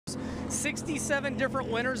67 different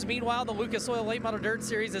winners. Meanwhile, the Lucas Oil Late Model Dirt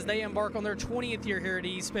Series, as they embark on their 20th year here at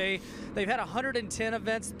East Bay, they've had 110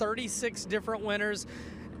 events, 36 different winners.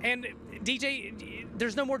 And DJ,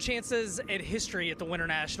 there's no more chances in history at the Winter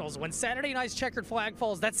Nationals. When Saturday night's checkered flag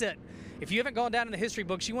falls, that's it. If you haven't gone down in the history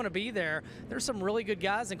books, you want to be there. There's some really good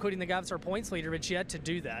guys, including the guy that's our points leader, but yet to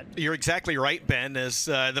do that. You're exactly right, Ben. As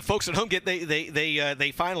the folks at home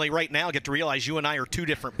they finally right now get to realize you and I are two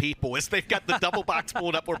different people. As they've got the double box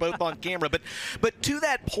pulled up, we're both on camera. But to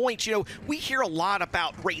that point, we hear a lot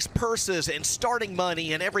about race purses and starting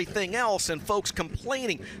money and everything else, and folks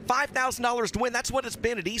complaining. $5,000 to win. That's what it's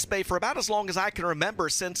been at East Bay for about as long as I can remember,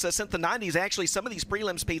 since the 90s. Actually, some of these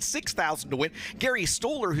prelims paid $6,000 to win. Gary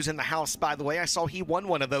Stoller, who's in the house, by the way, I saw he won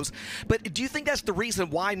one of those. But do you think that's the reason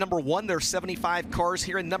why, number one, there's 75 cars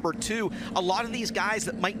here, and number two, a lot of these guys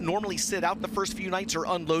that might normally sit out the first few nights are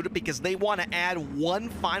unloaded because they want to add one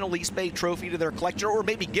final East Bay trophy to their collection, or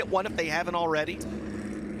maybe get one if they haven't already?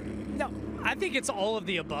 No, I think it's all of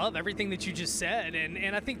the above, everything that you just said.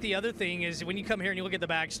 And I think the other thing is when you come here and you look at the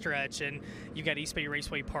backstretch and you got East Bay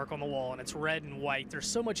Raceway Park on the wall and it's red and white, there's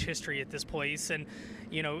so much history at this place. And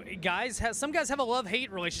some guys have a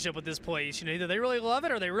love-hate relationship with this place. Either they really love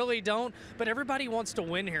it or they really don't, but everybody wants to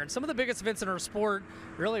win here. And some of the biggest events in our sport,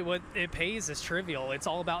 really what it pays is trivial. It's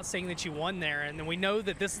all about saying that you won there. And then we know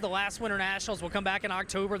that this is the last Winter Nationals. We'll come back in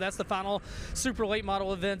October. That's the final super late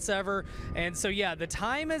model events ever. And so, yeah, the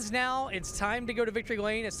time is now. It's time to go to Victory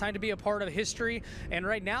Lane. It's time to be a part of history. And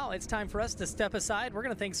right now, it's time for us to step aside. We're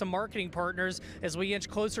going to thank some marketing partners as we inch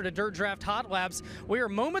closer to Dirt Draft Hot Laps. We are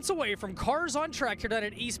moments away from Cars on Track here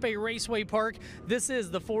at East Bay Raceway Park. This is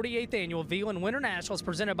the 48th annual VLAN Winter Nationals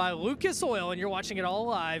presented by Lucas Oil, and you're watching it all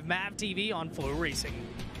live, MAV TV on FloRacing.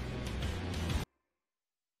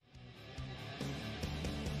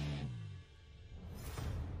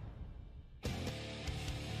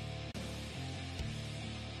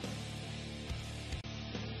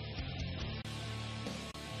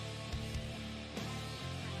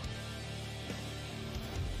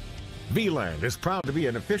 VLAN is proud to be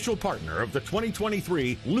an official partner of the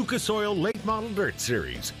 2023 Lucas Oil Late Model Dirt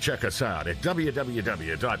Series. Check us out at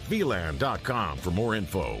www.vlan.com for more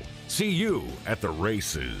info. See you at the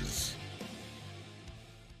races.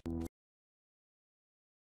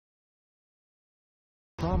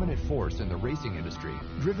 Prominent force in the racing industry,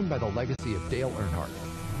 driven by the legacy of Dale Earnhardt.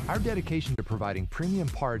 Our dedication to providing premium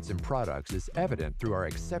parts and products is evident through our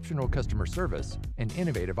exceptional customer service and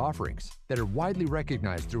innovative offerings that are widely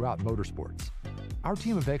recognized throughout motorsports. Our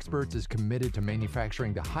team of experts is committed to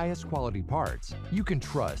manufacturing the highest quality parts. You can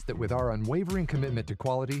trust that with our unwavering commitment to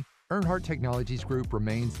quality, Earnhardt Technologies Group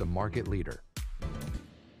remains the market leader.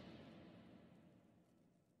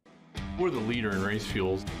 We're the leader in race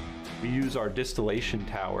fuels. We use our distillation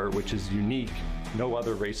tower, which is unique. No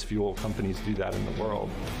other race fuel companies do that in the world.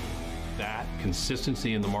 That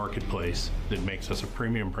consistency in the marketplace that makes us a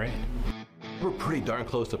premium brand. We're pretty darn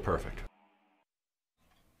close to perfect.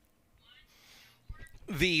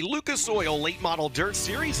 The Lucas Oil Late Model Dirt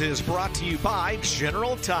Series is brought to you by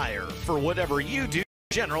General Tire. For whatever you do,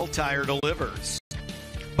 General Tire delivers.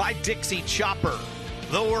 By Dixie Chopper,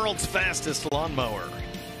 the world's fastest lawnmower.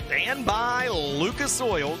 And by Lucas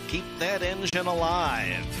Oil, keep that engine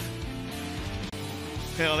alive.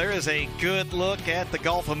 Now, there is a good look at the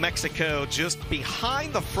Gulf of Mexico just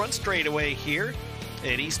behind the front straightaway here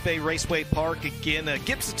at East Bay Raceway Park. Again,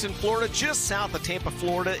 Gibsonton, Florida, just south of Tampa,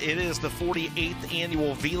 Florida. It is the 48th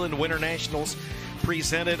annual VLAN Winter Nationals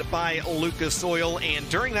presented by Lucas Oil. And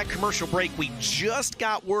during that commercial break, we just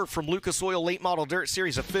got word from Lucas Oil Late Model Dirt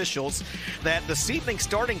Series officials that this evening's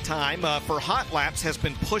starting time for hot laps has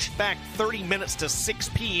been pushed back 30 minutes to 6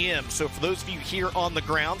 p.m. So for those of you here on the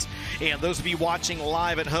grounds and those of you watching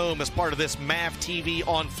live at home as part of this MAV TV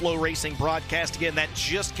on FloRacing broadcast, again, that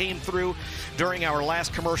just came through during our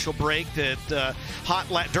last commercial break that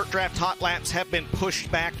Dirt Draft hot laps have been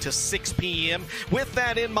pushed back to 6 p.m. With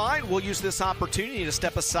that in mind, we'll use this opportunity to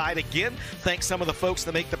step aside again. Thanks some of the folks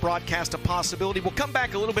that make the broadcast a possibility. We'll come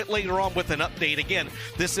back a little bit later on with an update. Again,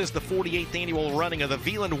 this is the 48th annual running of the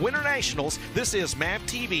VLAN Winter Nationals. This is MAV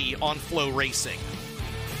TV on FloRacing.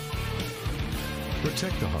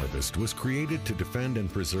 Protect the Harvest was created to defend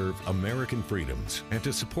and preserve American freedoms and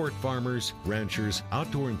to support farmers, ranchers,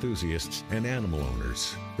 outdoor enthusiasts, and animal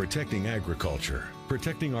owners. Protecting agriculture,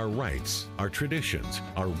 protecting our rights, our traditions,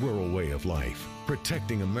 our rural way of life,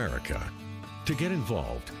 protecting America. To get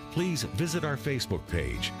involved, please visit our Facebook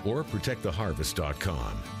page or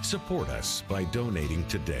protecttheharvest.com. Support us by donating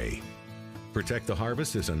today. Protect the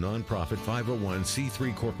Harvest is a nonprofit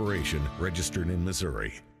 501c3 corporation registered in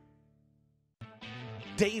Missouri.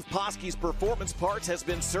 Dave Poske's Performance Parts has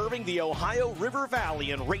been serving the Ohio River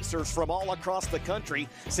Valley and racers from all across the country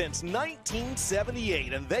since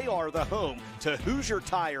 1978, and they are the home to Hoosier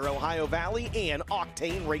Tire, Ohio Valley, and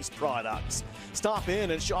Octane Race Products. Stop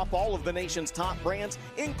in and shop all of the nation's top brands,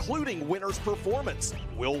 including Winners Performance,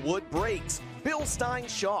 Willwood Brakes, Bill Stein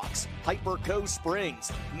Shocks, Hyperco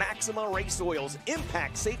Springs, Maxima Race Oils,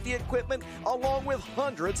 Impact Safety Equipment, along with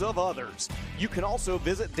hundreds of others. You can also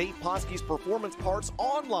visit Dave Poske's Performance Parts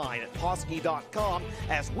online at Poske.com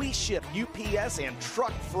as we ship UPS and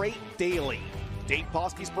truck freight daily. Dave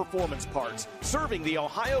Poske's Performance Parts, serving the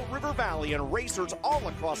Ohio River Valley and racers all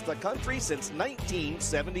across the country since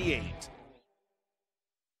 1978.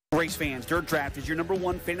 Race fans, Dirt Draft is your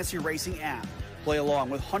 #1 fantasy racing app. Play along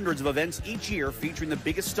with hundreds of events each year featuring the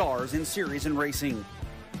biggest stars in series and racing.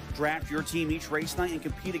 Draft your team each race night and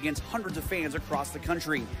compete against hundreds of fans across the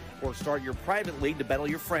country. Or start your private league to battle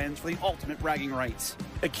your friends for the ultimate bragging rights.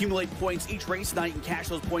 Accumulate points each race night and cash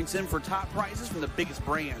those points in for top prizes from the biggest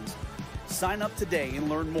brands. Sign up today and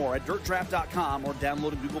learn more at dirtdraft.com or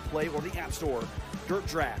download in Google Play or the App Store. Dirt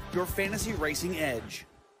Draft, your fantasy racing edge.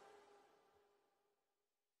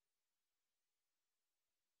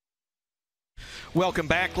 Welcome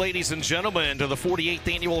back, ladies and gentlemen, to the 48th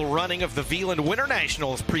annual running of the Veland Winter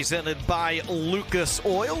Nationals presented by Lucas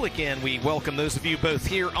Oil. Again, we welcome those of you both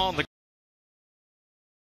here on the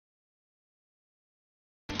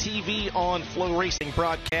TV on FloRacing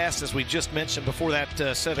broadcast. As we just mentioned before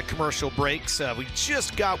that set of commercial breaks, we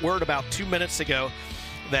just got word about 2 minutes ago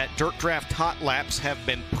that Dirt Draft Hot Laps have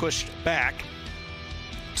been pushed back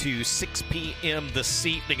to 6 p.m. this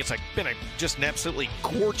evening. It's been just an absolutely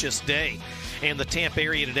gorgeous day in the Tampa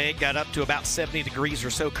area today. Got up to about 70 degrees or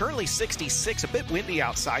so. Currently 66, a bit windy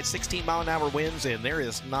outside, 16-mile-an-hour winds, and there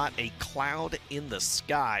is not a cloud in the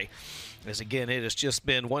sky. As again, it has just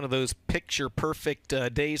been one of those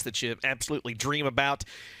picture-perfect days that you absolutely dream about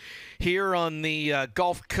here on the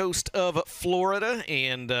Gulf Coast of Florida.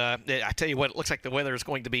 And I tell you what, it looks like the weather is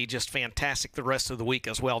going to be just fantastic the rest of the week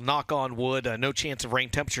as well. Knock on wood, no chance of rain.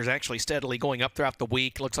 Temperatures actually steadily going up throughout the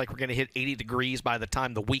week. Looks like we're going to hit 80 degrees by the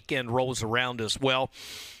time the weekend rolls around as well.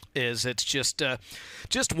 It's just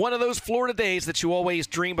one of those Florida days that you always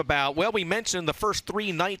dream about. Well, we mentioned the first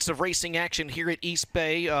 3 nights of racing action here at East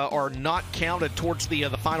Bay are not counted towards the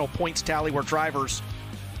final points tally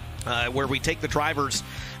where we take the drivers'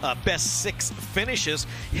 best 6 finishes.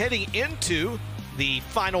 Heading into the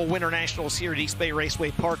final Winter Nationals here at East Bay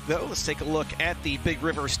Raceway Park, though, let's take a look at the Big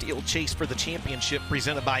River Steel Chase for the Championship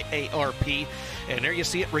presented by ARP. And there you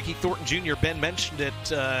see it, Ricky Thornton Jr. Ben mentioned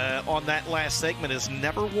it on that last segment, is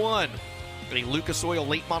never won a Lucas Oil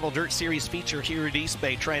Late Model Dirt Series feature here at East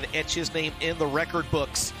Bay, trying to etch his name in the record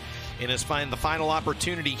books. And is the final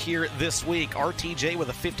opportunity here this week. RTJ with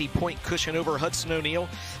a 50-point cushion over Hudson O'Neal.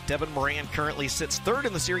 Devin Moran currently sits 3rd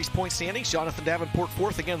in the series point standings. Jonathan Davenport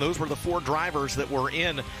 4th. Again, those were the 4 drivers that were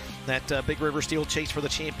in that Big River Steel Chase for the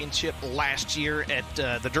championship last year at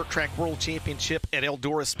the Dirt Track World Championship at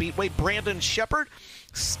Eldora Speedway. Brandon Shepard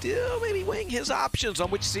still maybe weighing his options on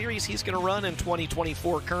which series he's going to run in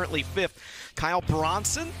 2024. Currently 5th. Kyle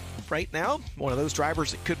Bronson, right now, one of those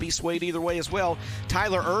drivers that could be swayed either way as well.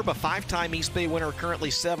 Tyler Erb, a 5-time East Bay winner, currently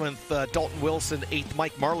 7th. Dalton Wilson, 8th.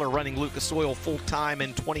 Mike Marlar running Lucas Oil full-time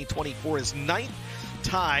in 2024 is 9th,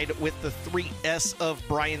 tied with the 3S of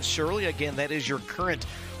Brian Shirley. Again, that is your current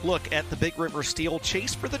look at the Big River Steel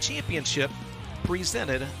Chase for the Championship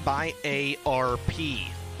presented by ARP.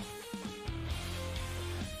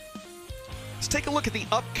 Let's take a look at the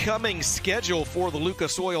upcoming schedule for the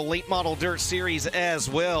Lucas Oil Late Model Dirt Series as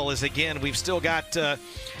well. As again, we've still got,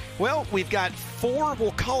 we've got 4,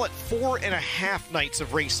 we'll call it 4.5 nights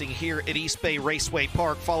of racing here at East Bay Raceway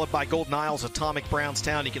Park, followed by Golden Isles, Atomic,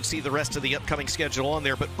 Brownstown. You can see the rest of the upcoming schedule on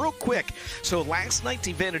there. But real quick, so last night's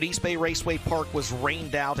event at East Bay Raceway Park was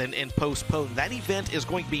rained out and postponed. That event is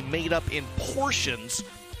going to be made up in portions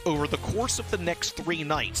over the course of the next 3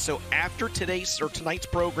 nights. So after tonight's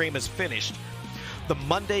program is finished, the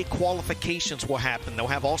Monday qualifications will happen. They'll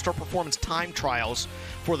have All-Star Performance time trials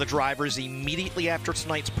for the drivers immediately after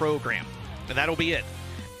tonight's program. And that'll be it.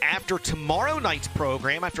 After tomorrow night's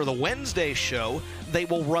program, after the Wednesday show, they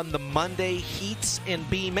will run the Monday heats and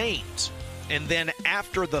B mains. And then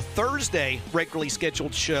after the Thursday regularly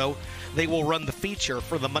scheduled show, they will run the feature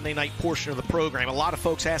for the Monday night portion of the program. A lot of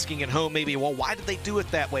folks asking at home maybe, well, why did they do it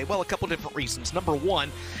that way? Well, a couple different reasons. Number one,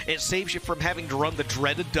 it saves you from having to run the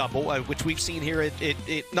dreaded double, which we've seen here at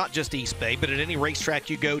not just East Bay, but at any racetrack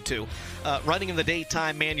you go to. Running in the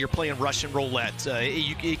daytime, man, you're playing Russian roulette.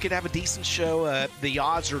 You could have a decent show. The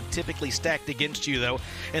odds are typically stacked against you, though.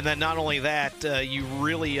 And then not only that, you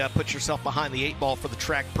really put yourself behind the 8 ball for the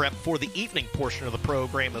track prep for the evening portion of the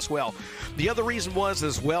program as well. The other reason was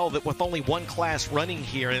as well that with only one class running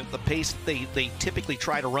here and at the pace that they typically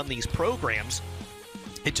try to run these programs,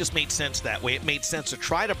 it just made sense that way. It made sense to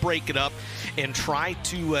try to break it up and try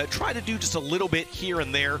to do just a little bit here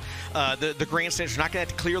and there. The grandstands, you're not going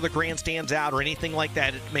to have to clear the grandstands out or anything like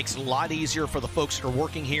that. It makes it a lot easier for the folks that are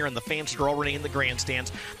working here and the fans that are already in the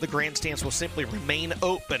grandstands. The grandstands will simply remain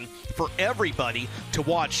open for everybody to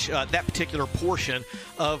watch that particular portion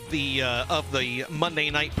of the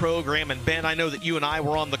Monday night program. And Ben, I know that you and I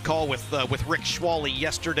were on the call with Rick Schwally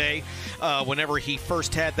yesterday whenever he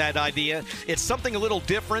first had that idea. It's something a little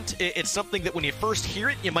different. It's something that when you first hear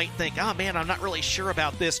it, you might think, oh man, I'm not really sure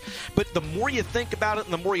about this. But the more you think about it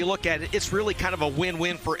and the more you look at it, it's really kind of a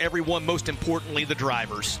win-win for everyone, most importantly, the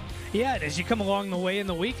drivers. Yeah, and as you come along the way in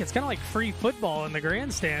the week, it's kind of like free football in the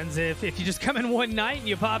grandstands. If you just come in one night and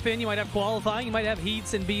you pop in, you might have qualifying, you might have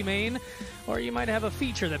heats in B main, or you might have a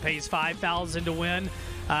feature that pays $5,000 to win.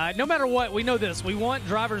 No matter what, we know this. We want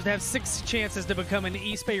drivers to have 6 chances to become an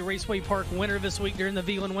East Bay Raceway Park winner this week during the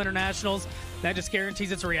V1 Winter Nationals. That just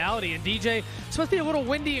guarantees it's a reality. And DJ, it's supposed to be a little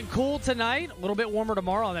windy and cool tonight, a little bit warmer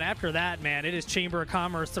tomorrow, and then after that, man, it is Chamber of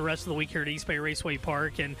Commerce the rest of the week here at East Bay Raceway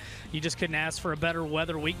Park, and you just couldn't ask for a better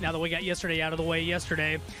weather week now that we got yesterday out of the way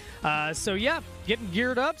yesterday. So, yeah, getting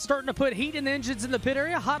geared up, starting to put heat in the engines in the pit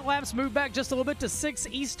area. Hot laps move back just a little bit to 6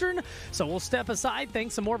 Eastern, so we'll step aside.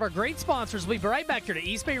 Thanks to more of our great sponsors. We'll be right back here to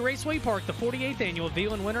East Bay Raceway Park, the 48th Annual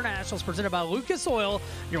V1 Winter Nationals presented by Lucas Oil.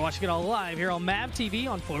 You're watching it all live here on MAV TV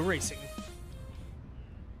on FloRacing.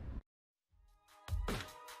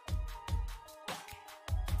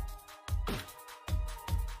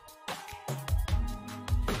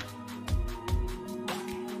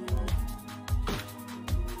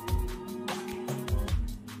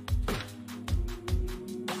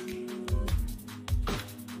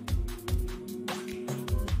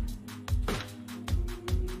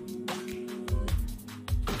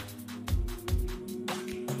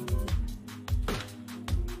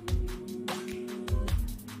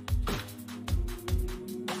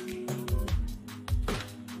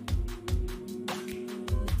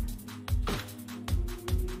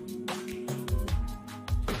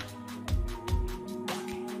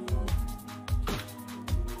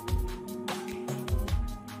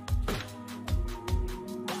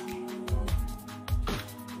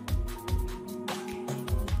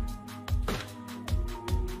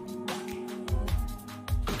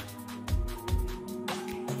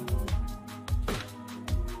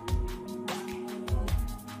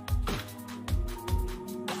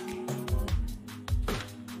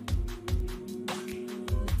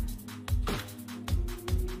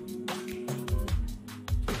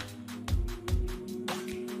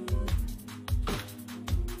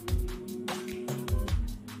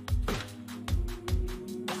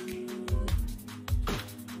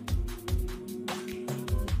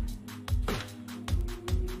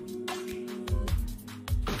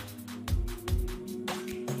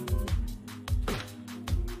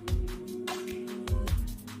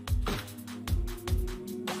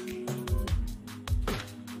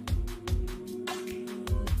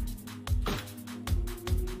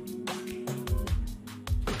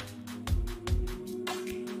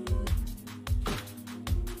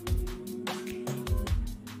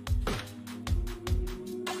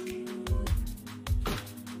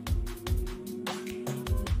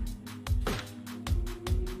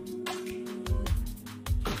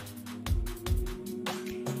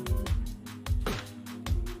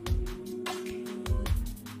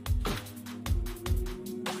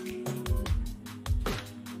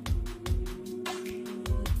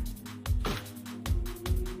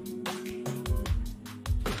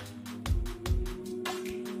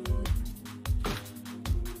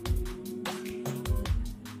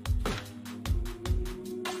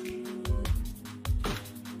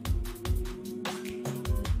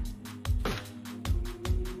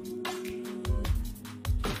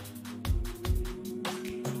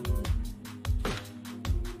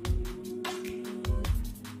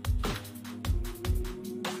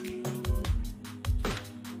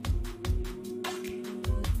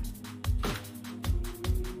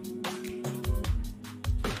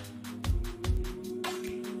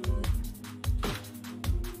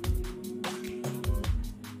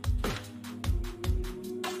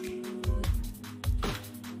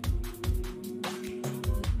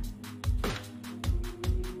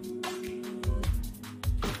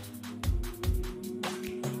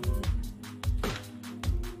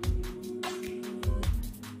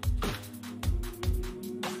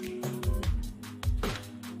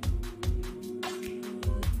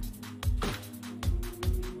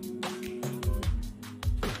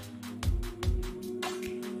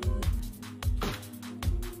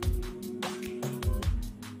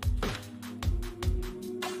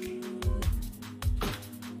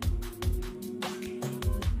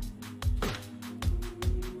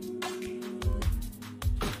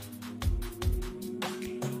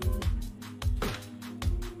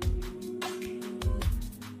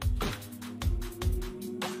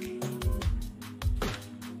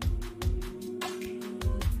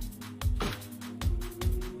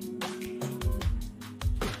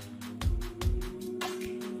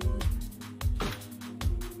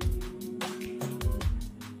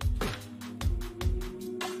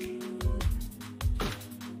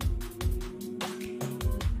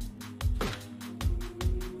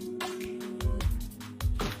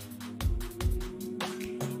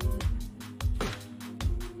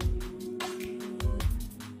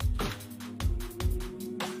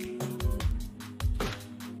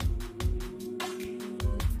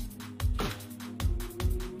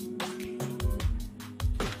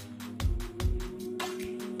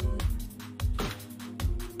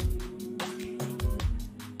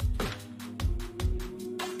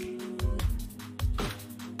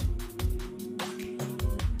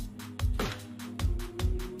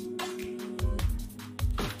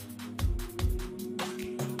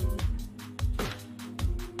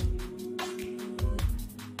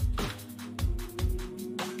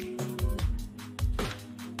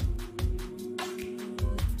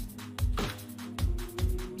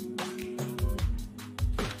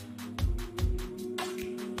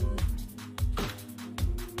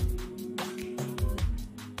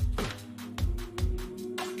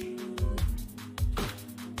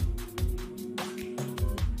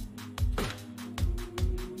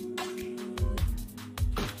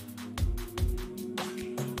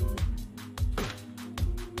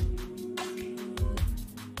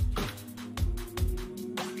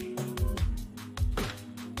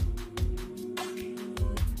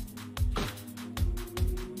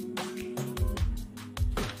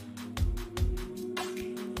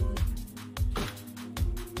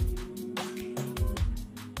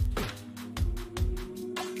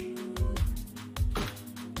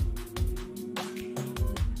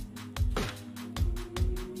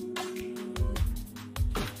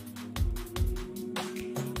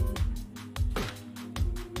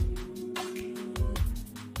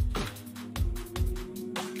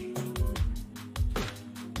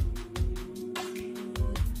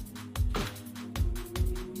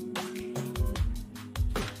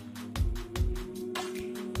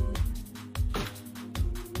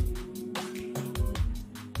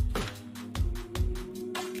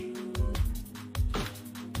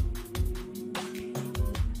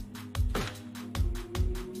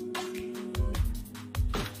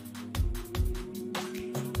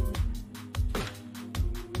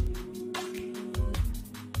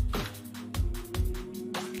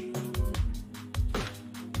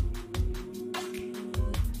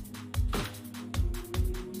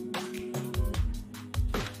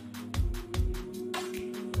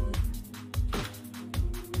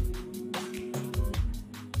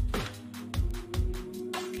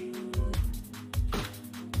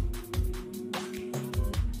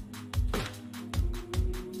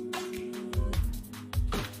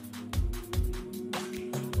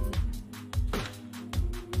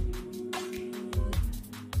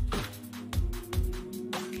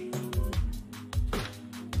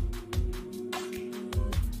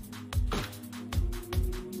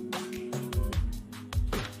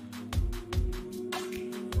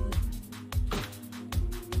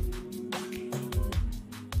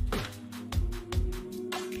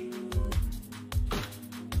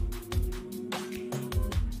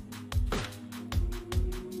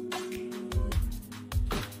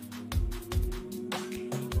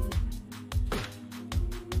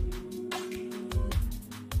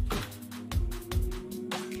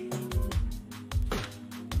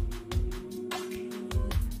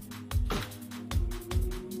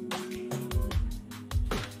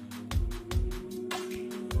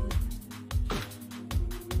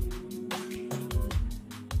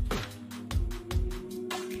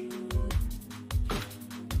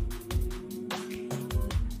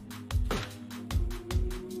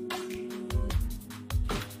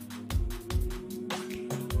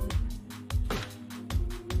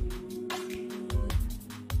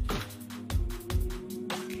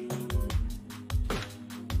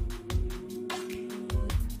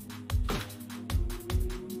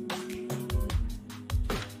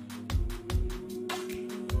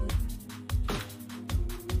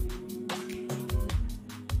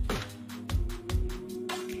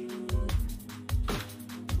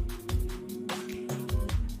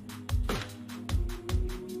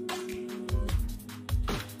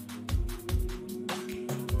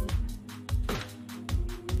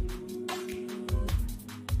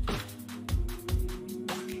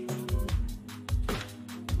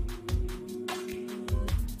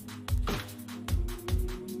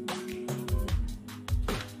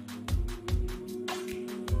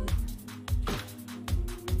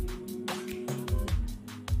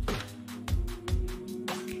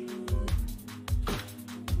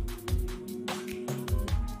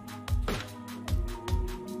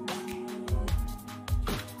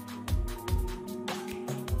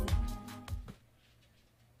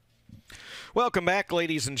 Welcome back,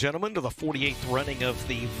 ladies and gentlemen, to the 48th running of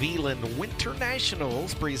the Veland Winter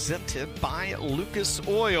Nationals, presented by Lucas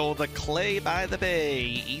Oil, the Clay by the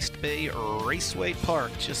Bay, East Bay Raceway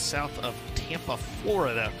Park, just south of Tampa,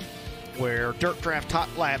 Florida, where dirt draft hot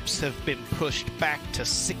laps have been pushed back to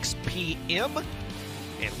 6 p.m.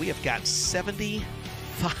 And we have got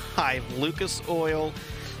 75 Lucas Oil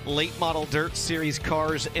late model dirt series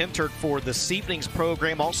cars entered for this evening's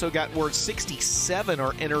program. Also got word 67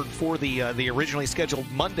 are entered for the originally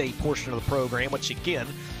scheduled Monday portion of the program, which again,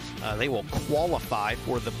 they will qualify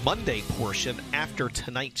for the Monday portion after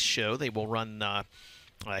tonight's show. They will run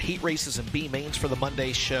heat races and B mains for the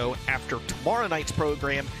Monday show after tomorrow night's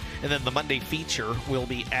program, and then the Monday feature will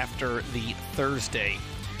be after the Thursday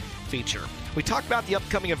feature. We talked about the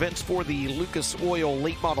upcoming events for the Lucas Oil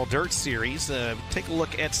Late Model Dirt Series. Take a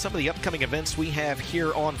look at some of the upcoming events we have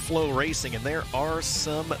here on FloRacing, and there are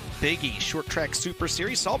some biggies. Short Track Super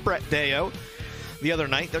Series, saw Brett Deo the other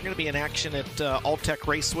night. They're going to be in action at All-Tech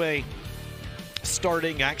Raceway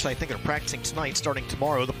starting, actually I think they're practicing tonight, starting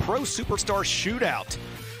tomorrow. The Pro Superstar Shootout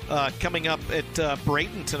coming up at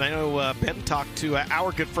Bradenton. I know Ben talked to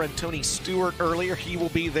our good friend Tony Stewart earlier. He will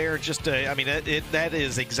be there. Just, I mean, that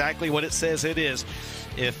is exactly what it says it is.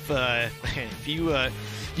 If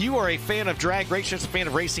you are a fan of drag racing, just a fan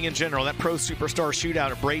of racing in general, that Pro Superstar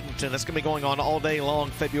Shootout at Bradenton, that's going to be going on all day long,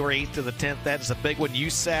 February 8th to the 10th. That is a big one.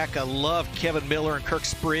 USAC, I love Kevin Miller and Kirk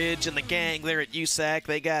Spridge and the gang there at USAC.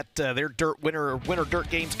 They got their winter dirt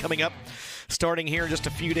games coming up, starting here in just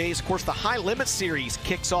a few days. Of course, the High Limit Series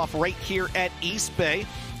kicks off right here at East Bay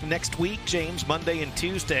next week, James, Monday and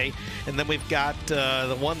Tuesday. And then we've got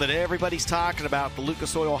the one that everybody's talking about, the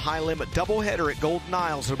Lucas Oil High Limit doubleheader at Golden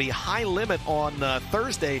Isles. It'll be High Limit on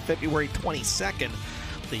Thursday, February 22nd.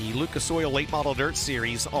 The Lucas Oil Late Model Dirt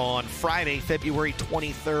Series on Friday, February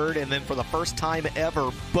 23rd. And then for the first time ever,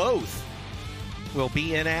 both will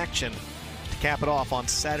be in action to cap it off on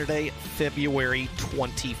Saturday, February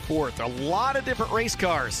 24th. A lot of different race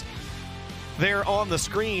cars there on the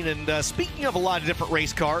screen. And speaking of a lot of different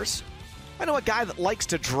race cars, I know a guy that likes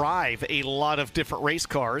to drive a lot of different race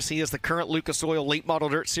cars. He is the current Lucas Oil Late Model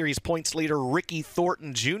Dirt Series points leader, Ricky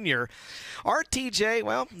Thornton Jr. RTJ,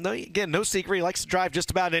 well, no secret, he likes to drive just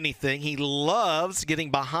about anything. He loves getting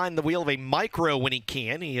behind the wheel of a micro when he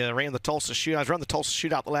can. He ran the Tulsa Shootout. He's run the Tulsa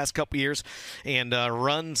Shootout the last couple years, and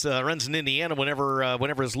runs in Indiana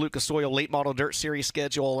whenever his Lucas Oil Late Model Dirt Series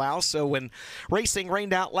schedule allows. So when racing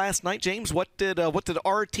rained out last night, James, what did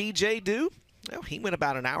RTJ do? Well, he went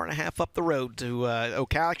about an hour and a half up the road to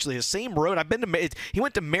Ocala. Actually, the same road. He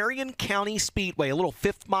went to Marion County Speedway, a little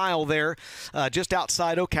 5th mile there, just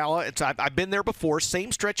outside Ocala. I've been there before.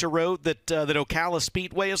 Same stretch of road that Ocala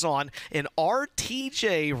Speedway is on. And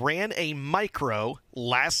RTJ ran a micro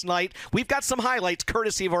last night. We've got some highlights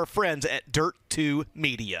courtesy of our friends at Dirt 2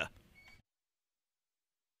 Media.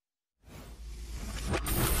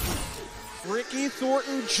 Ricky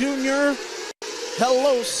Thornton Jr.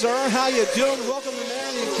 Hello, sir. How you doing? Welcome to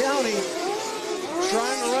Marion County.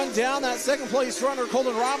 Trying to run down that second-place runner,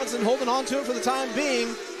 Colton Robinson, holding on to it for the time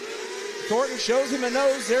being. Thornton shows him a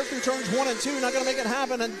nose there through turns 1 and 2. Not going to make it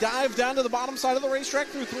happen, and dive down to the bottom side of the racetrack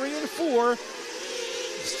through 3 and 4.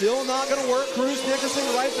 Still not going to work. Cruz Dickerson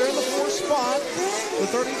right there in the 4th spot. The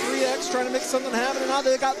 33X trying to make something happen, and now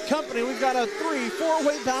they got company. We've got a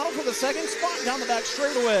 3-4-way battle for the second spot down the back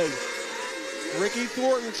straightaway. Ricky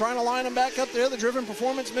Thornton trying to line him back up there. The Driven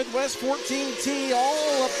Performance Midwest 14T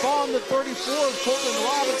all up on the 34 of Colton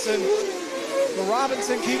Robinson. The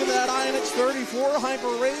Robinson keeping that INX 34 Hyper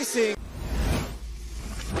Racing.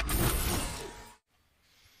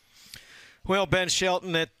 Well, Ben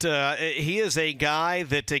Shelton, he is a guy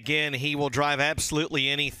that, again, he will drive absolutely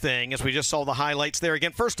anything, as we just saw the highlights there.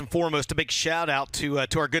 Again, first and foremost, a big shout-out to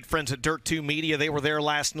our good friends at Dirt 2 Media. They were there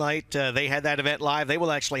last night. They had that event live. They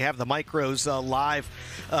will actually have the micros live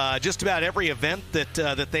just about every event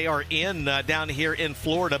that they are in down here in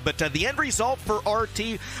Florida. But the end result for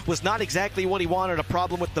RT was not exactly what he wanted, a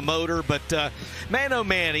problem with the motor. But, man, oh,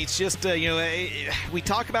 man, he's just, we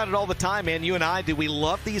talk about it all the time, man. You and I do. We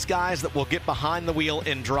love these guys that will get behind the wheel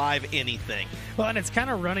and drive anything. Well, and it's kind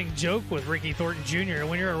of a running joke with Ricky Thornton Jr.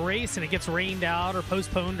 When you're a race and it gets rained out or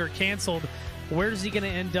postponed or canceled, where's he going to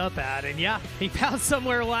end up at? And yeah, he found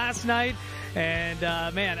somewhere last night. And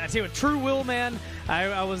man, I tell you what, True Will, man.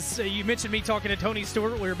 I was you mentioned me talking to Tony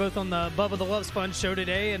Stewart. We were both on the Bubba the Love Sponge show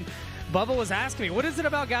today, and Bubba was asking me, what is it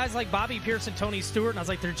about guys like Bobby Pierce and Tony Stewart? And I was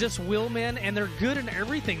like, they're just wheelmen, and they're good in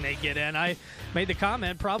everything they get in. I made the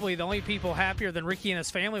comment, probably the only people happier than Ricky and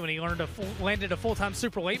his family when he landed a full-time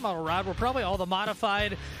super late model ride were probably all the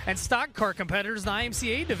modified and stock car competitors in the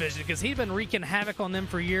IMCA division, because he'd been wreaking havoc on them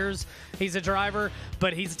for years. He's a driver,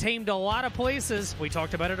 but he's tamed a lot of places. We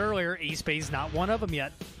talked about it earlier. East Bay's not one of them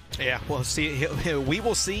yet. Yeah, we'll see. We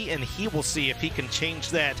will see, and he will see if he can change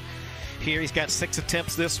that. Here he's got 6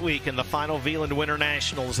 attempts this week in the final Veland Winter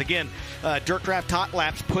Nationals. Again, Dirt Draft Hot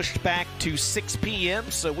Laps pushed back to 6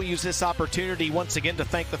 p.m., so we use this opportunity once again to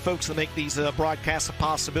thank the folks that make these broadcasts a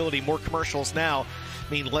possibility. More commercials now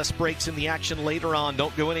mean less breaks in the action later on.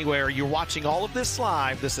 Don't go anywhere. You're watching all of this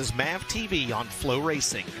live. This is MAV TV on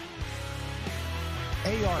FloRacing.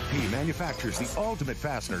 ARP manufactures the ultimate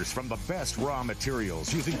fasteners from the best raw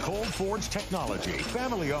materials using cold forged technology.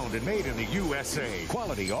 Family owned and made in the USA.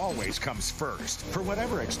 Quality always comes first. For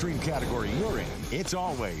whatever extreme category you're in, it's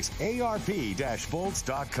always ARP-bolts.com.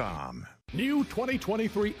 New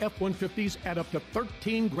 2023 F-150s add up to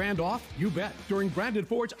 13 grand off? You bet. During Brandon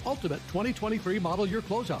Ford's Ultimate 2023 Model Year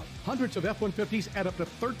Closeout. Hundreds of F-150s add up to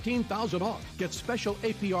 13,000 off. Get special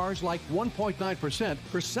APRs like 1.9%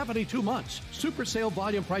 for 72 months. Super sale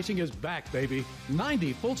volume pricing is back, baby.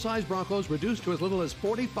 90 full-size Broncos reduced to as little as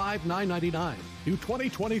 $45,999. New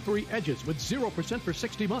 2023 Edges with 0% for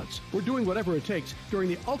 60 months. We're doing whatever it takes during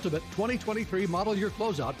the Ultimate 2023 Model Year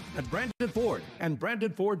Closeout at Brandon Ford and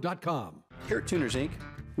BrandonFord.com. Here at Tuners Inc.,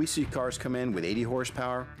 we see cars come in with 80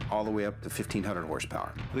 horsepower all the way up to 1,500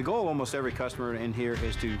 horsepower. The goal of almost every customer in here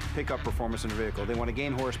is to pick up performance in their vehicle. They want to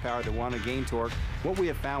gain horsepower, they want to gain torque. What we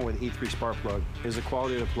have found with E3 spark plug is the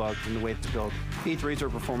quality of the plug and the way it's built. E3s are a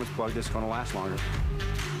performance plug that's going to last longer.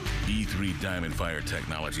 E3 Diamond Fire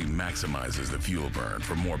technology maximizes the fuel burn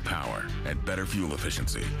for more power and better fuel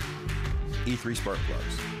efficiency. E3 spark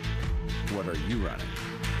plugs. What are you running?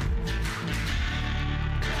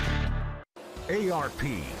 ARP,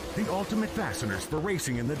 the ultimate fasteners for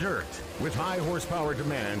racing in the dirt. With high horsepower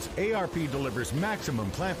demands, ARP delivers maximum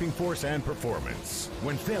clamping force and performance.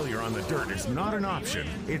 When failure on the dirt is not an option,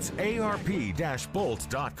 it's ARP-bolts.com.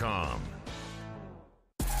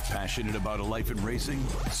 Passionate about a life in racing?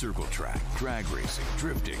 Circle track, drag racing,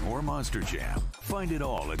 drifting, or monster jam. Find it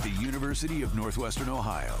all at the University of Northwestern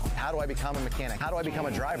Ohio. How do I become a mechanic? How do I become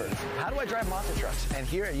a driver? How do I drive monster trucks? And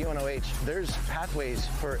here at UNOH, there's pathways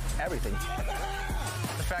for everything.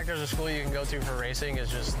 The fact there's a school you can go to for racing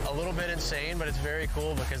is just a little bit insane, but it's very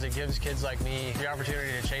cool because it gives kids like me the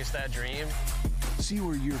opportunity to chase that dream. See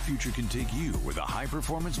where your future can take you with a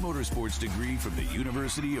high-performance motorsports degree from the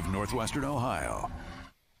University of Northwestern Ohio.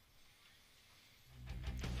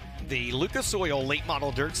 The Lucas Oil Late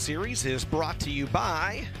Model Dirt Series is brought to you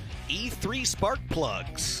by E3 Spark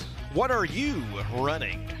Plugs. What are you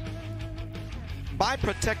running? By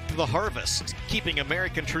Protect the Harvest, keeping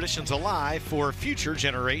American traditions alive for future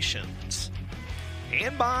generations.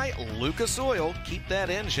 And by Lucas Oil, keep that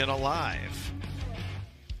engine alive.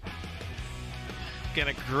 Again,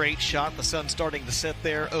 a great shot. The sun's starting to set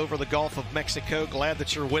there over the Gulf of Mexico. Glad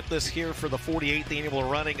that you're with us here for the 48th annual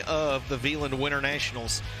running of the Veland Winter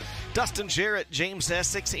Nationals. Dustin Jarrett, James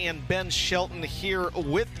Essex, and Ben Shelton here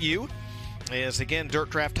with you. As again,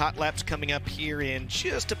 Dirt Draft Hot Laps coming up here in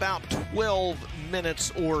just about 12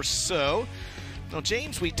 minutes or so. Now,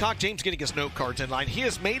 James, we talked James getting his note cards in line. He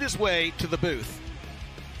has made his way to the booth,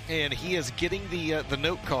 and he is getting the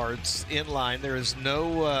note cards in line. There's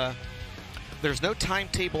no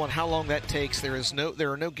timetable on how long that takes. There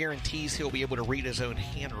are no guarantees he'll be able to read his own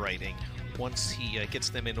handwriting once he gets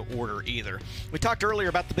them in order either. We talked earlier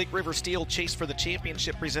about the Big River Steel Chase for the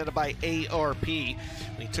Championship presented by ARP. We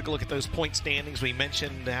took a look at those point standings. We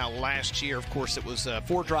mentioned how last year, of course, it was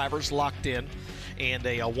 4 drivers locked in and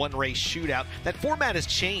a one-race shootout. That format has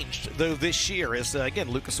changed, though, this year as, again,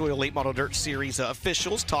 Lucas Oil Late Model Dirt Series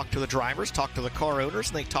officials talk to the drivers, talk to the car owners,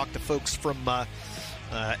 and they talk to folks from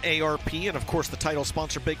ARP, and of course the title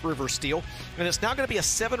sponsor Big River Steel. And it's now going to be a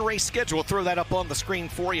 7-race schedule. We'll throw that up on the screen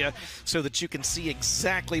for you so that you can see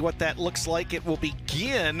exactly what that looks like. It will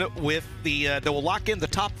begin with they will lock in the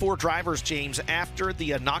top 4 drivers, James, after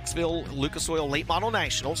the Knoxville Lucas Oil Late Model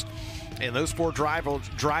Nationals. And those 4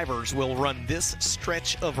 drivers will run this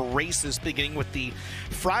stretch of races, beginning with the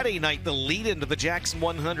Friday night, the lead into the Jackson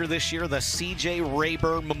 100 this year, the C.J.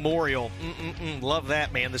 Rayburn Memorial. Love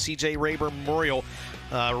that, man. The C.J. Rayburn Memorial,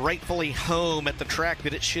 rightfully home at the track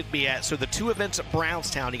that it should be at. So the 2 events at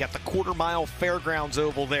Brownstown, you got the quarter-mile fairgrounds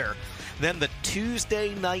oval there. Then the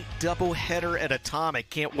Tuesday night doubleheader at Atomic.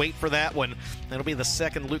 Can't wait for that one. That'll be the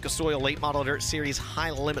second Lucas Oil Late Model Dirt Series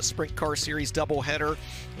High Limit Sprint Car Series doubleheader.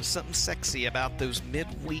 There's something sexy about those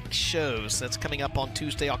midweek shows. That's coming up on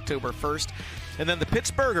Tuesday, October 1st. And then the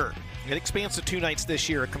Pittsburgher. It expands to 2 nights this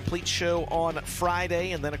year. A complete show on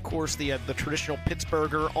Friday, and then, of course, the traditional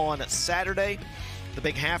Pittsburgher on Saturday, the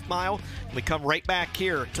big half mile. We come right back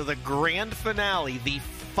here to the grand finale, the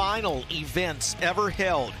final events ever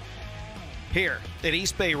held here at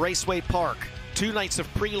East Bay Raceway Park. 2 nights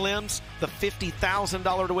of prelims, the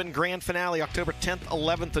 $50,000 to win grand finale, October 10th,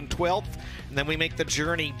 11th, and 12th. And then we make the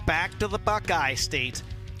journey back to the Buckeye State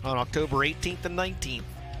on October 18th and 19th.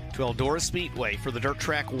 To Eldora Speedway for the Dirt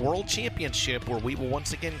Track World Championship, where we will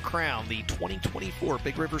once again crown the 2024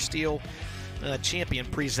 Big River Steel champion,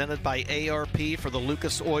 presented by ARP for the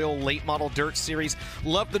Lucas Oil Late Model Dirt Series.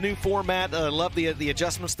 Love the new format. Love the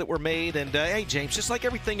adjustments that were made. And hey, James, just like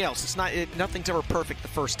everything else, it's nothing's ever perfect the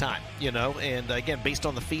first time, you know. And again, based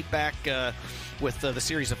on the feedback with the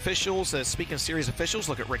series officials. Speaking of series officials,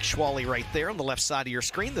 look at Rick Schwally right there on the left side of your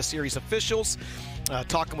screen. The series officials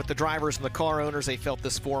talking with the drivers and the car owners. They felt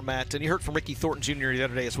this format, and you heard from Ricky Thornton Jr. the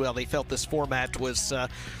other day as well. They felt this format was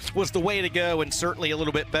the way to go, and certainly a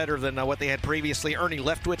little bit better than what they had previously. Ernie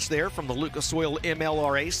Leftwich there from the Lucas Oil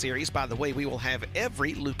MLRA Series. By the way, we will have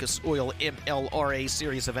every Lucas Oil MLRA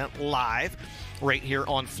Series event live right here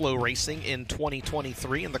on FloRacing in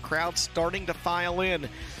 2023, and the crowd's starting to file in,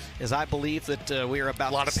 as I believe that we are about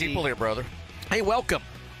to see. A lot of people here, brother. Hey, welcome.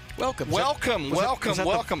 Welcome. Welcome.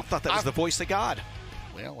 I thought that was the voice of God.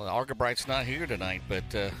 Well, Argabright's not here tonight, but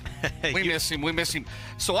we miss him. We miss him.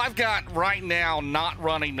 So I've got right now not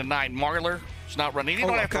running tonight. Marler is not running. He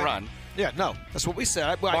don't have to run. Yeah, no, that's what we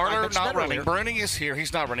said. Marler not running. Bruning is here.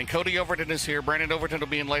 He's not running. Cody Overton is here. Brandon Overton will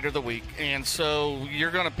be in later the week. And so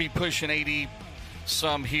you're going to be pushing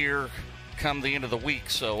 80-some here come the end of the week.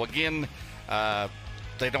 So, again,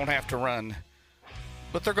 they don't have to run.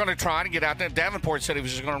 But they're going to try to get out there. Davenport said he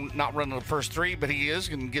was just going to not run the first 3, but he is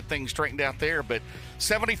going to get things straightened out there. But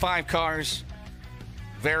 75 cars,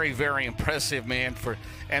 very, very impressive, man.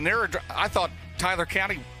 And I thought Tyler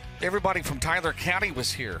County, everybody from Tyler County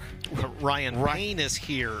was here. Ryan Payne is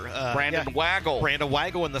here. Brandon Waggle. Brandon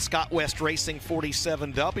Waggle in the Scott West Racing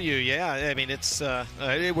 47W. Yeah, I mean it's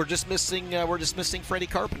we're just missing Freddie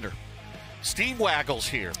Carpenter. Steve Waggle's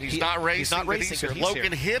here. He's not racing. He's not racing. But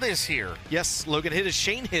Logan Hitt is here. Yes, Logan Hitt is.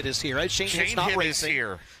 Shane Hitt is here. Shane Hitt's not racing. Is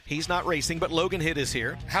here. He's not racing, but Logan Hitt is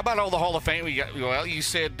here. How about all the Hall of Fame? Well, you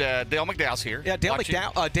said Dale McDowell's here. Yeah, Dale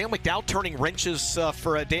McDowell turning wrenches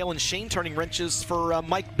for Dale and Shane turning wrenches for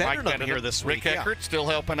Mike Bennett here this week. Rick Eckert still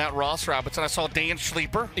helping out Ross Robinson. I saw Dan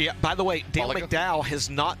Schleeper. Yeah, by the way, Dale McDowell has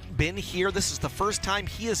not been here. This is the first time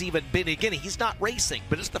he has even been. Again, he's not racing,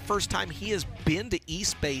 but it's the first time he has been to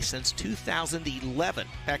East Bay since 2011,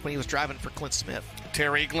 back when he was driving for Clint Smith.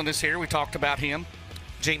 Terry Eaglin is here. We talked about him.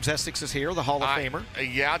 James Essex is here, the Hall of Famer.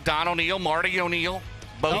 Yeah, Don O'Neill, Marty O'Neill.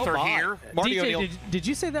 Both are here. Marty O'Neill. Did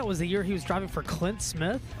you say that was the year he was driving for Clint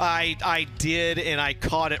Smith? I did, and I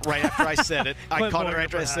caught it right after I said it. I caught it right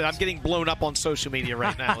after I said it. I'm getting blown up on social media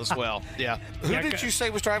right now as well. Yeah. Who did you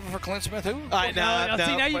say was driving for Clint Smith? Who? See,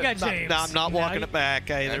 now you got James. No, I'm not walking it back.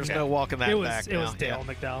 There's no walking that back. It was Dale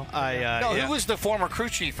McDowell. Who was the former crew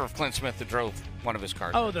chief of Clint Smith that drove one of his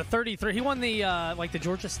cars? Oh, the 33. He won the the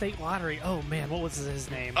Georgia State Lottery. Oh man, what was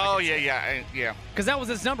his name? Oh yeah. Because that was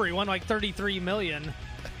his number. He won like $33 million.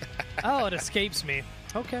 Oh, it escapes me.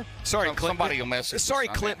 Okay. Sorry, Clint. Somebody will mess it. Sorry,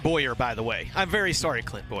 Clint Boyer, by the way. I'm very sorry,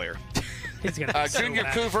 Clint Boyer. He's gonna Junior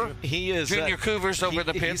Coover. He is. Junior Coover's over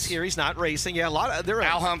the pits. He's here. He's not racing. Yeah, a lot of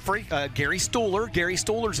Al Humphrey. Gary Stoller. Gary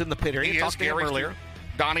Stoller's in the pit area. He is. Gary earlier.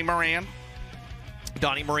 Donnie Moran.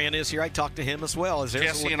 Donnie Moran is here. I talked to him as well.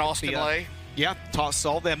 Jesse and Austin Lay. Yeah, toss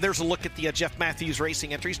all them. There's a look at the Jeff Matthews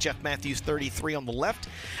Racing entries. Jeff Matthews, 33 on the left.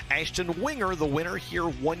 Ashton Winger, the winner here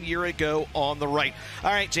 1 year ago, on the right.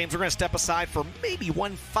 All right, James, we're going to step aside for maybe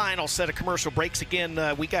one final set of commercial breaks. Again,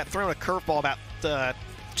 we got thrown a curveball about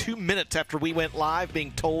 2 minutes after we went live,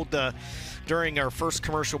 being told during our first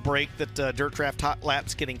commercial break that Dirt Draft Hot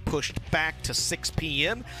Laps getting pushed back to 6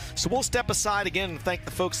 p.m. So we'll step aside again and thank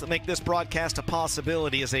the folks that make this broadcast a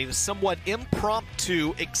possibility as a somewhat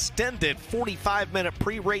impromptu, extended 45-minute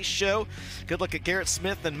pre-race show. Good look at Garrett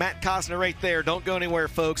Smith and Matt Cosner right there. Don't go anywhere,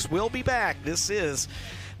 folks. We'll be back. This is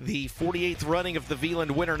the 48th running of the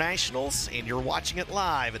Veland Winter Nationals, and you're watching it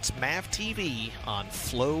live. It's MAV TV on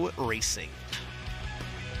FloRacing.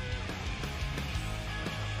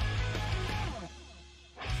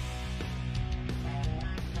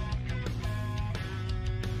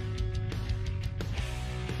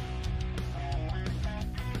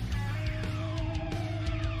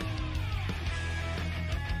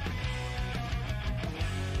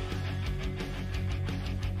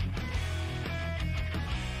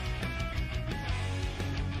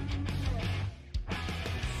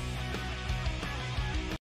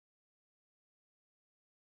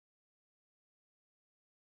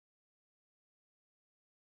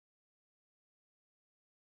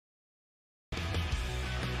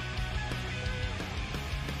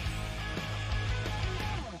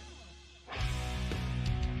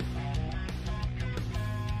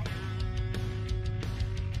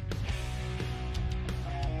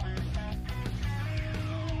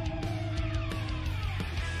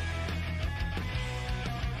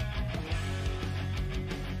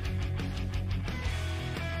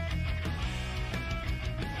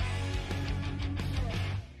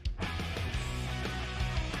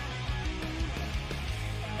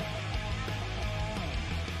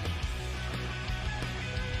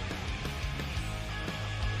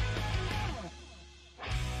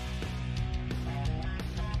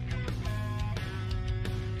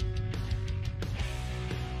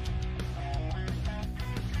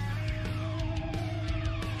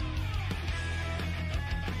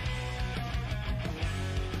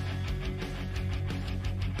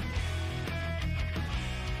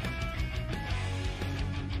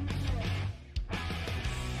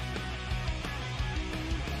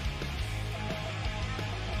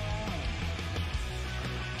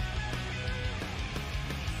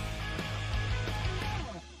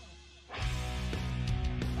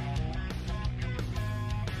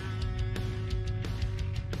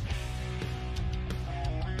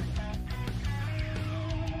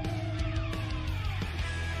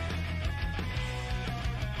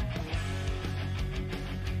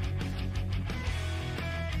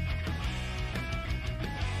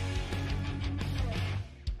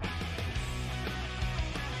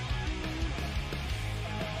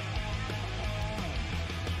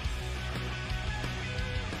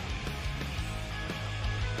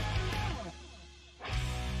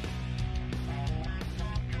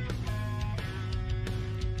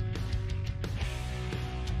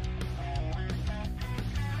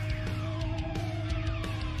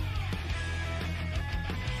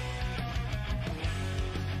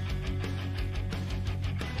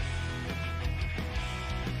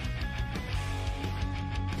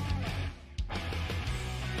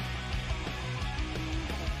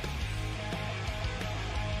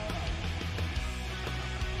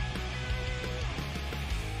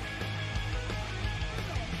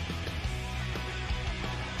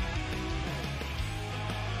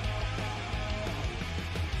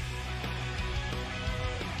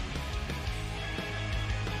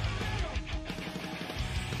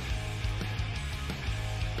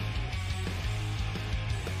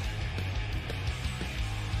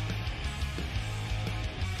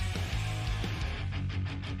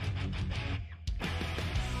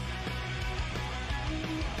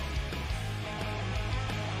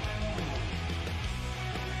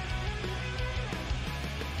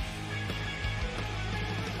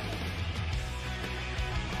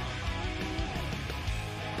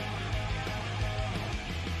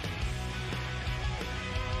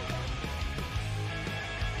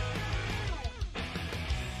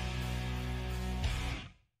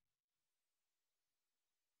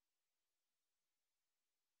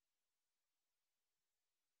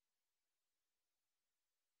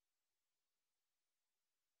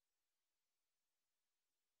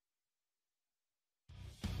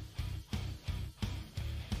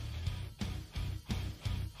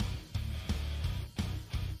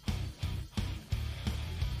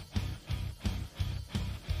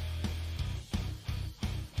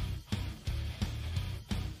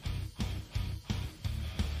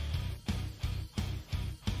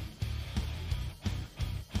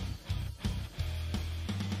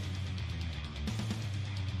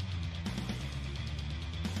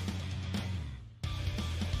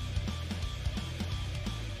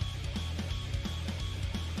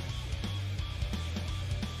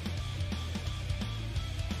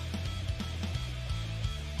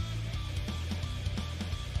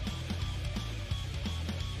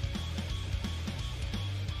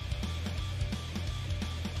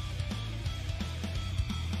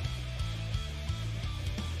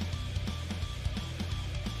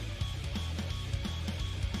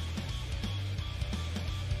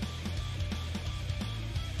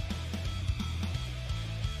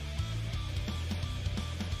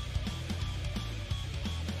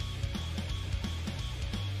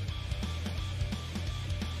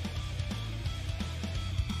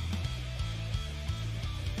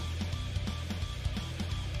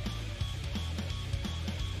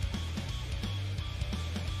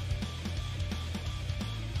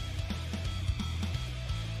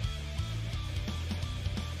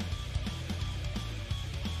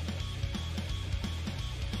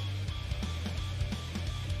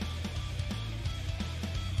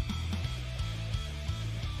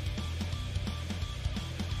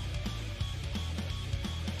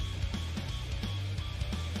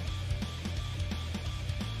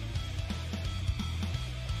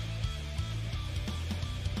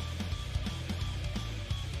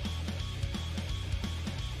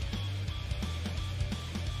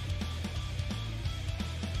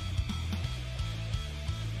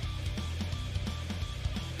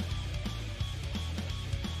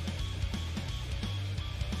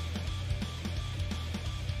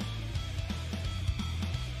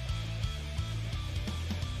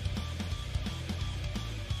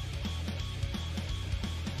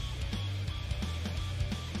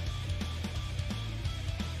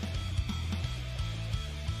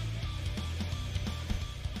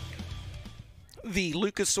 The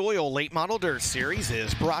Lucas Oil Late Model Dirt Series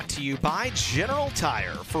is brought to you by General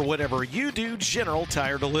Tire. For whatever you do, General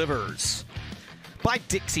Tire delivers. By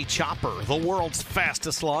Dixie Chopper, the world's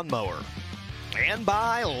fastest lawnmower. And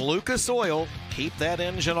by Lucas Oil, keep that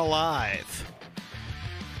engine alive.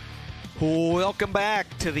 Welcome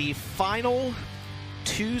back to the final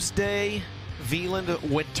Tuesday Veland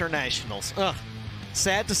Winter Nationals.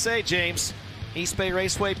 Sad to say, James, East Bay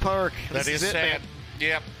Raceway Park. That is it, sad. man.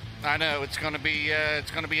 Yep, I know it's going to be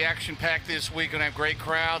action-packed this week. Going to have great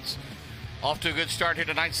crowds. Off to a good start here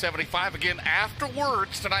tonight, 75. Again,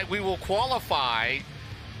 afterwards tonight we will qualify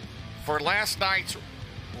for last night's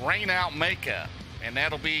rain-out makeup, and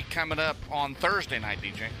that'll be coming up on Thursday night,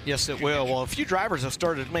 DJ. Yes, it will. Well, a few drivers have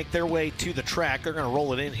started to make their way to the track. They're going to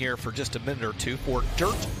roll it in here for just a minute or two for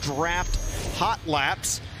dirt draft hot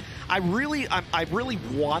laps. I really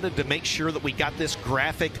wanted to make sure that we got this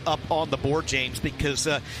graphic up on the board, James, because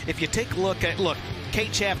if you take a look,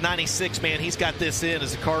 K-Chav 96, man, he's got this in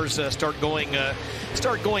as the cars start going a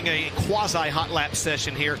quasi hot lap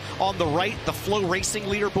session here. On the right, the FloRacing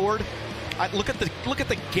leaderboard. Look at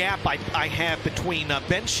the gap I have between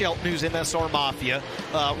Ben Shelton, who's MSR Mafia,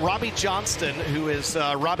 Robbie Johnston, who is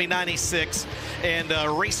Robbie 96, and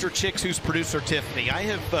Racer Chicks, who's producer Tiffany. I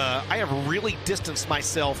have really distanced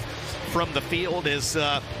myself from the field as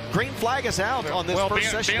green flag is out on this first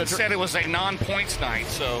session. Ben said it was a non-points night,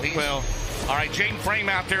 so he's... Well, all right, Jane Frame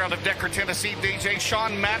out there out of Decker, Tennessee. DJ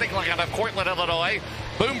Sean Mattingly out of Cortland, Illinois.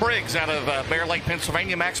 Boom Briggs out of Bear Lake,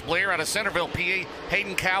 Pennsylvania. Max Blair out of Centerville, PA.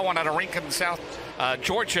 Hayden Cowan out of Rincon, South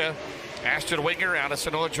Georgia. Ashton Winger out of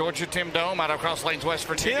Sonora, Georgia. Tim Dome out of Cross Lanes, West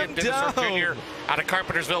Virginia. Dennis Jr. out of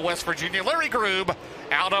Carpentersville, West Virginia. Larry Grube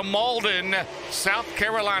out of Malden, South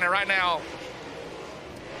Carolina. Right now,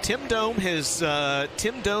 Tim Dome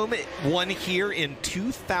won here in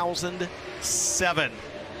 2007.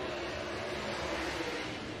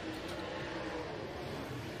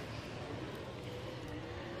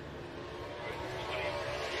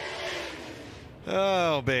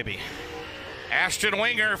 Oh, baby. Ashton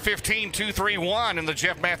Winger, 15-2-3-1 in the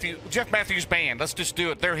Jeff Matthews Band. Let's just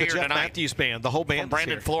do it. They're here tonight. Jeff Matthews Band, the whole band. From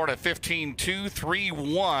Brandon, Florida,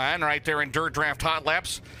 15-2-3-1 right there in Dirt Draft Hot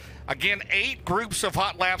Laps. Again, 8 groups of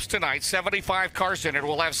hot laps tonight, 75 cars in it.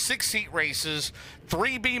 We'll have 6 heat races,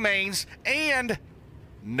 3 B mains, and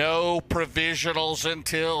no provisionals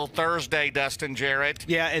until Thursday, Dustin Jarrett.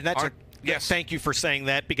 Yeah, and that's Yes. Thank you for saying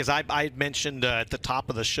that, because I had mentioned at the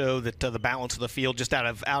top of the show that the balance of the field, just out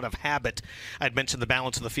of habit, I'd mentioned the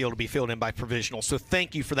balance of the field to be filled in by provisionals. So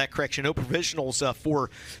thank you for that correction. No provisionals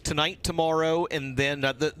for tonight, tomorrow, and then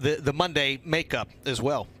the Monday makeup as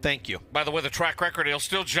well. Thank you. By the way, the track record is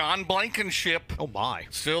still John Blankenship. Oh, my.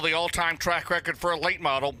 Still the all-time track record for a late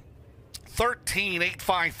model.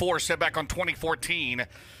 13.854 set back on 2014.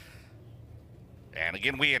 And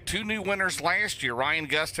again, we had 2 new winners last year. Ryan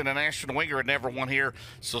Gustin and Ashton Winger had never won here.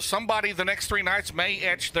 So somebody the next 3 nights may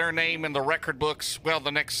etch their name in the record books. Well,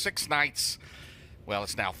 the next 6 nights, well,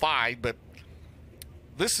 it's now 5, but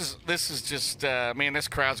this is just, man, this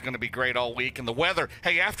crowd's going to be great all week. And the weather,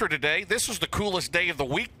 hey, after today, this was the coolest day of the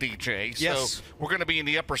week, DJ. Yes. So we're going to be in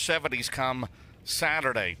the upper 70s come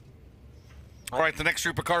Saturday. All right, the next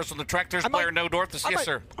group of cars on the track, there's Blair Nodorth. Yes,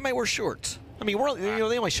 sir. I might wear shorts. I mean,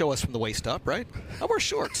 they only show us from the waist up, right? I wear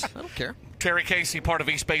shorts. I don't care. Terry Casey, part of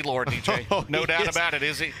East Bay Lord, DJ. No doubt about it,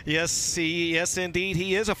 is he? Yes, indeed.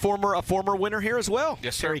 He is a former winner here as well.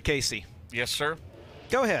 Yes, sir. Terry Casey. Yes, sir.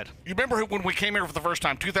 Go ahead. You remember when we came here for the first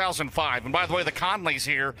time, 2005? And by the way, the Conleys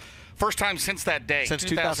here, first time since that day. Since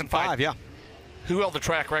 2005, yeah. Who held the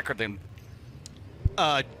track record then?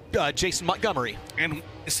 Jason Montgomery. And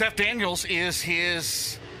Seth Daniels is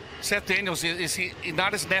his... Seth Daniels, is he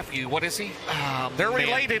not his nephew? What is he? They're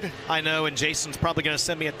related. I know, and Jason's probably going to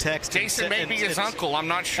send me a text. Jason may be his uncle. I'm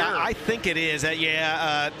not sure. I think it is.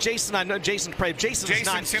 Jason, I know Jason's probably. Jason's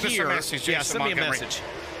not send here. Us a message. Yeah, send me a message.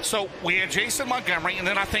 So we had Jason Montgomery, and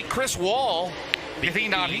then I think Chris Wall, did he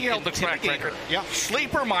not? He held the track record. Yeah.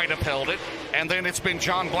 Sleeper might have held it, and then it's been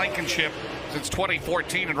John Blankenship since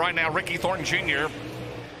 2014, and right now Ricky Thornton Jr.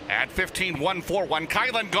 at 15-1-4-1.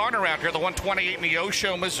 Kylan Garner out here, the 128 in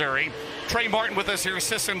Neosho, Missouri. Trey Martin with us here,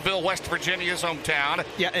 Sissonville, West Virginia's hometown.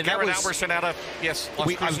 Yeah, and Garrett that was Alberson out of, I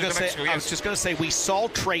was just going to say, we saw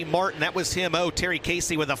Trey Martin. That was him. Terry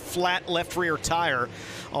Casey with a flat left rear tire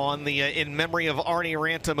on the in memory of Arnie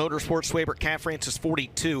Aranta Motorsports Swaybert Cat Francis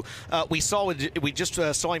 42. We just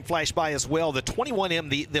saw him flash by as well. The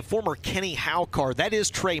 21M, the former Kenny Howe car. That is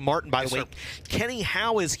Trey Martin, by the way. Sir. Kenny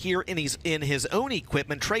Howe is here in his own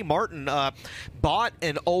equipment. Trey Martin bought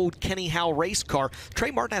an old Kenny Howe race car.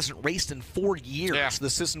 Trey Martin hasn't raced first in 4 years, the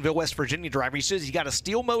Sissonville, West Virginia driver. He says he's got a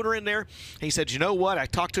steel motor in there. He said, you know what? I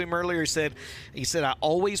talked to him earlier. He said I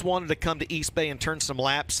always wanted to come to East Bay and turn some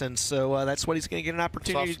laps, and so that's what he's going to get an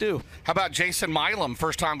opportunity to do. How about Jason Milam,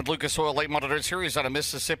 first time with Lucas Oil Late Model Dirt Series out of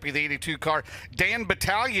Mississippi, the 82 car. Dan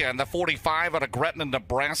Battaglia in the 45 out of Gretna,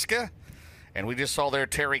 Nebraska. And we just saw there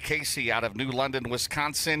Terry Casey out of New London,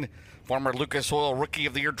 Wisconsin. Former Lucas Oil Rookie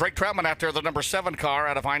of the Year. Drake Troutman out there, the number 7 car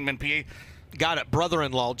out of Heinemann, PA. Got it.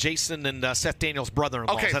 Brother-in-law. Jason and Seth Daniels'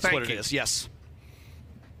 brother-in-law. Okay, that's what you. it is. Yes.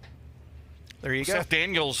 There you go. Seth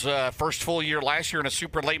Daniels, first full year last year in a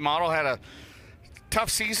super late model. Had a tough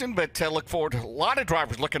season, but look forward to a lot of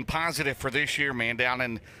drivers looking positive for this year, man, down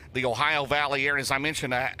in the Ohio Valley area. As I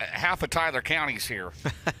mentioned, half of Tyler County's here.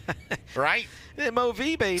 Right?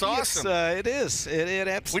 MOV, baby. It's awesome. It is. It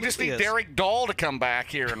absolutely We just need is. Derek Dahl to come back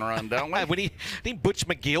here and run, don't we? We need Butch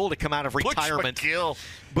McGill to come out of retirement. Butch McGill.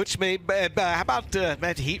 Butch made. How about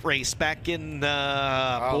that heat race back in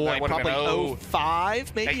probably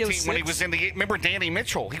 05, maybe 18 when he was in the. Remember Danny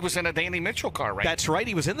Mitchell? He was in a Danny Mitchell car, right? That's right.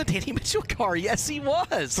 He was in the Danny Mitchell car. Yes, he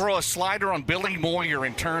was. Throw a slider on Billy Moyer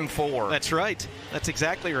in turn 4. That's right. That's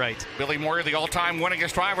exactly right. Billy Moyer, the all-time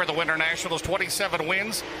winningest driver of the Winter Nationals, 27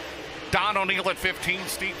 wins. Don O'Neill at 15,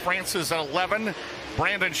 Steve Francis at 11,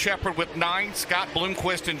 Brandon Shepard with 9, Scott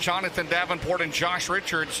Bloomquist and Jonathan Davenport and Josh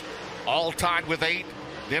Richards all tied with 8.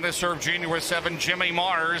 Dennis Erb Jr. with 7, Jimmy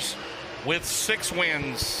Mars with 6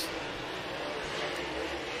 wins.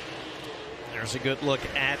 There's a good look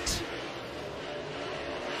at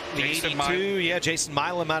the Jason 82. Yeah, Jason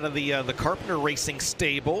Milam out of the Carpenter Racing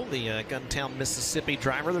stable, the Guntown, Mississippi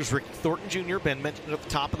driver. There's Rick Thornton Jr., been mentioned at the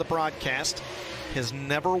top of the broadcast. Has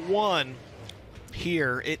never won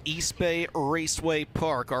here at East Bay Raceway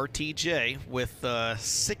Park, RTJ, with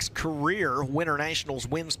 6 career Winter Nationals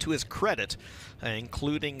wins to his credit,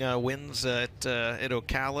 including wins at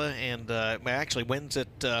Ocala and actually wins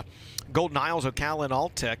at Golden Isles, Ocala, and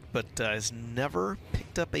Alltech, but has never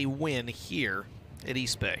picked up a win here at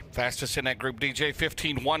East Bay. Fastest in that group, DJ,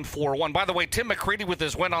 15-1-4-1. By the way, Tim McCready with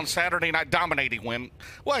his win on Saturday night, dominating win.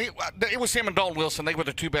 Well, it was him and Dalton Wilson. They were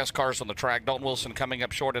the 2 best cars on the track. Dalton Wilson coming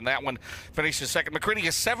up short in that one, finishes second. McCready,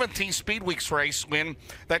 a 17 Speed Weeks race win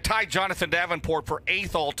that tied Jonathan Davenport for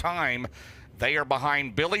 8th all-time. They are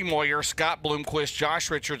behind Billy Moyer, Scott Bloomquist,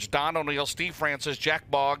 Josh Richards, Don O'Neill, Steve Francis,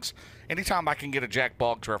 Jack Boggs. Anytime I can get a Jack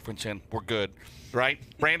Boggs reference in, we're good, right?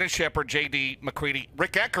 Brandon Shepard, J.D. McCready,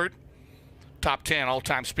 Rick Eckert, top 10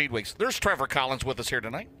 all-time Speed Weeks. There's Trevor Collins with us here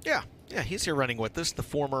tonight. Yeah, he's here running with us. The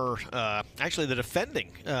former, actually the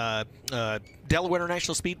defending Delaware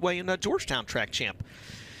International Speedway and Georgetown track champ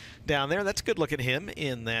down there. That's a good look at him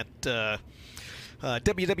in that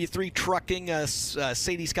WW3 Trucking,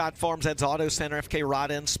 Sadie Scott Farms, Ed's Auto Center, FK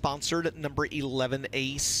Rod End, sponsored at number 11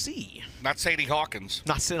 AC. Not Sadie Hawkins.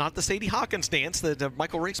 Not the Sadie Hawkins dance that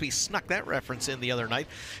Michael Rigsby snuck that reference in the other night.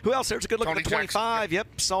 Who else? There's a good look at the 25.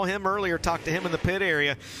 Yep, saw him earlier, talked to him in the pit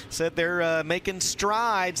area. Said they're making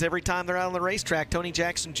strides every time they're out on the racetrack. Tony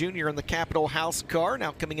Jackson Jr. in the Capitol House car,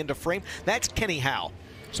 now coming into frame. That's Kenny Howe.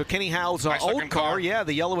 So Kenny Howe's old car, yeah,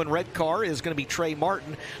 the yellow and red car is going to be Trey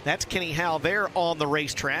Martin. That's Kenny Howe there on the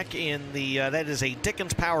racetrack in the that is a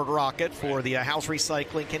Dickens-powered rocket for the House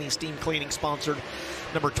Recycling, Kenny Steam Cleaning sponsored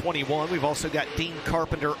number 21. We've also got Dean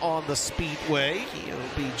Carpenter on the Speedway. He'll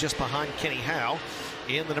be just behind Kenny Howe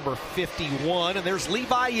in the number 51. And there's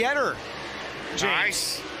Levi Yetter.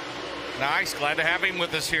 James. Nice. Glad to have him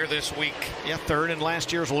with us here this week. Yeah, 3rd in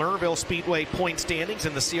last year's Lernerville Speedway point standings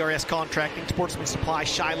in the CRS Contracting Sportsman Supply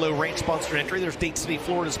Shiloh Range sponsored entry. There's Dade City,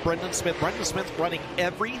 Florida's Brendan Smith. Brendan Smith running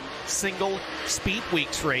every single Speed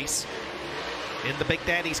Weeks race in the Big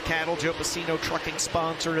Daddy's Cattle. Joe Pacino Trucking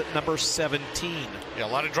sponsored at number 17. Yeah, a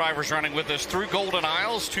lot of drivers running with us through Golden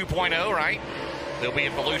Isles 2.0, right? They'll be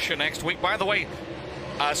in Volusia next week. By the way,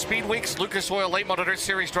 Speed Weeks, Lucas Oil Late Model Dirt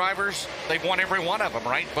Series drivers, they've won every one of them,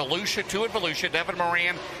 right? Volusia, 2 at Volusia, Devin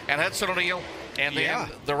Moran and Hudson O'Neill. And then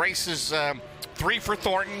the race is 3 for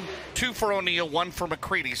Thornton, 2 for O'Neill, 1 for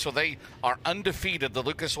McCready. So they are undefeated, the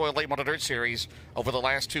Lucas Oil Late Model Dirt Series, over the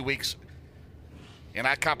last 2 weeks in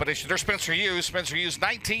that competition. There's Spencer Hughes. Spencer Hughes,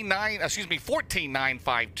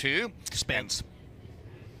 14.952. Spence.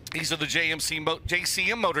 These are the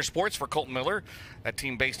JCM Motorsports for Colton Miller, a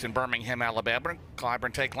team based in Birmingham, Alabama.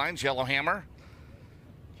 Clyburn Take Lines, Yellowhammer.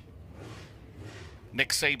 Nick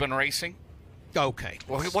Saban Racing. Okay.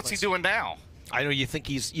 Well, what's he doing now? I know you think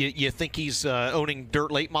he's owning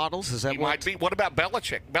dirt late models. Is that he might be? What about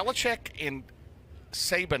Belichick? Belichick and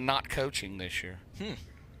Saban not coaching this year.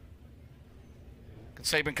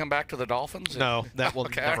 Could Saban come back to the Dolphins? No, that will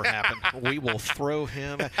never happen. We will throw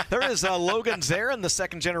him. There is Logan Zarin, the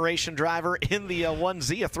second-generation driver in the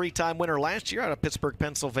 1Z, a three-time winner last year out of Pittsburgh,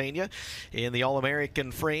 Pennsylvania, in the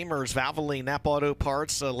All-American Framers, Valvoline, Napa Auto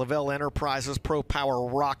Parts, Lavelle Enterprises, Pro Power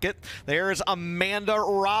Rocket. There's Amanda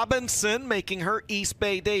Robinson making her East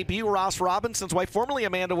Bay debut. Ross Robinson's wife, formerly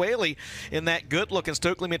Amanda Whaley, in that good-looking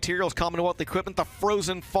Stokely Materials Commonwealth Equipment, the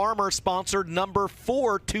Frozen Farmer, sponsored number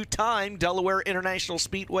 4, two-time Delaware International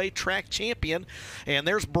Speedway track champion. And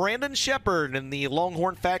there's Brandon Shepard and the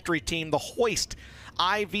Longhorn Factory team, the Hoist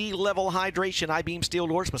IV Level Hydration, I-Beam Steel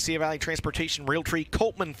Doors, Mesilla Valley Transportation, Realtree,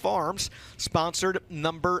 Coltman Farms, sponsored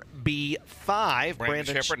number B5.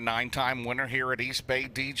 Brandon Shepard, 9-time winner here at East Bay,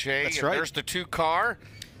 DJ. That's right. There's the 2-car.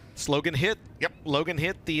 Logan Hitt. Yep. Logan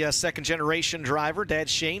Hitt, the second-generation driver. Dad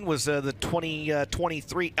Shane was the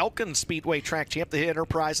 2023 Elkin Speedway track champ. The Hitt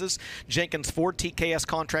Enterprises, Jenkins Ford, TKS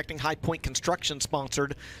Contracting, High Point Construction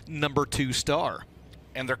sponsored number 2 star.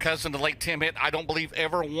 And their cousin, the late Tim Hitt, I don't believe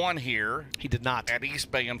ever won here. He did not. At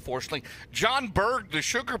East Bay, unfortunately. John Berg, the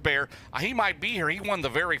Sugar Bear, he might be here. He won the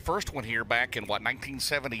very first one here back in,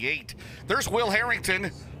 1978. There's Will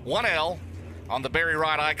Harrington, 1L, on the Barry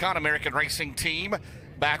Rod Icon American Racing Team.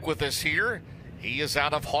 Back with us here. He is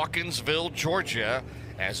out of Hawkinsville, Georgia,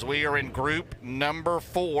 as we are in group number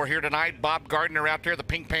 4 here tonight. Bob Gardner out there, the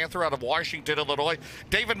Pink Panther out of Washington, Illinois.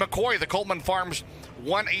 David McCoy, the Coleman Farms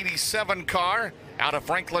 187 car out of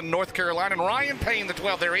Franklin, North Carolina. And Ryan Payne, the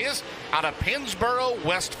 12, there he is, out of Pennsboro,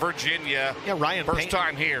 West Virginia. Yeah, Ryan First Payne,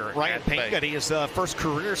 time here. Ryan Payne got his first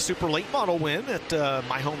career super late model win at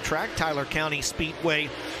my home track, Tyler County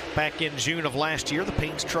Speedway, back in June of last year. The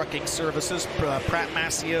Payne's Trucking Services, Pratt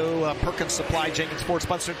Mascio, Perkins Supply, Jenkins Ford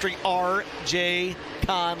Sponsor 3, R.J.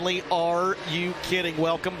 Conley. Are you kidding?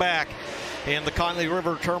 Welcome back. And the Conley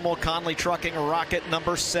River Terminal, Conley Trucking, Rocket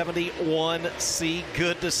number 71C.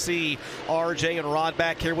 Good to see RJ and Rod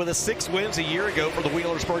back here with us. 6 wins a year ago for the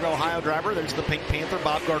Wheelersburg, Ohio driver. There's the Pink Panther,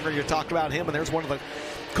 Bob Gardner. You talked about him. And there's one of the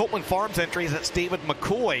Coltman Farms entries. That's David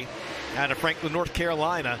McCoy out of Franklin, North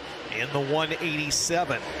Carolina in the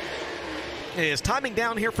 187. Is timing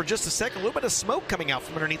down here for just a second. A little bit of smoke coming out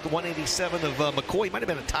from underneath the 187 of McCoy. Might have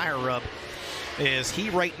been a tire rub. Is he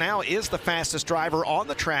right now is the fastest driver on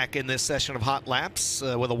the track in this session of Hot Laps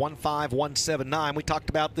with a 1:5.179. We talked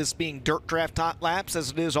about this being Dirt Draft Hot Laps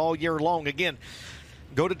as it is all year long. Again,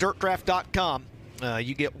 go to dirtdraft.com.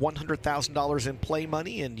 You get $100,000 in play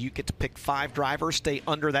money, and you get to pick 5 drivers, stay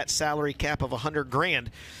under that salary cap of $100,000,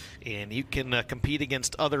 and you can compete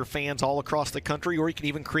against other fans all across the country, or you can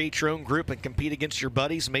even create your own group and compete against your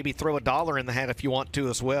buddies. Maybe throw $1 in the hat if you want to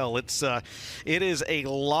as well. It is a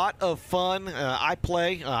lot of fun. I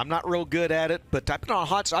play. I'm not real good at it, but I've been on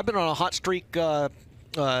a hot streak on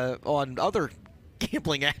other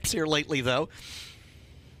gambling apps here lately, though.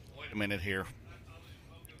 Wait a minute here.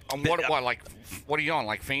 What are you on?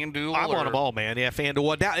 Like FanDuel? I'm on them all, man. Yeah,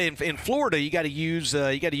 FanDuel. Down in Florida, you got to use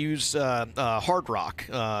Hard Rock.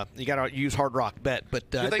 You got to use Hard Rock Bet.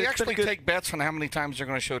 But do they actually take bets on how many times they're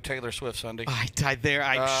going to show Taylor Swift Sunday? I'm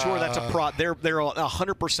sure that's a prop. They're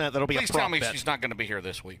 100%. That'll be a prop bet. Please tell me she's not going to be here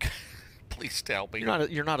this week. Please tell me.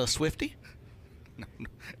 You're not a Swiftie?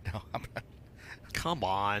 No, I'm not. Come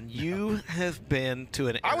on, you have been to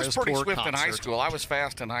an Eras I was pretty Tour swift concert. in high school. I was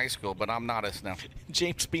fast in high school, but I'm not as now.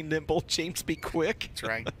 James be nimble, James be quick. That's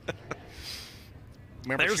right.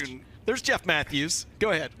 Remember there's Jeff Matthews. Go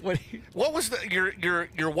ahead. What was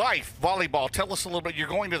your wife volleyball? Tell us a little bit. You're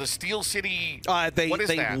going to the Steel City. They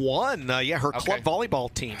that? won. Her club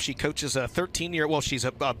volleyball team. She coaches a 13-year. Well, she's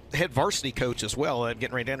a head varsity coach as well.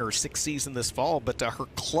 Getting right into her 6th season this fall. But her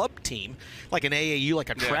club team, like an AAU, like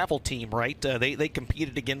a travel team, right? They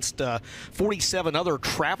competed against 47 other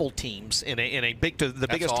travel teams in a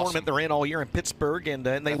biggest tournament they're in all year in Pittsburgh, and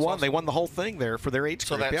they won. Awesome. They won the whole thing there for their age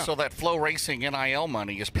group. So that FloRacing NIL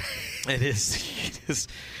money is. It is.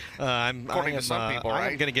 According to some people,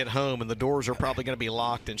 right? I'm going to get home, and the doors are probably going to be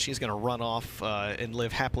locked, and she's going to run off and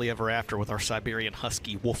live happily ever after with our Siberian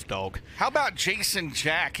Husky wolf dog. How about Jason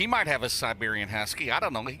Jack? He might have a Siberian Husky. I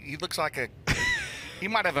don't know. He looks like a... He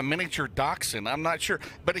might have a miniature dachshund. I'm not sure.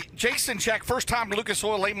 But Jason Jack, first time Lucas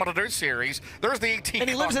Oil Late Model Dirt Series. There's the 18. And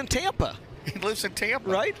he lives in Tampa. He lives in Tampa.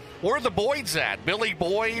 Right. Where are the Boyds at? Billy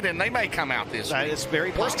Boyd, and they may come out this week. That is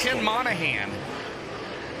very possible. Where's Ken Monahan?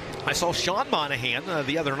 I saw Sean Monahan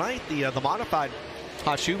the other night. The modified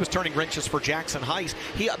shoe was turning wrenches for Jackson Heiss.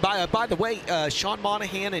 By the way, Sean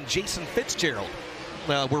Monahan and Jason Fitzgerald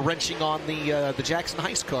were wrenching on the Jackson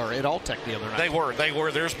Heist car at Alltech the other night. They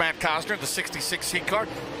were. There's Matt Cosner, the 66C car.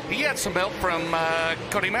 He had some help from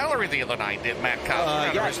Cody Mallory the other night, did Matt Cosner,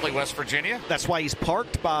 out of Risley, West Virginia. That's why he's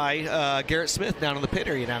parked by Garrett Smith down in the pit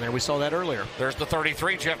area down there. We saw that earlier. There's the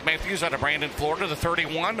 33, Jeff Matthews out of Brandon, Florida. The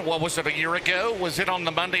 31, what was it, a year ago? Was it on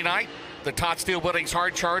the Monday night? The Todd Steel Buildings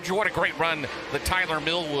Hard Charger. What a great run that Tyler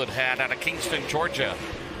Millwood had out of Kingston, Georgia.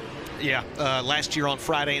 Yeah, last year on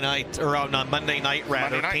Friday night, or on Monday night,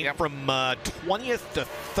 rather, came from 20th to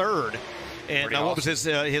 3rd. And what was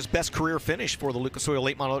his best career finish for the Lucas Oil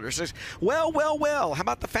Late Model Series? Well. How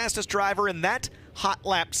about the fastest driver in that hot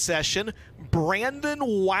lap session?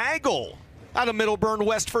 Brandon Waggle out of Middleburn,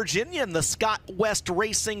 West Virginia, in the Scott West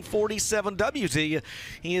Racing 47Ws.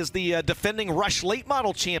 He is the defending Rush Late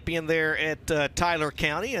Model champion there at Tyler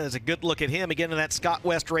County. And there's a good look at him again in that Scott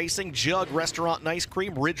West Racing, Jug Restaurant and Ice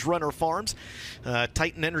Cream, Ridge Runner Farms,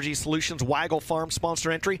 Titan Energy Solutions, Waggle Farm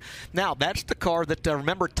sponsor entry. Now, that's the car that,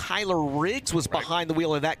 remember, Tyler Riggs was behind the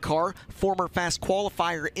wheel of that car, former fast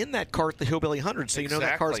qualifier in that car at the Hillbilly 100. So you know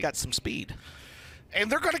that car's got some speed. And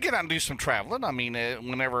they're going to get out and do some traveling. I mean,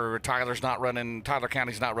 whenever Tyler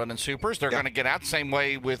County's not running supers, they're going to get out. Same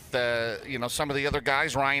way with, some of the other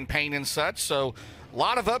guys, Ryan Payne and such. So a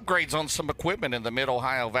lot of upgrades on some equipment in the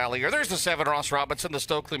Mid-Ohio Valley. There's the 7 Ross Robinson, the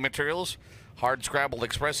Stokely Materials, Hard Scrabble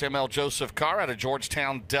Express ML Joseph car out of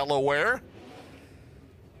Georgetown, Delaware.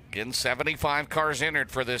 Again, 75 cars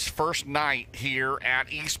entered for this first night here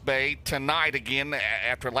at East Bay. Tonight, again,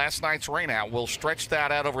 after last night's rainout, we'll stretch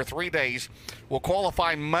that out over 3 days. We'll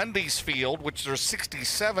qualify Monday's field, which there's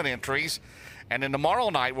 67 entries. And then tomorrow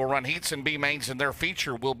night, we'll run heats and B-mains, and their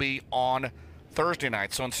feature will be on Thursday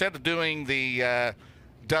night. So instead of doing the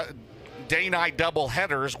day-night double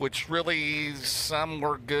headers, which really some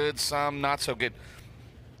were good, some not so good,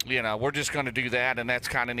 we're just going to do that, and that's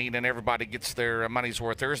kind of neat, and everybody gets their money's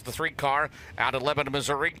worth. There's the 3 car out of Lebanon,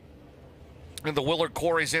 Missouri. In the Willard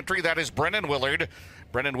Quarries entry, that is Brennan Willard.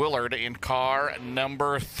 Brennan Willard in car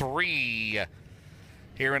number 3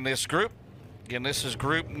 here in this group. Again, this is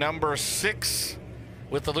group number 6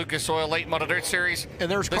 with the Lucas Oil Late Model Dirt Series. And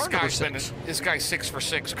there's car number 6. This guy's 6 for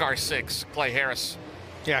 6, car 6, Clay Harris.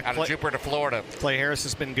 Yeah, out of Jupiter, Florida. Clay Harris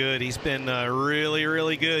has been good. He's been really,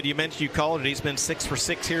 really good. You mentioned, you called it. He's been 6 for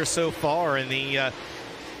 6 here so far. And the,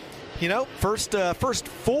 first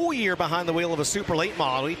full year behind the wheel of a super late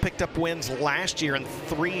model. He picked up wins last year in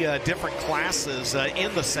 3 different classes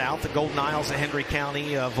in the South: the Golden Isles of Henry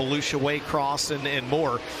County, Volusia Waycross, and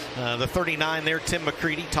more. The 39 there, Tim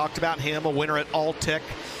McCready, talked about him, a winner at Alltech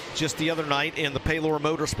just the other night in the Paylor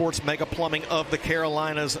Motorsports Mega Plumbing of the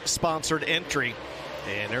Carolinas sponsored entry.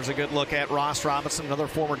 And there's a good look at Ross Robinson, another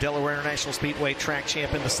former Delaware International Speedway track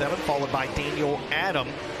champ in the 7, followed by Daniel Adam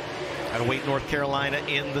out of Wayne, North Carolina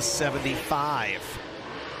in the 75.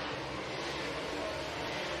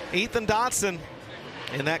 Ethan Dotson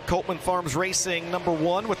in that Coltman Farms Racing number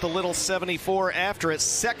 1 with the little 74 after it.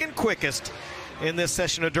 Second quickest in this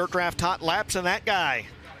session of Dirt Draft Hot Laps, and that guy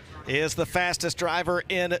is the fastest driver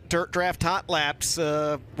in Dirt Draft Hot Laps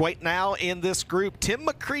right now in this group. Tim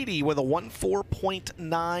McCready with a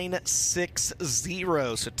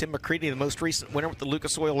 1:4.960. So Tim McCready, the most recent winner with the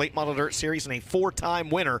Lucas Oil Late Model Dirt Series and a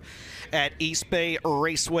 4-time winner at East Bay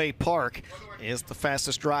Raceway Park, is the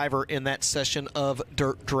fastest driver in that session of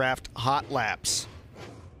Dirt Draft Hot Laps.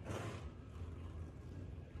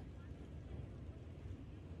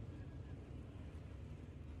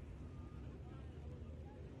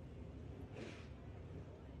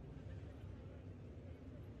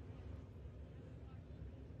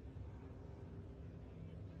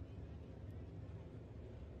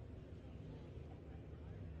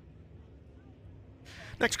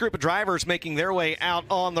 Next group of drivers making their way out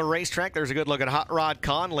on the racetrack. There's a good look at Hot Rod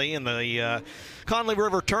Conley in the Conley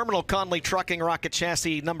River Terminal Conley Trucking Rocket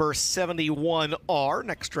Chassis number 71R.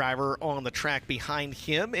 Next driver on the track behind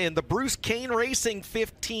him in the Bruce Kane Racing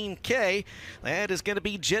 15K. That is going to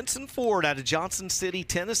be Jensen Ford out of Johnson City,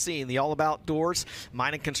 Tennessee, in the All About Doors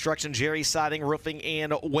Mining Construction, Jerry Siding, Roofing,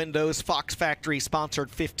 and Windows Fox Factory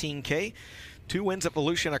sponsored 15K. 2 wins at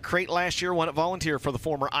Volusia and a crate last year, 1 at Volunteer for the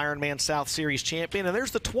former Ironman South Series champion. And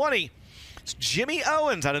there's the 20. It's Jimmy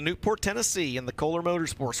Owens out of Newport, Tennessee in the Kohler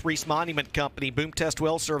Motorsports, Reese Monument Company, Boom Test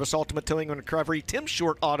Well Service, Ultimate Towing and Recovery, Tim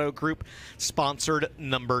Short Auto Group, sponsored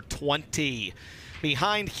number 20.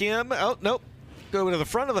 Behind him, oh, nope, go to the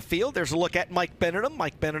front of the field. There's a look at Mike Benedum.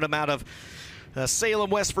 Mike Benedum out of Salem,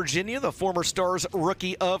 West Virginia, the former Stars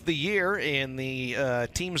Rookie of the Year in the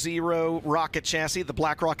Team Zero rocket chassis, the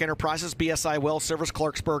BlackRock Enterprises, BSI Well Service,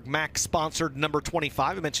 Clarksburg Mac sponsored number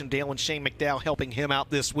 25. I mentioned Dale and Shane McDowell helping him out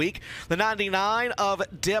this week. The 99 of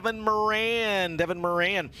Devin Moran. Devin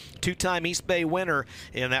Moran, two-time East Bay winner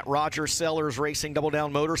in that Roger Sellers Racing Double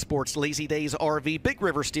Down Motorsports, Lazy Days RV, Big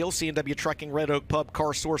River Steel, C&W Trucking, Red Oak Pub,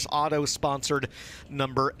 Car Source Auto sponsored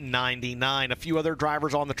number 99. A few other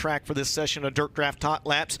drivers on the track for this session of Dirt Draft Hot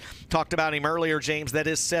Laps. Talked about him earlier, James. That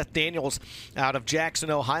is Seth Daniels out of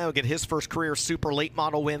Jackson, Ohio. Get his first career super late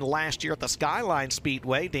model win last year at the Skyline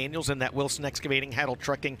Speedway. Daniels in that Wilson Excavating, Haddle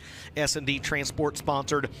Trucking, S&D Transport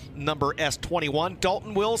sponsored number S21.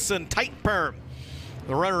 Dalton Wilson, tight perm.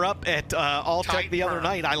 The runner-up at Alltech the other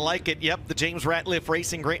night. I like it. Yep, the James Ratliff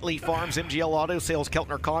Racing, Great Leaf Farms, MGL Auto Sales,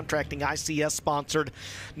 Keltner Contracting, ICS sponsored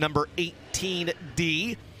number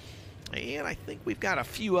 18D. And I think we've got a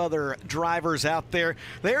few other drivers out there.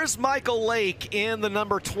 There's Michael Lake in the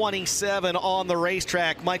number 27 on the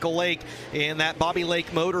racetrack. Michael Lake in that Bobby Lake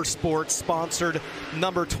Motorsports sponsored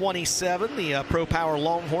number 27. The Pro Power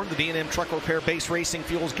Longhorn, the D&M Truck Repair, Base Racing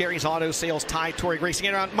Fuels, Gary's Auto Sales, Ty Torrey Racing.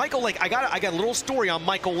 And Michael Lake, I got a little story on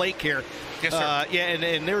Michael Lake here. Yes, sir. Yeah,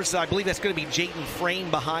 and there's, I believe that's going to be Jayden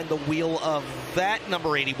Frame behind the wheel of that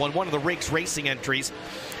number 81, one of the Riggs Racing entries.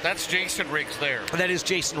 That's Jason Riggs there. That is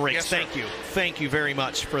Jason Riggs. Yes, thank you. Thank you very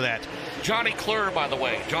much for that. Johnny Clure, by the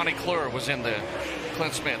way. Johnny Clure was in the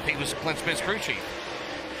Clint Smith. He was Clint Smith's crew chief.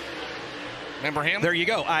 Remember him? There you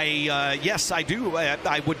go. Yes, I do.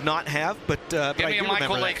 I would not have, but give me a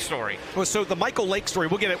Michael Lake that story. Well, so the Michael Lake story.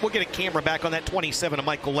 We'll get a camera back on that 27 of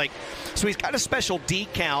Michael Lake. So he's got a special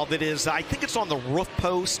decal that is, I think it's on the roof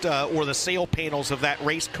post or the sail panels of that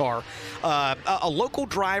race car. A local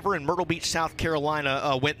driver in Myrtle Beach, South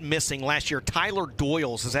Carolina, went missing last year. Tyler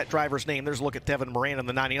Doyles is that driver's name. There's a look at Devin Moran in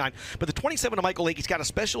the 99. But the 27 of Michael Lake, he's got a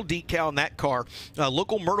special decal in that car.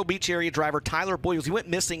 Local Myrtle Beach area driver Tyler Doyles. He went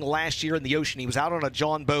missing last year in the ocean. He was out on a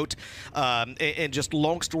John boat, and just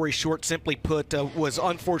long story short, simply put, was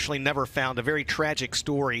unfortunately never found. A very tragic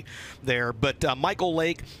story there. But Michael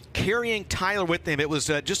Lake carrying Tyler with him. It was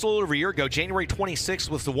just a little over a year ago. January 26th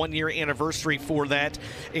was the one-year anniversary for that.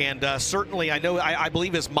 And certainly, I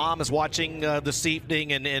believe his mom is watching this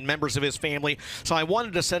evening and members of his family. So I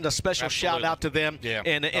wanted to send a special shout out to them. Yeah.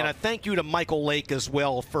 And a thank you to Michael Lake as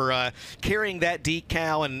well for carrying that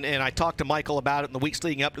decal. And I talked to Michael about it in the weeks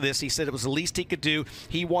leading up to this. He said it was the least he could do.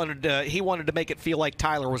 He wanted to make it feel like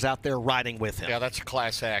Tyler was out there riding with him. Yeah, that's a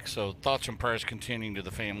class act. So thoughts and prayers continuing to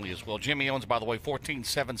the family as well. Jimmy Owens, by the way,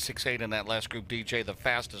 14.768 in that last group DJ, the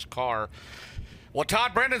fastest car. Well,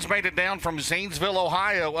 Todd Brendan's made it down from Zanesville,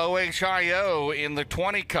 Ohio, OHIO in the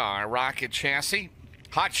 20 car rocket chassis.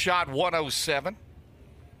 Hot Shot 107.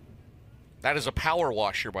 That is a power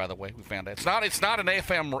washer, by the way. We found that. It's not an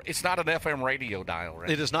FM radio dial, right?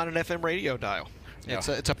 It is not an FM radio dial.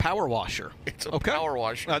 It's a power washer. It's a power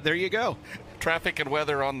washer. There you go. Traffic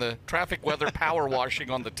weather power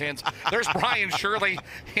washing on the 10s. There's Brian Shirley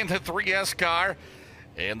in the 3S car.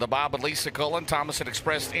 And the Bob and Lisa Cullen, Thomas had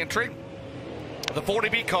expressed entry. The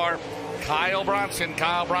 40B car, Kyle Bronson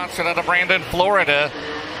out of Brandon, Florida.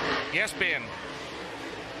 Yes, Ben.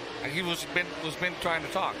 He was been trying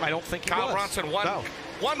to talk. I don't think he Kyle was. Bronson won. No.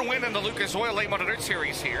 One win in the Lucas Oil Late Model Dirt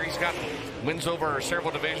Series here. He's got wins over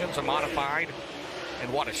several divisions, a modified,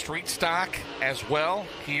 and a street stock as well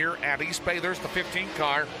here at East Bay. There's the 15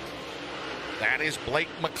 car. That is Blake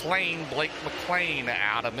McLean. Blake McLean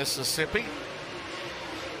out of Mississippi.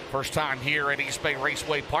 First time here at East Bay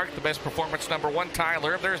Raceway Park. The best performance, number 1,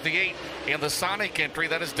 Tyler. There's the 8 in the Sonic entry.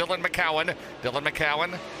 That is Dylan McCowan. Dylan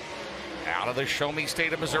McCowan out of the Show Me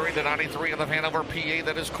State of Missouri. The 93 out of Hanover, PA.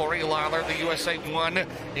 That is Corey Lawler. The USA 1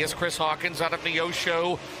 is Chris Hawkins out of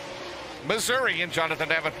Neosho, Missouri. And Jonathan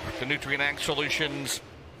Davenport, the Nutrient Ag Solutions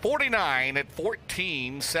 49 at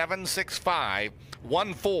 14.765.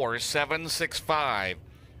 14.765.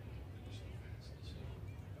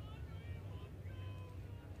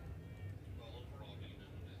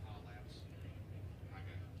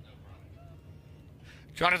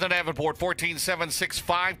 Jonathan Davenport,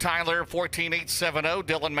 14.765. Tyler, 14.870.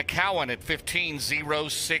 Dylan McCowan at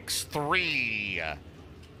 15.063.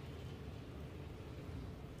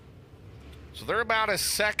 So they're about a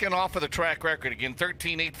second off of the track record. Again,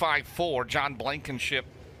 13.854. John Blankenship,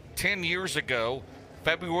 10 years ago,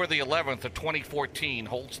 February the 11th of 2014,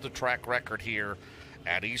 holds the track record here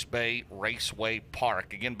at East Bay Raceway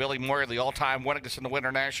Park. Again, Billy Moyer, the all-time winningest in the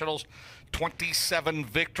Winter Nationals, 27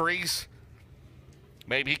 victories.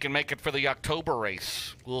 Maybe he can make it for the October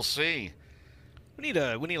race. We'll see. We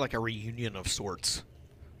need like a reunion of sorts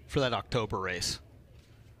for that October race.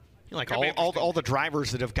 Like all the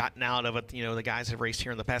drivers that have gotten out of it, the guys that have raced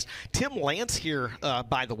here in the past. Tim Lance here,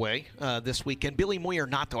 by the way, this weekend. Billy Moyer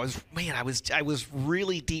not though. I was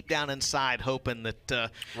really deep down inside hoping that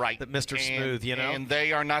that Mr. Smooth, and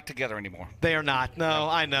they are not together anymore. They are not. No,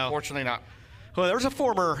 I know. Fortunately not. Well, there's a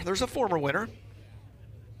former winner.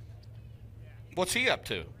 What's he up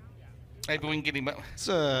to? Maybe we can get him.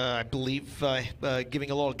 I believe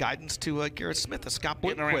giving a little guidance to Garrett Smith, Scott Blomqvist.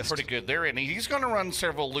 Getting around pretty good there, and he's going to run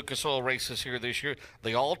several Lucas Oil races here this year.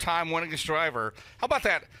 The all-time winningest driver. How about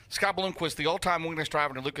that? Scott Blomqvist, the all-time winningest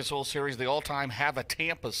driver in the Lucas Oil Series, the all-time Have a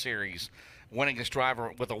Tampa Series winningest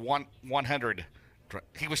driver with a 100.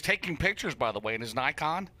 He was taking pictures, by the way, in his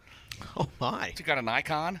Nikon. Oh, my. Has he got a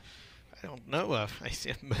Nikon? I don't know. I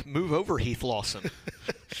said, move over, Heath Lawson.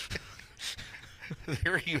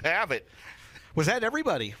 There you have it. Was that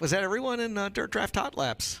everybody? Was that everyone in Dirt Draft Hot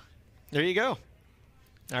Laps? There you go.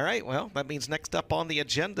 All right, well, that means next up on the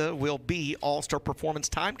agenda will be All-Star Performance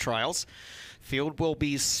Time Trials. Field will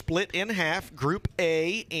be split in half, Group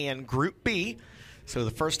A and Group B. So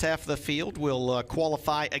the first half of the field will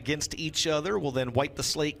qualify against each other. We'll then wipe the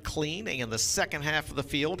slate clean, and the second half of the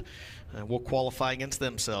field will qualify against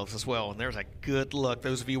themselves as well. And there's a good look.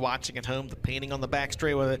 Those of you watching at home, the painting on the back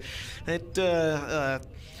straightaway,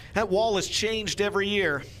 that wall has changed every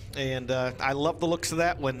year. And I love the looks of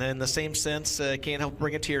that one. In the same sense, can't help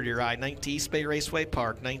bring a tear to your eye. East Bay Raceway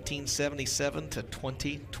Park, 1977 to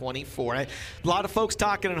 2024. A lot of folks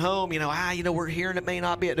talking at home, we're hearing it may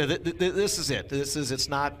not be it. This is it. It's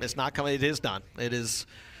not coming. It is done. It is.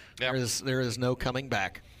 Yep. There is no coming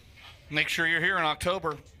back. Make sure you're here in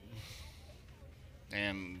October.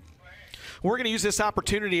 And we're going to use this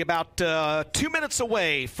opportunity about 2 minutes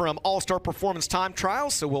away from All-Star Performance Time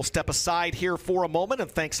Trials, so we'll step aside here for a moment and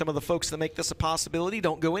thank some of the folks that make this a possibility.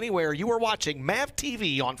 Don't go anywhere. You are watching MAV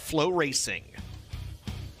TV on FloRacing.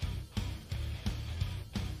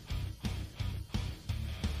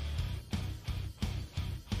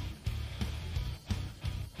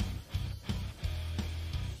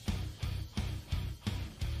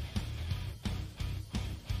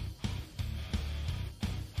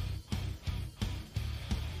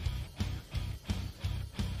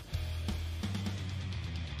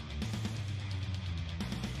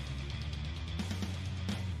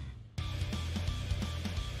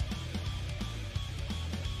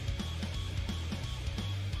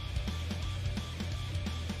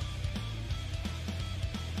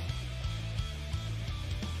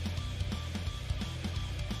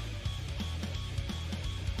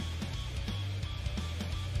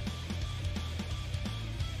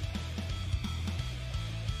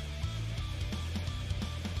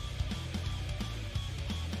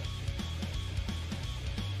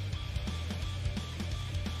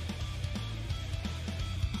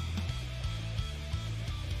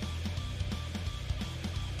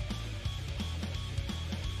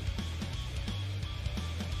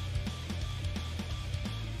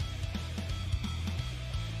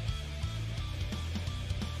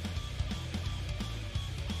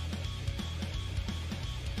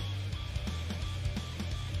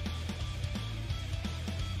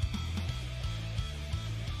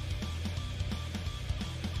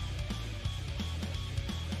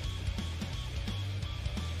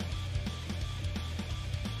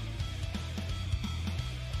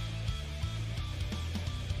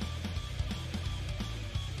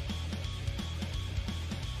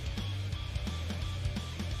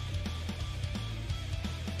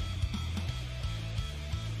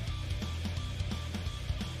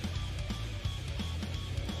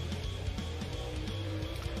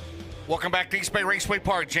 Welcome back to East Bay Raceway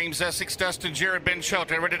Park. James Essex, Dustin Jared, Ben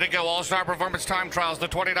Shelton, ready to go. All-Star Performance Time Trials, the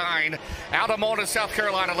 29. Out of Malta, South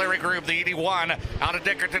Carolina, Larry Grube, the 81. Out of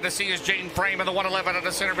Decker, Tennessee is Jane Frame, and the 111 out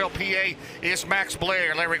of Centerville, PA is Max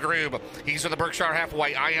Blair. Larry Grube, he's in the Berkshire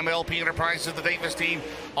Halfway. IMLP Enterprises, the Davis team.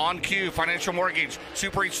 On cue, Financial Mortgage,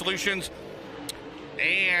 Super 8 Solutions,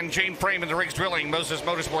 and Jane Frame in the Riggs Drilling, Moses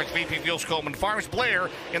Motorsports, VP Fuels, Coleman Farms, Blair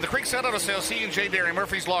in the Creekside Auto Sales, C&J Dairy,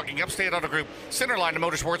 Murphy's Logging, Upstate Auto Group, Centerline to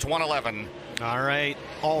Motorsports 111. All right,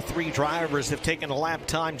 all three drivers have taken a lap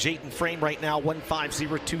time. Jayden Frame right now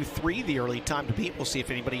 15023, the early time to beat. We'll see if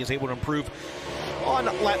anybody is able to improve on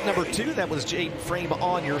lap number 2. That was Jayden Frame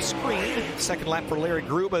on your screen. Second lap for Larry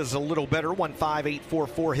Grube is a little better,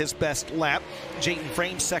 15844, his best lap. Jayden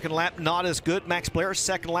Frame's second lap not as good. Max Blair's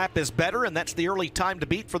second lap is better, and that's the early time to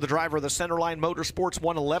beat for the driver of the Centerline Motorsports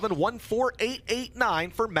 111,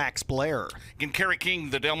 14889 for Max Blair. Again, Kerry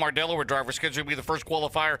King, the Del Mar, Delaware driver, scheduled to be the first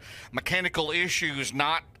qualifier. Mechanical issues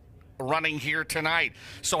not running here tonight.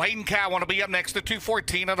 So Hayden Cowan will be up next at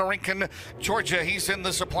 2:14 out of Rincon, Georgia. He's in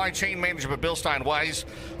the supply chain management. Bill Steinwise,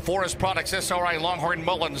 Forest Products, SRI, Longhorn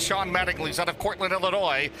Mullins. Sean Mattingly's out of Cortland,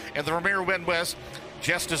 Illinois, and the Ramiro Midwest.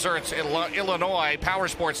 Just Desserts, Illinois, Power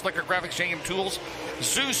Sports, Liquor Graphics, JM Tools,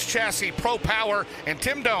 Zeus Chassis, Pro Power, and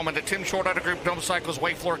Tim Dome and the Tim Short Auto Group, Dome Cycles,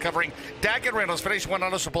 Way Floor Covering, Daggett Reynolds, Finish One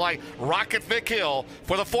Auto Supply, Rocket Vic Hill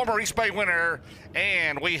for the former East Bay winner.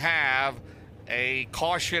 And we have a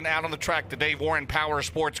caution out on the track, the Dave Warren Power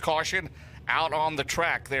Sports caution out on the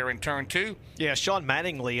track there in turn 2. Yeah, Sean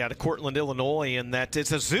Mattingly out of Cortland, Illinois, and that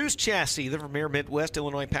is a Zeus Chassis, the Vermeer Midwest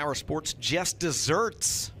Illinois Power Sports, Just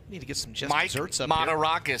Desserts. Need to get some Just Desserts up here.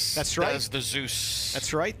 Matarakis. That's right. Does the Zeus.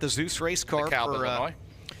 That's right, the Zeus race car for Illinois.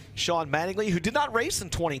 Sean Mattingly, who did not race in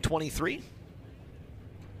 2023.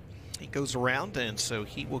 He goes around, and so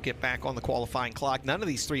he will get back on the qualifying clock. None of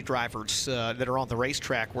these 3 drivers that are on the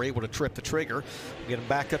racetrack were able to trip the trigger. We'll get them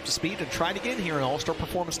back up to speed and try it again here in All-Star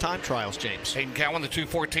Performance Time Trials, James. Hayden Cowan, the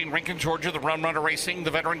 2:14, Rincon, Georgia, the Run Runner Racing,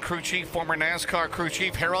 the veteran crew chief, former NASCAR crew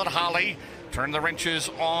chief, Harold Holly, turned the wrenches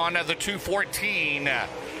on the 2:14.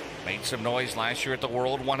 Made some noise last year at the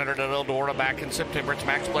World 100 at Eldora back in September. It's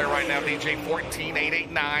Max Blair right now, DJ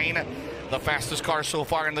 14889. The fastest car so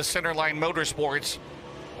far in the Centerline Motorsports,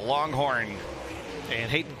 Longhorn.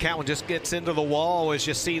 And Hayden Cowan just gets into the wall as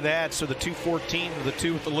you see that. So the 2:14, the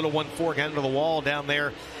 2 with the little 1.4 got into the wall down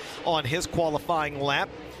there on his qualifying lap.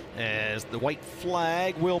 As the white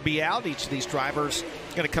flag will be out, each of these drivers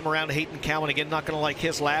going to come around to Hayden Cowan again. Not going to like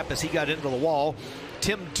his lap as he got into the wall.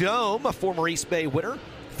 Tim Dome, a former East Bay winner,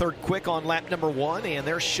 3rd quick on lap number 1, and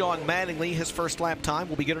there's Sean Mattingly. His first lap time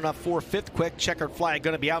will be good enough for 5th quick. Checkered flag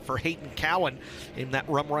going to be out for Hayden Cowan in that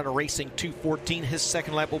Rum Runner Racing 2:14. His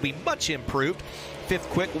second lap will be much improved. 5th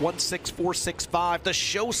quick, 1:06.465. The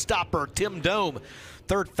showstopper, Tim Dome.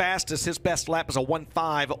 3rd fastest. His best lap is a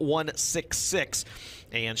 1:05.166.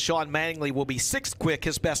 And Sean Mattingly will be 6th quick.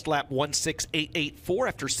 His best lap, 1:06.884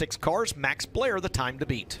 after 6 cars. Max Blair, the time to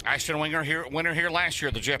beat. Ashton winner here last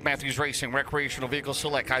year, the Jeff Matthews Racing, Recreational Vehicle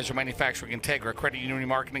Select, Kaiser Manufacturing, Integra, Credit Union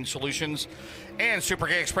Marketing Solutions, and Super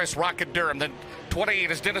Gay Express Rocket Durham. The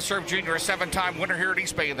 28 is Dennis Serve Jr., a 7-time winner here at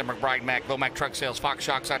East Bay in the McBride Mac, Vomac Truck Sales, Fox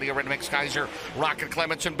Shocks, Idea, Redmix, Kaiser, Rocket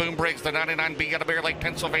Clements, and Boom Briggs. The 99B out of Bear Lake,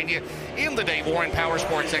 Pennsylvania in the Dave Warren Power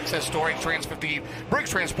Sports, XS Storage, Trans 58, Briggs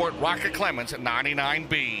Transport, Rocket Clements at 99B.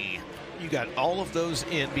 You got all of those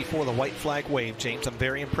in before the white flag wave, James. I'm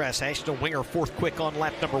very impressed. Ashton Winger, 4th quick on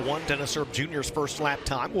lap number 1. Dennis Erb Jr.'s first lap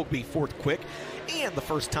time will be 4th quick. And the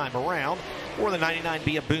first time around for the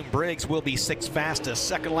 99B of Boom Briggs will be 6th fastest.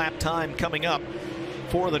 Second lap time coming up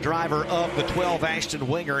for the driver of the 12, Ashton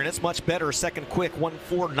Winger, and it's much better. 2nd quick,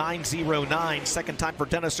 1:49.09. Second time for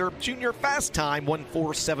Dennis Erb Jr., fast time,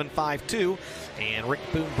 1:47.52. And Rick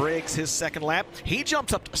Boom Briggs, his second lap, he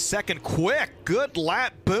jumps up to 2nd quick. Good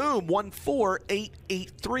lap, Boom,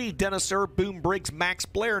 1:48.83. Dennis Erb, Boom Briggs, Max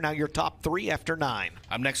Blair, now your top 3 after 9.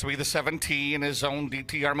 Up next will be the 7T in his own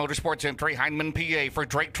DTR Motorsports entry, Heinemann, PA, for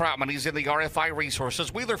Drake Troutman. He's in the RFI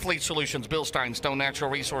Resources, Wheeler Fleet Solutions, Bill Stein, Stone Natural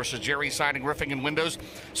Resources, Jerry Siding, Roofing and Windows,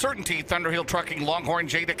 Certainty, Thunderhill Trucking, Longhorn,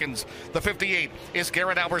 J. Dickens. The 58 is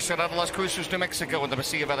Garrett Albertson out of Las Cruces, New Mexico, and the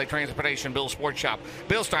Mesilla Valley Transportation, Bill Sports Shop,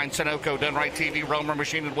 Bill Stein, Sunoco, Dunright TV, Romer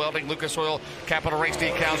Machine and Welding, Lucas Oil, Capital Race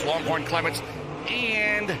Decals, Longhorn Clements,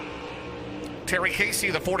 and Terry Casey,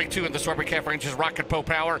 the 42 in the Strawberry Calf Ranches, Rocket Pro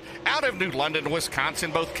Power, out of New London,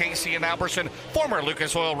 Wisconsin. Both Casey and Albertson, former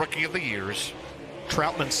Lucas Oil Rookie of the Years.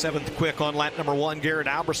 Troutman 7th quick on lap number 1. Garrett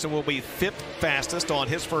Albertson will be 5th fastest on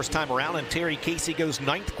his first time around, and Terry Casey goes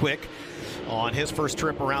 9th quick on his first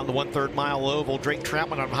trip around the 1/3 mile oval. Drake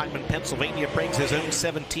Troutman on Heinemann, Pennsylvania brings his own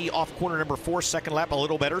 7T off corner number 4. Second lap a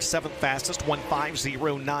little better, 7th fastest,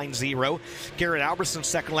 1:50.90. Garrett Albertson's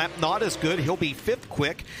second lap not as good. He'll be 5th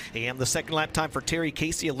quick. And the second lap time for Terry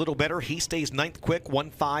Casey a little better. He stays 9th quick,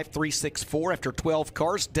 1:53.64 after 12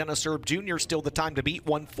 cars. Dennis Erb Jr. still the time to beat,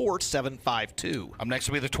 1:47.52. Up next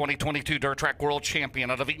will be the 2022 Dirt Track World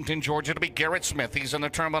Champion out of Eatonton, Georgia, to be Garrett Smith. He's in the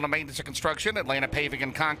Terminal Maintenance and Construction, Atlanta Paving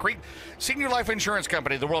and Concrete, Senior Life Insurance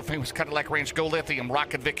Company, the world famous Cadillac Ranch Go Lithium,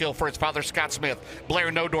 Rocket Vic Hill for his father Scott Smith,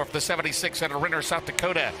 Blair Nodorf, the 76 out of Renner, South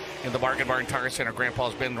Dakota, in the Bargain Barn Tire Center,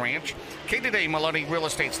 Grandpa's Bend Ranch, Katie Day, Maloney Real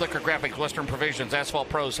Estate, Slicker Graphics, Western Provisions, Asphalt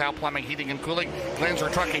Pros, Hal Plumbing, Heating and Cooling,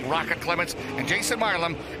 Glanzer Trucking, Rocket Clements, and Jason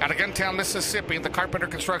Marlin out of Guntown, Mississippi, in the Carpenter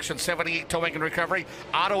Construction, 78 Towing and Recovery,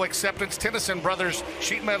 Auto Acceptance, Tennyson Brothers,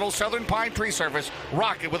 Sheet Metal, Southern Pine Tree Service,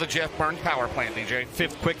 Rocket with a Jeff Burns Power Plant, DJ.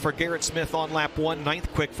 5th quick for Garrett Smith on lap 1,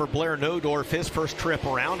 9th quick for Blair Nodorf, his first trip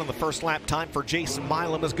around, and the first lap time for Jason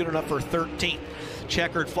Milam is good enough for 13th.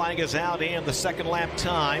 checkered flag is out, and the second lap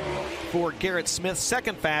time for Garrett Smith,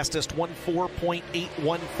 second fastest,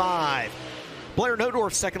 1:4.815. Blair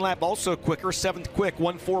Nodorf's second lap also quicker, seventh quick,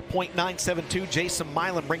 1:4.972. Jason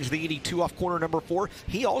Milan brings the 82 off corner number 4.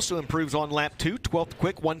 He also improves on lap 2, 12th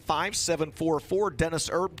quick, 1:5.744. Dennis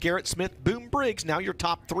Erb, Garrett Smith, Boom Briggs, now your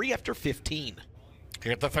top 3 after 15.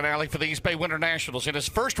 Here at the finale for the East Bay Winter Nationals. In his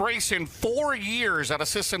first race in 4 years out of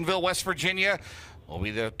Sissonville, West Virginia, will be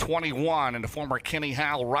the 21 and the former Kenny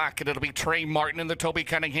Howell rocket. It'll be Trey Martin in the Toby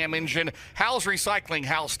Cunningham engine. Howell's Recycling,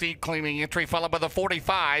 Howell Steed cleaning entry, followed by the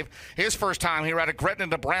 45. His first time here out of Gretna,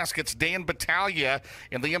 Nebraska. It's Dan Battaglia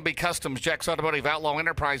in the MB Customs, Jack's Automotive Outlaw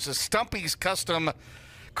Enterprises, Stumpy's Custom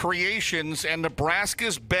Creations, and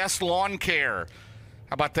Nebraska's Best Lawn Care.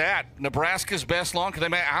 How about that? Nebraska's best lawn care.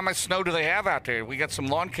 How much snow do they have out there? We got some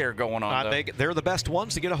lawn care going on. They're the best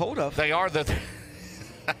ones to get a hold of. They are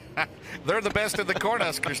they're the best in the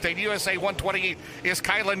Cornhusker State. USA 128 is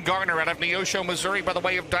Kylan Garner out of Neosho, Missouri, by the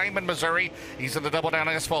way of Diamond, Missouri. He's in the Double Down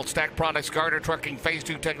Asphalt Stack Products, Garner Trucking, Phase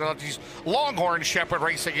 2 Technologies, Longhorn Shepherd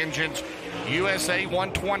Racing Engines, USA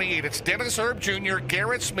 128. It's Dennis Erb Jr.,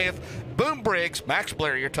 Garrett Smith, Boom Briggs, Max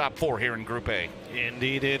Blair, your top 4 here in Group A.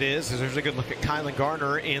 Indeed it is. There's a good look at Kylan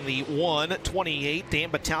Garner in the 1:28.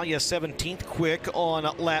 Dan Battaglia 17th quick on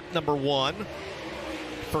lap number 1.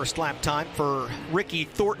 First lap time for Ricky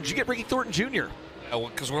Thornton. Did you get Ricky Thornton Jr.?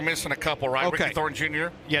 Because we're missing a couple, right? Okay. Ricky Thornton Jr.?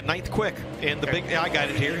 Yeah, 9th quick. And I got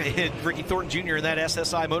it here. Ricky Thornton Jr. in that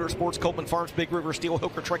SSI Motorsports, Coleman Farms, Big River Steel,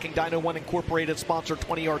 Hoker Trucking, Dyno One Incorporated, sponsor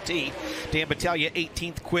 20RT. Dan Battaglia,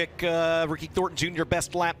 18th quick. Ricky Thornton Jr.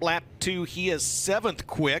 best lap 2. He is 7th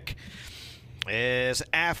quick. As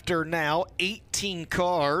after now 18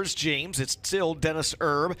 cars, James, it's still Dennis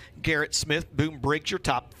Erb, Garrett Smith, Boom Briggs, your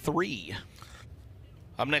top 3.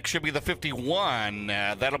 Up next should be the 51.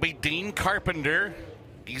 That'll be Dean Carpenter.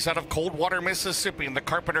 He's out of Coldwater, Mississippi, in the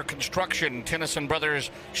Carpenter Construction, Tennyson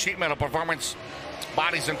Brothers Sheet Metal Performance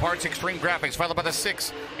Bodies and Parts Extreme Graphics, followed by the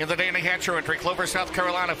 6 in the Danny Hatcher entry, Clover, South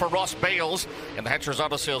Carolina, for Ross Bales. In the Hatcher's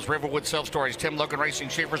Auto Sales, Riverwood Self Storage, Tim Logan Racing,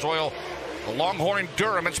 Schaefer's Oil, Longhorn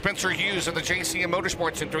Durham, and Spencer Hughes in the JCM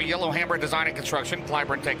Motorsports entry, Yellow Hammer Design and Construction,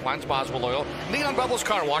 Clyburn Tank Lines, Boswell Oil, Neon Bubbles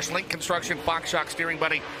Car Wash, Link Construction, Fox Shock Steering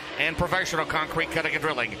Buddy, and Professional Concrete Cutting and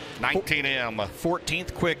Drilling, 19M.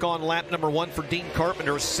 14th quick on lap number 1 for Dean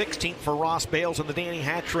Carpenter, 16th for Ross Bales in the Danny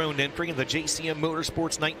Hatcher-owned entry, in the JCM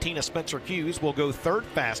Motorsports 19 of Spencer Hughes will go 3rd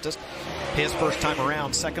fastest his first time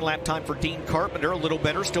around. Second lap time for Dean Carpenter, a little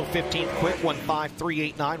better, still 15th quick,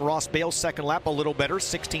 1:5.389. Ross Bales second lap, a little better,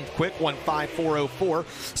 16th quick, 1:5.404.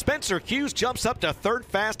 Spencer Hughes jumps up to 3rd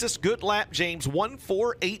fastest, good lap, James,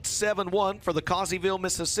 1:4.871 for the Causeyville,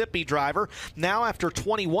 Mississippi driver. Now after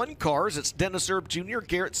 21 cars, it's Dennis Erb Jr.,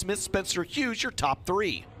 Garrett Smith, Spencer Hughes, your top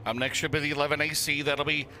 3. Up next should be the 11AC. That'll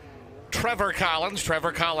be Trevor Collins.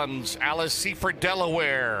 Trevor Collins, Alice Seaford,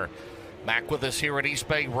 Delaware. Back with us here at East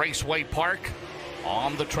Bay Raceway Park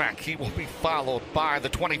on the track. He will be followed by the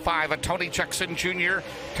 25 of Tony Jackson Jr.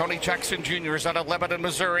 Tony Jackson Jr. is out of Lebanon,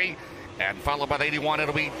 Missouri. And followed by the 81,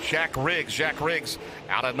 it'll be Jack Riggs. Jack Riggs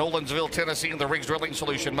out of Nolensville, Tennessee, in the Riggs Drilling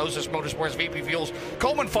Solution. Moses Motorsports, VP Fuels,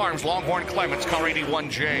 Coleman Farms, Longhorn Clements, Car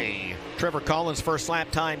 81J. Trevor Collins' first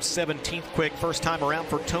lap time, 17th quick. First time around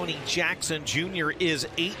for Tony Jackson Jr. is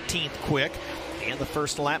 18th quick. And the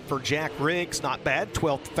first lap for Jack Riggs, not bad,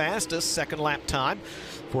 12th fastest. Second lap time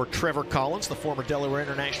for Trevor Collins, the former Delaware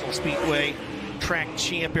International Speedway track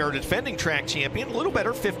champion, or defending track champion. A little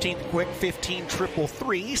better, 15th quick,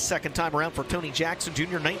 15.333. Second time around for Tony Jackson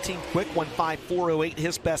Jr., 19th quick, 1:5.408,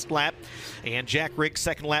 his best lap. And Jack Riggs'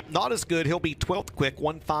 second lap, not as good. He'll be 12th quick,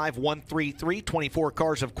 1:5.133. 24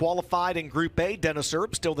 cars have qualified in Group A. Dennis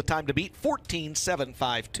Erb, still the time to beat,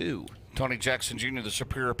 14.752. Tony Jackson Jr., the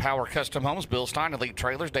Superior Power Custom Homes, Bill Stein, Elite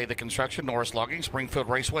Trailers, Day the Construction, Norris Logging, Springfield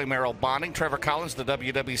Raceway, Merrill Bonding, Trevor Collins, the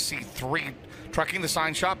WWC3 Trucking, the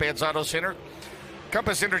Sign Shop, Ed's Auto Center,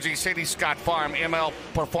 Compass Energy, Sadie Scott Farm, ML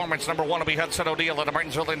Performance, number 1 will be Hudson O'Deal out of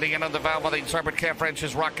Martinsville, Indiana, the Valve of the Sarbert Camp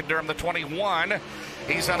Ranches, Rocket Durham, the 21.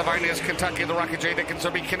 He's out of Inez, Kentucky, the Rocket J. Dickens,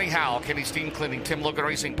 will be Kenny Howell, Kenny Steam Cleaning, Tim Logan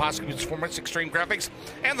Racing, Poscombe Performance, Extreme Graphics,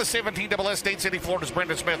 and the 17 SS State City, Florida's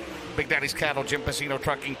Brendan Smith, Big Daddy's Cattle, Jim Pacino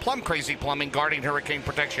Trucking, Plum Crazy Plumbing, Guardian Hurricane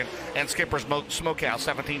Protection, and Skipper's Smokehouse,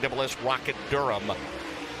 17 SS Rocket Durham.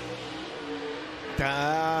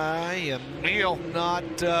 I am Neil. Not,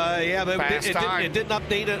 yeah, but it didn't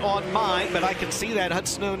update it on mine, but I can see that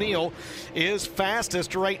Hudson O'Neal is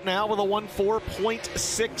fastest right now with a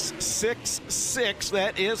 1:4.666.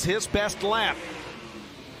 That is his best lap.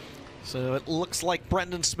 So it looks like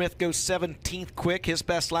Brendan Smith goes 17th quick. His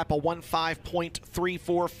best lap, a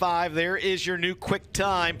 1:5.345. There is your new quick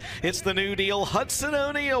time. It's the new deal. Hudson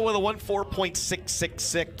O'Neal with a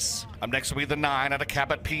 1:4.666. Up next will be the 9 out of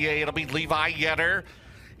Cabot, PA. It'll be Levi Yetter.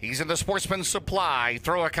 He's in the Sportsman Supply,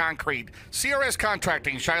 Throw a Concrete, CRS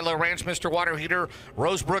Contracting, Shiloh Ranch, Mr. Water Heater,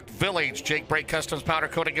 Rosebrook Village, Jake Brake Customs Powder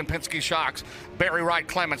Coating and Penske Shocks, Barry Wright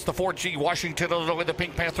Clements, the 4G, Washington, Illinois, the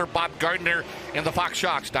Pink Panther, Bob Gardner in the Fox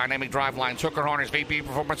Shocks, Dynamic Driveline, Hooker Horners, VP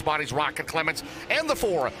Performance Bodies, Rocket Clements, and the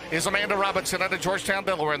 4 is Amanda Robinson out of Georgetown,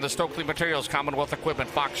 Delaware, in the Stokely Materials, Commonwealth Equipment,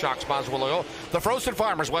 Fox Shocks, Boswell Oil, the Frozen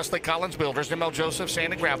Farmers, Wesley Collins Builders, ML Joseph,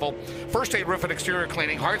 Sand and Gravel, First Aid Roof and Exterior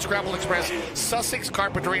Cleaning, Hard Scrabble Express, Sussex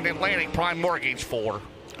Carpentry and Atlantic Prime Mortgage 4.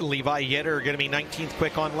 Levi Yetter going to be 19th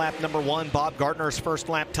quick on lap number 1. Bob Gardner's first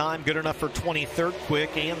lap time good enough for 23rd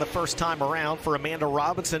quick, and the first time around for Amanda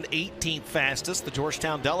Robinson, 18th fastest, the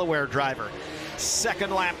Georgetown, Delaware driver.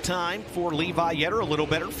 Second lap time for Levi Yetter, a little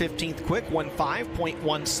better, 15th quick,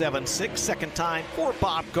 1:5.176. Second time for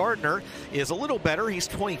Bob Gardner is a little better. He's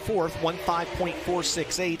 24th,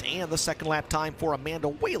 1:5.468. And the second lap time for Amanda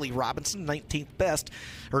Whaley Robinson,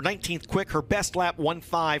 19th quick. Her best lap,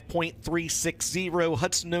 1:5.360.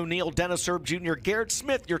 Hudson O'Neal, Dennis Erb Jr., Garrett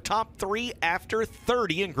Smith, your top 3 after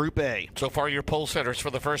 30 in Group A. So far, your pole setters for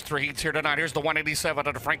the first 3 heats here tonight. Here's the 187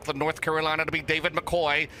 out of Franklin, North Carolina, to be David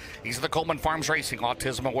McCoy. He's the Coleman Farms Racing,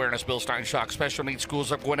 Autism Awareness, Bill Stein Shock, Special Needs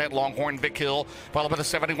Schools of Gwinnett, Longhorn, Vic Hill, followed by the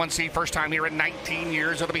 71C, first time here in 19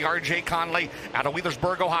 years. It'll be R.J. Conley out of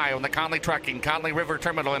Wheelersburg, Ohio, in the Conley Trucking, Conley River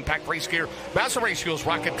Terminal, Impact Race Gear, Bassel Race Fuels,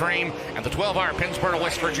 Rocket Dream, and the 12-hour Pennsboro,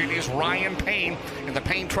 West Virginia's Ryan Payne in the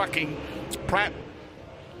Payne Trucking, Pratt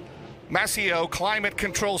Massio, Climate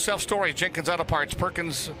Control, Self-Storage, Jenkins Auto Parts,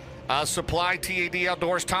 Perkins Supply, TAD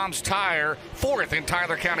Outdoors, Tom's Tire, 4th in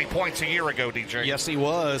Tyler County points a year ago, DJ. Yes, he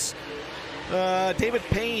was. David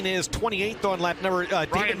Payne is 28th on lap number.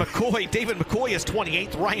 David McCoy is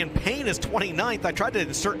 28th. Ryan Payne is 29th. I tried to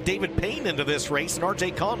insert David Payne into this race, and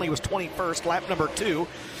R.J. Conley was 21st, lap number 2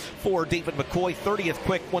 for David McCoy. 30th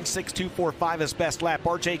quick, 1:6.245 his best lap.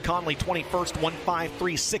 R.J. Conley 21st,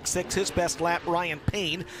 1:5.366 his best lap. Ryan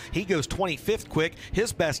Payne, he goes 25th quick.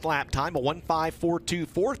 His best lap time, a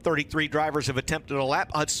 1:5.424. 33 drivers have attempted a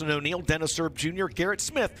lap. Hudson O'Neal, Dennis Erb Jr., Garrett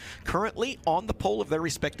Smith, currently on the pole of their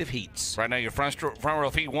respective heats. Right now, your front row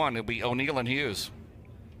of heat 1, it'll be O'Neal and Hughes.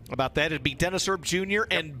 About that, it'd be Dennis Erb Jr.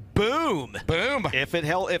 and boom. If it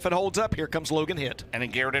holds up, here comes Logan Hitt. And then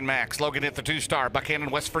Garrett and Max. Logan Hitt, the 2-star. Buchanan,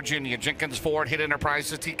 West Virginia. Jenkins Ford, Hitt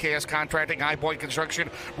Enterprises, TKS Contracting, Highpoint Construction,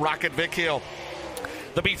 Rocket Vic Hill.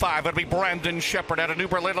 The B5, it'll be Brandon Shepard out of New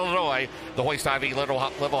Berlin, Illinois. The Hoist IV, Level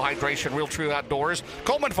Hydration, Real True Outdoors.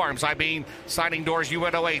 Coleman Farms, Siding Doors,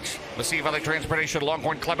 UNOH. Massive Valley Transportation,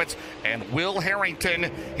 Longhorn Clements, and Will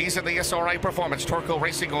Harrington. He's in the SRI Performance. Torco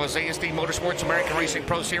Racing was ASD Motorsports American Racing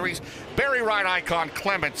Pro Series. Barry Wright Icon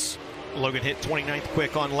Clements. Logan Hitt 29th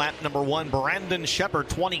quick on lap number 1. Brandon Shepard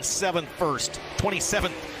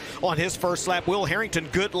 27th on his first lap. Will Harrington,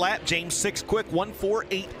 good lap. James 6th quick,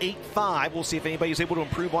 1:4.885. We'll see if anybody's able to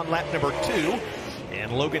improve on lap number 2.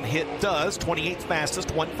 And Logan Hitt does. 28th fastest,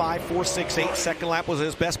 1:5.468. Second lap was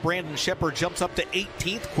his best. Brandon Shepard jumps up to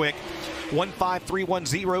 18th quick,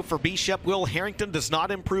 1:5.310 for B. Shep. Will Harrington does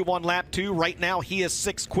not improve on lap 2. Right now, he is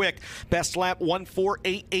 6th quick. Best lap,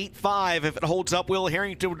 1:4.885. If it holds up, Will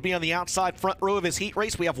Harrington would be on the outside front row of his heat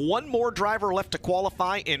race. We have one more driver left to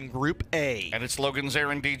qualify in Group A. And it's Logan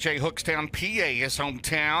Zarin, DJ, Hookstown, PA, his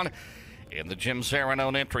hometown. In the Jim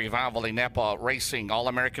Zarin-owned entry, Valvoline, Napa Racing,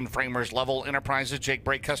 All-American Framers, Level Enterprises, Jake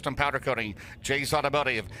Brake Custom Powder Coating, Jay's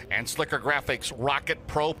Automotive, and Slicker Graphics, Rocket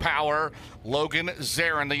Pro Power, Logan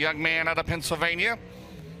Zarin, the young man out of Pennsylvania.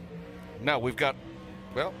 No, we've got,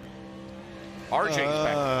 well, RJ's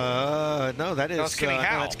back. No, that's Kenny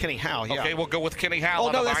Howe. That's Kenny Howe, yeah. Okay, we'll go with Kenny Howe. Oh,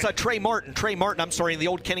 no, that's Trey Martin. Trey Martin, I'm sorry, in the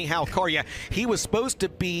old Kenny Howe car. Yeah, he was supposed to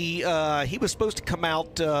come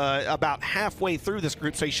out about halfway through this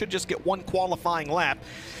group, so he should just get one qualifying lap.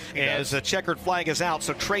 As a checkered flag is out.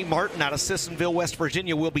 So Trey Martin out of Sissonville, West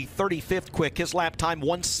Virginia will be 35th quick. His lap time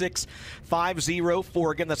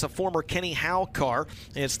 1:6.504. Again, that's a former Kenny Howe car.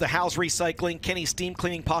 It's the Howe's Recycling, Kenny Steam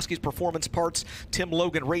Cleaning, Poske's Performance Parts, Tim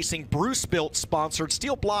Logan Racing, Bruce Built sponsored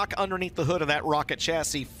steel block underneath the hood of that rocket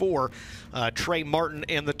chassis for Trey Martin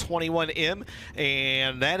and the 21M.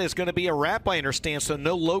 And that is going to be a wrap, I understand. So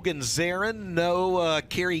no Logan Zarin, no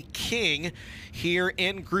Kerry King here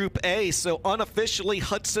in Group A. So unofficially,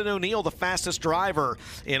 Hudson O'Neal, the fastest driver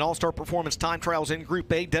in All-Star Performance Time Trials in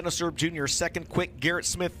Group A. Dennis Erb Jr. 2nd quick, Garrett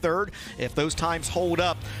Smith 3rd. If those times hold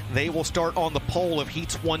up, they will start on the pole of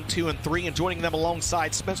heats 1, 2, and 3. And joining them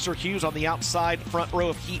alongside Spencer Hughes on the outside front row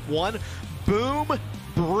of heat 1. Boom,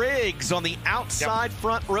 Briggs on the outside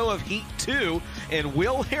front row of Heat 2, and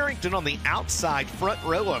Will Harrington on the outside front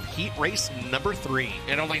row of Heat Race number 3.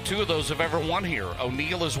 And only 2 of those have ever won here.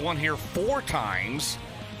 O'Neill has won here 4 times,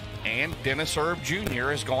 and Dennis Erb Jr.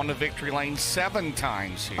 has gone to victory lane 7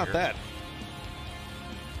 times here. How about that?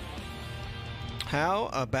 How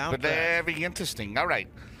about that? Very interesting. All right.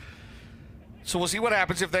 So we'll see what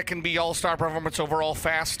happens if that can be all-star performance overall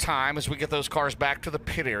fast time as we get those cars back to the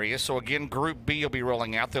pit area. So again, Group B will be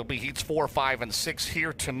rolling out. There'll be heats 4, 5, and 6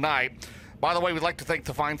 here tonight. By the way, we'd like to thank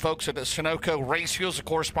the fine folks at the Sunoco Race Fuels, of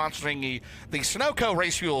course, sponsoring the Sunoco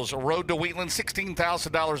Race Fuels Road to Wheatland,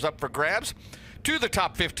 $16,000 up for grabs. To the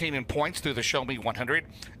top 15 in points through the Show Me 100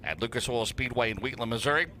 at Lucas Oil Speedway in Wheatland,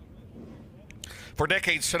 Missouri. For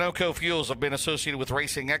decades, Sunoco Fuels have been associated with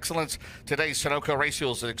racing excellence. Today, Sunoco Race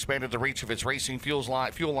Fuels has expanded the reach of its racing fuel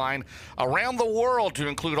line around the world to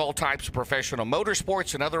include all types of professional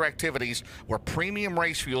motorsports and other activities where premium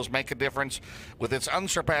race fuels make a difference. With its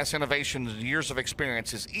unsurpassed innovations and years of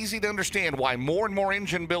experience, it's easy to understand why more and more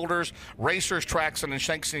engine builders, racers, tracks, and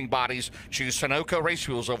sanctioning bodies choose Sunoco Race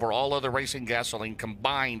Fuels over all other racing gasoline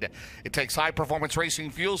combined. It takes high-performance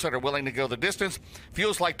racing fuels that are willing to go the distance.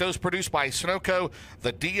 Fuels like those produced by Sunoco,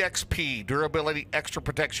 the DXP Durability Extra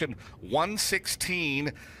Protection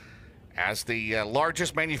 116. As the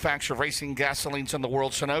largest manufacturer of racing gasolines in the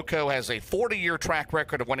world, Sunoco has a 40-year track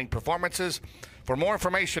record of winning performances. For more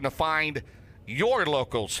information to find your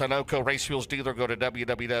local Sunoco Race Fuels dealer, go to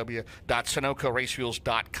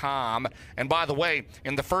www.sunocoracefuels.com. And by the way,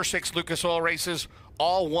 in the first 6 Lucas Oil races,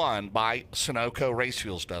 all won by Sunoco Race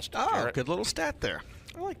Fuels, Dustin. Oh, Garrett. good little stat there.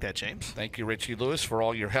 I like that, James. Thank you, Richie Lewis, for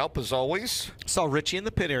all your help, as always. Saw Richie in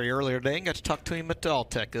the pit area earlier today and got to talk to him at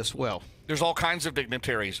Alltech as well. There's all kinds of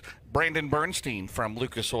dignitaries. Brandon Bernstein from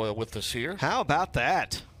Lucas Oil with us here. How about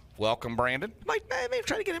that? Welcome, Brandon. Might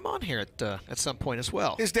try to get him on here at some point as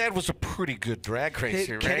well. His dad was a pretty good drag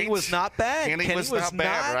racer, right? Kenny was not bad. Kenny was not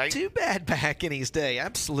bad, right? Too bad back in his day.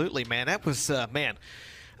 Absolutely, man. That was, man,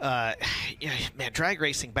 drag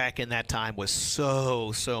racing back in that time was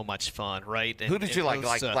so much fun, right? And, who did you like?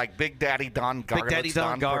 Like Big Daddy Don Garlitz? Big Daddy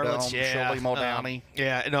Don Garlitz, yeah. Shirley Muldowney.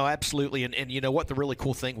 Yeah, no, absolutely. And you know what the really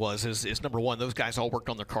cool thing is number one, those guys all worked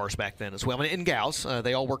on their cars back then as well. And gals,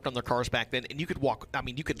 they all worked on their cars back then. And you could walk,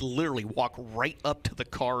 you could literally walk right up to the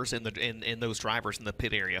cars in those drivers in the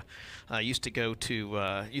pit area. Used to go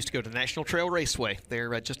to National Trail Raceway.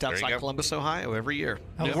 They're just outside Columbus, Ohio every year.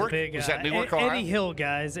 Newark? Was that Newark, Ohio? Eddie Hill,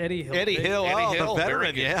 guys. Eddie Hill. Eddie Hill, the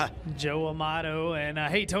veteran, yeah. Joe Amato, and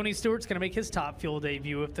hey, Tony Stewart's going to make his Top Fuel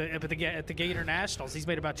debut at the Gator Nationals. He's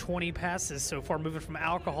made about 20 passes so far, moving from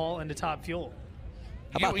alcohol into Top Fuel.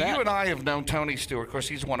 You and I have known Tony Stewart. Of course,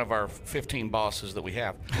 he's one of our 15 bosses that we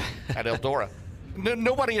have at Eldora.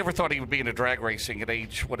 Nobody ever thought he would be into drag racing at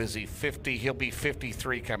age, 50? He'll be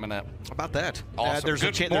 53 coming up. How about that? Awesome.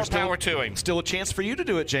 More power to him. Still a chance for you to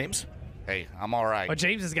do it, James. Hey, I'm all right. Well,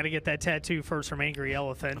 James is going to get that tattoo first from Angry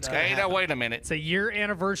Elephant. Hey, now wait a minute. It's a year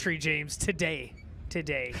anniversary, James. Today.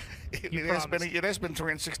 It has been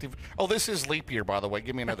 360. Oh, this is leap year, by the way.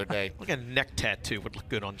 Give me another day. Like a neck tattoo would look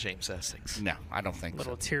good on James Essex. No, I don't think so.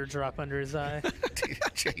 Little teardrop under his eye.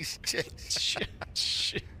 Chase.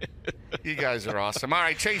 You guys are awesome. All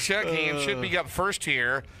right, Chase Youngham should be up first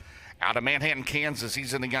here. Out of Manhattan, Kansas,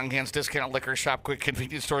 he's in the Young Hands Discount Liquor Shop, Quick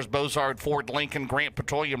Convenience Stores, Bozard, Ford, Lincoln, Grant,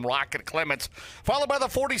 Petroleum, Rocket, Clements. Followed by the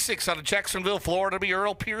 46 out of Jacksonville, Florida, to be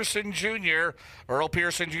Earl Pearson Jr. Earl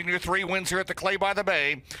Pearson Jr., 3 wins here at the Clay by the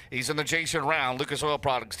Bay. He's in the Jason Round, Lucas Oil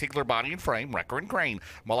Products, Tiegler Body and Frame, Wrecker and Crane.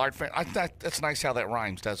 Millard, that's nice how that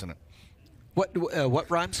rhymes, doesn't it? What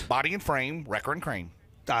rhymes? Body and Frame, Wrecker and Crane.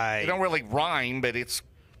 They don't really rhyme, but it's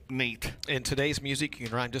neat. In today's music, you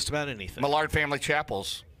can rhyme just about anything. Millard Family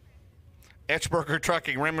Chapels. Etchberger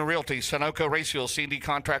Trucking, Raymond Realty, Sunoco Race Fuel, C&D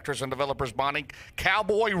Contractors and Developers Bonding,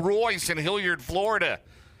 Cowboy Royce in Hilliard, Florida.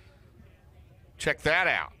 Check that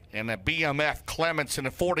out. And the BMF Clements in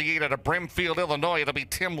the 48 out of Brimfield, Illinois. It'll be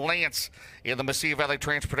Tim Lance in the Mesilla Valley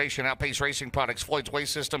Transportation, Outpace Racing Products, Floyd's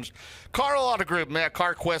Waste Systems, Carl Auto Group,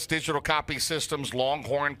 CarQuest Digital Copy Systems,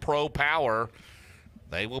 Longhorn Pro Power.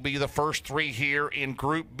 They will be the first 3 here in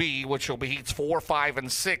Group B, which will be heats 4, 5,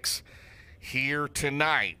 and 6 here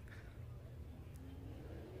tonight.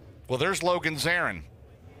 Well, there's Logan Zarin.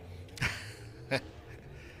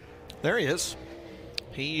 There he is.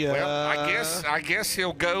 I guess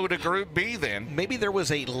he'll go to Group B then. Maybe there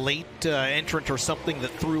was a late entrant or something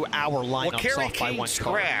that threw our lineups off by 1 car.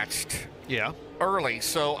 Scratched. Yeah. Early,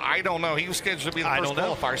 so I don't know. He was scheduled to be the first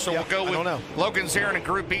qualifier. So we'll go with Logan Zarin in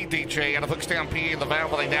Group B, DJ, out of Hookstown, PA, the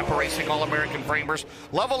Valley, Napa Racing, All-American Framers,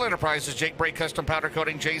 Level Enterprises, Jake Bray Custom Powder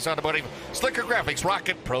Coating, Jay's Automotive, Slicker Graphics,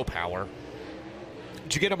 Rocket Pro Power.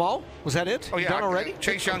 Did you get them all? Was that it? Oh, yeah. Done already?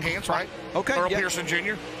 Chase Young Hands, right? Okay. Earl Pearson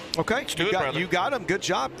Jr. Okay. Let's do it, brother. You got them. Good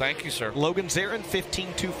job. Thank you, sir. Logan Zarin,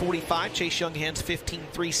 15.245. Chase Young Hands,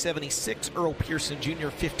 15.376. Earl Pearson Jr.,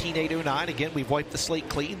 15.809. Again, we've wiped the slate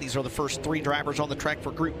clean. These are the first 3 drivers on the track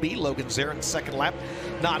for Group B. Logan Zarin, second lap,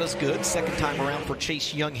 not as good. Second time around for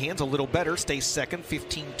Chase Young Hands, a little better. Stays second,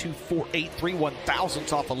 15.2483,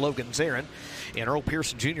 1,000ths off of Logan Zarin. And Earl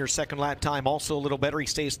Pearson Jr., second lap time, also a little better. He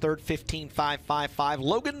stays third, 15.555.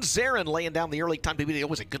 Logan Zarin laying down the early time to beat. It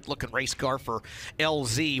was a good-looking race car for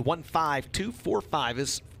LZ. 1.5245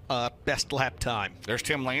 is best lap time. There's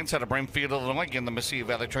Tim Lance out of Brimfield, Illinois. Again, the Mississippi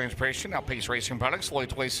Valley Transportation, Outpace Racing Products,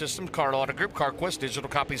 Lloyd's Way Systems, Car Auto Group, CarQuest, Digital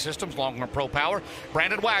Copy Systems, Longhorn Pro Power.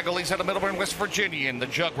 Brandon Waggle, he's out of Middleburn, West Virginia, in the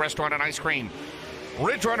Jug Restaurant and Ice Cream.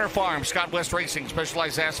 Ridge Runner Farm, Scott West Racing,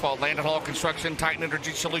 Specialized Asphalt, Landon Hall Construction, Titan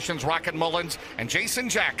Energy Solutions, Rocket Mullins, and Jason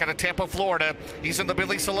Jack out of Tampa, Florida. He's in the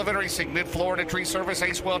Billy Sullivan Racing, Mid-Florida Tree Service,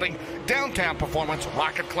 Ace Welding, Downtown Performance,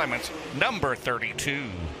 Rocket Clements, number 32.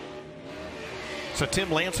 So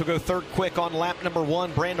Tim Lance will go third quick on lap number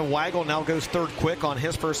 1. Brandon Waggle now goes third quick on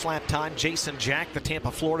his first lap time. Jason Jack, the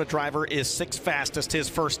Tampa, Florida driver, is 6th fastest his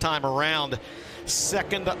first time around.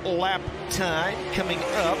 Second lap time coming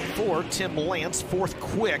up for Tim Lance, 4th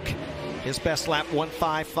quick. His best lap,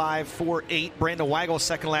 1.5548. Brandon Waggle,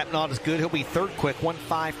 second lap, not as good. He'll be third quick,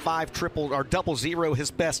 1.55 00,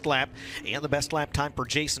 his best lap. And the best lap time for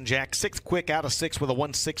Jason Jack, 6th quick out of 6 with a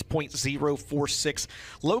 1.6.046.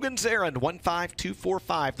 Logan Zarin,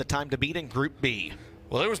 1.5245, the time to beat in Group B.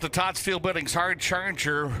 Well, there was the Todd Steel Buildings Hard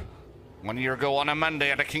Charger 1 year ago on a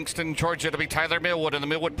Monday out of Kingston, Georgia, to be Tyler Millwood in the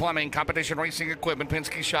Millwood Plumbing, Competition Racing Equipment,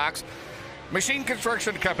 Penske Shocks, Machine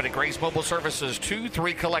Construction Company, Grace Mobile Services,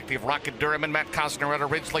 2-3 Collective, Rocket Durham, and Matt Cosner out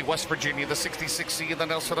of Ridgely, West Virginia, the 66C, and the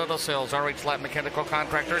Nelson Auto Sales, RH Lab Mechanical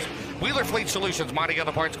Contractors, Wheeler Fleet Solutions, Mighty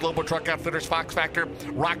Auto Parts, Global Truck Outfitters, Fox Factor,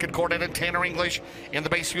 Rocket Cordon, and Tanner English. In the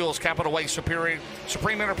base fuels, Capital Way, Supreme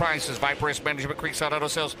Enterprises, Viperist Management, Creekside Auto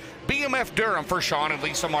Sales, BMF Durham for Sean and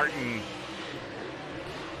Lisa Martin.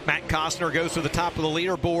 Matt Costner goes to the top of the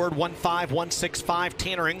leaderboard, 1.5165.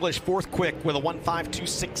 Tanner English, 4th quick with a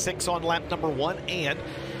 1.5266 on lap number 1. And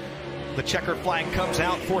the checkered flag comes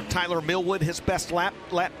out for Tyler Millwood, his best lap,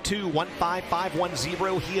 lap 2,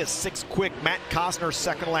 1.5510. He is 6th quick. Matt Costner's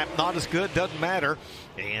second lap, not as good, doesn't matter.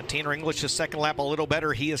 And Tanner English's second lap a little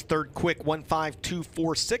better. He is 3rd quick,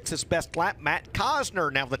 1.5246. His best lap, Matt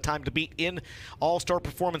Cosner, now the time to beat in All-Star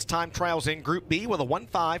Performance Time Trials in Group B with a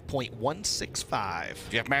 1.5165.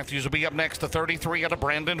 Jeff Matthews will be up next, the 33 out of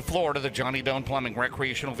Brandon, Florida, the Johnny Doan Plumbing,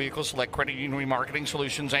 Recreational Vehicles, Select Credit Union Remarketing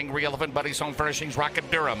Solutions, Angry Elephant, Buddy's Home Furnishings,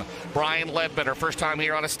 Rocket Durham, Brian Ledbetter, first time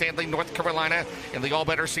here out of Stanley, North Carolina, in the All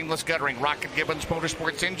Better Seamless Guttering, Rocket Gibbons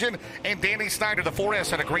Motorsports Engine, and Danny Snyder, the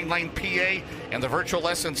 4S out of Green Lane, PA, and the Virtual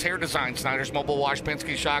Essence Hair Design, Snyder's Mobile Wash,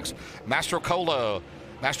 Penske Shocks, Mastro Cola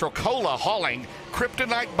Hauling,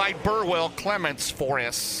 Kryptonite by Burwell, Clements,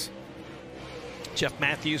 4S. Jeff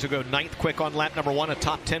Matthews will go 9th quick on lap number 1, a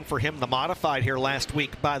top 10 for him, the modified here last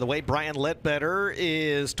week. By the way, Brian Ledbetter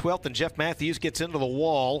is 12th, and Jeff Matthews gets into the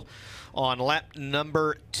wall on lap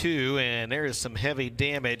number 2, and there is some heavy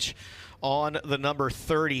damage on the number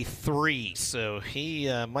 33. So he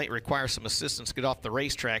might require some assistance to get off the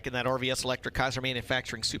racetrack in that RVS Electric Kaiser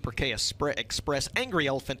Manufacturing Super K Express Angry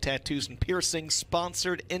Elephant Tattoos and Piercings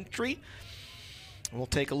sponsored entry. We'll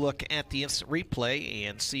take a look at the instant replay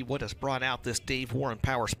and see what has brought out this Dave Warren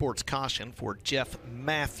Power Sports caution for Jeff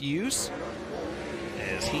Matthews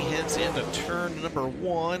as he heads into turn number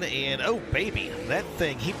 1. And oh baby, that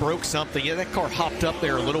thing, he broke something. Yeah, that car hopped up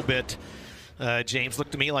there a little bit. James,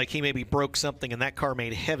 looked to me like he maybe broke something, and that car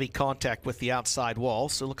made heavy contact with the outside wall.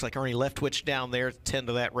 So it looks like Ernie Leftwich down there to tend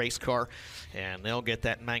to that race car, and they'll get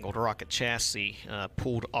that mangled rocket chassis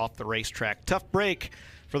pulled off the racetrack. Tough break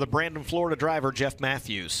for the Brandon, Florida driver, Jeff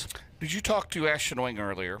Matthews. Did you talk to Ashton Wing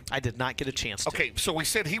earlier? I did not get a chance to. Okay, so we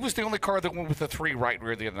said he was the only car that went with a 3 right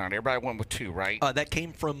rear the other night. Everybody went with 2, right? That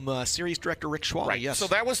came from series director Rick Schwally, right. Yes. So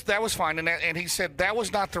that was fine, and he said that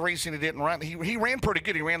was not the reason he didn't run. He ran pretty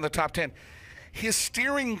good. He ran the top 10. His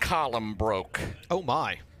steering column broke. Oh,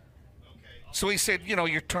 my. So he said, you know,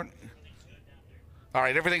 your turn. All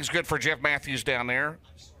right, everything's good for Jeff Matthews down there.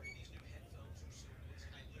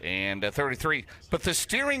 And 33. But the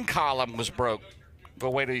steering column was broke. Go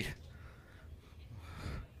wait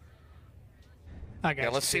till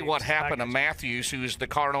let's see what happened to Matthews, who's the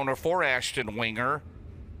car owner for Ashton Winger.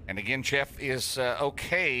 And again, Jeff is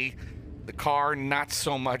okay. The car, not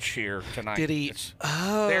so much here tonight. Did he?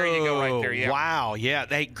 There you go, right there. Yeah. Wow. Yeah.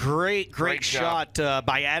 A great shot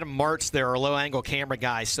by Adam Martz there, our low-angle camera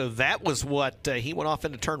guy. So that was what he went off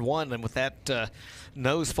into turn one, and with that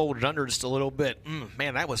nose folded under just a little bit,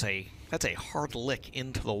 man, that's a hard lick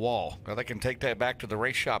into the wall. Well, they can take that back to the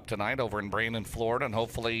race shop tonight over in Brandon, Florida, and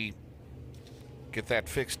hopefully get that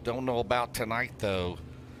fixed. Don't know about tonight, though.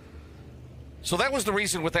 So that was the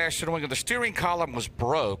reason with Ashton Winger. The steering column was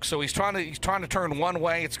broke, so he's trying to turn one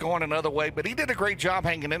way. It's going another way, but he did a great job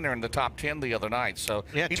hanging in there in the top 10 the other night. So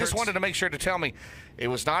yeah, he just wanted to make sure to tell me it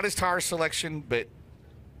was not his tire selection, but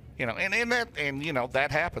that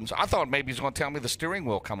happens. I thought maybe he's going to tell me the steering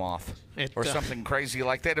wheel come off or something crazy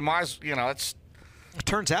like that. It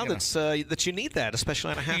turns out that you need that,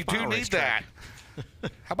 especially on a half-mile racetrack. You do need that.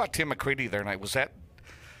 How about Tim McCready there tonight?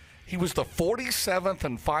 He was the 47th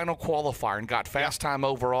and final qualifier and got fast time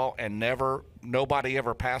overall, and nobody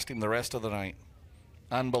ever passed him the rest of the night.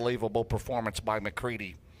 Unbelievable performance by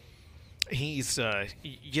McCready. He's,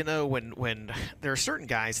 when there are certain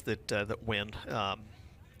guys that win,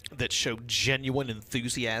 that show genuine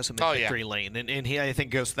enthusiasm in victory lane, and he, I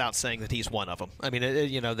think, goes without saying that he's one of them. I mean,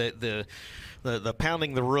 the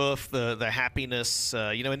pounding the roof, the happiness,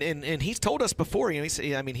 and he's told us before.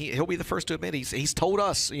 He'll be the first to admit he's told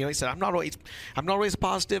us. He said, I'm not always a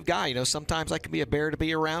positive guy. Sometimes I can be a bear to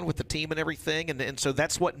be around with the team and everything, and so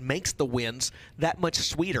that's what makes the wins that much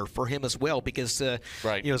sweeter for him as well. Because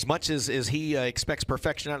as much as he expects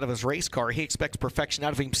perfection out of his race car, he expects perfection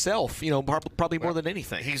out of himself. Probably more than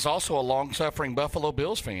anything. He's also a long-suffering Buffalo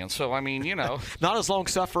Bills fan, so not as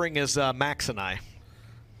long-suffering as Max and I.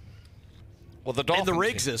 Well, the Dolphins.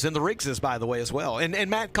 And the Riggses, by the way, as well. And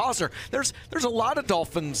Matt Cosner. There's a lot of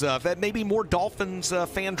Dolphins, maybe more Dolphins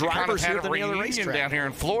fan drivers here than the other racetrack. Down here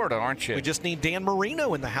in Florida, aren't you? We just need Dan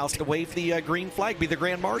Marino in the house to wave the green flag, be the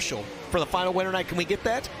Grand Marshal for the final winter night. Can we get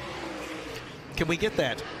that? Can we get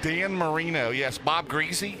that? Dan Marino, yes. Bob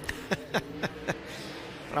Greasy.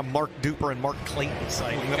 Mark Duper and Mark Clayton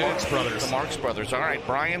sighting. The Marks brothers. The Marks brothers. All right,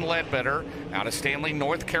 Brian Ledbetter out of Stanley,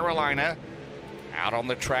 North Carolina. Out on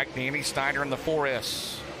the track, Danny Snyder in the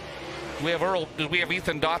 4S. Do we have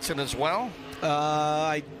Ethan Dotson as well?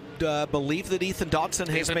 I believe that Ethan Dotson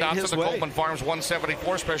has made his way. The Coleman Farms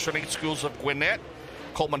 174 Special Needs Schools of Gwinnett.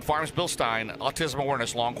 Coleman Farms, Bill Stein, Autism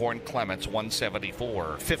Awareness, Longhorn Clements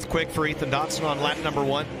 174. Fifth quick for Ethan Dotson on lap number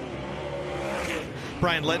 1.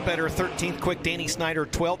 Brian Ledbetter, 13th quick. Danny Snyder,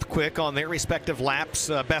 12th quick on their respective laps.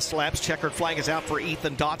 Best laps. Checkered flag is out for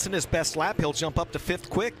Ethan Dotson. His best lap, he'll jump up to 5th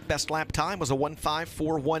quick. Best lap time was a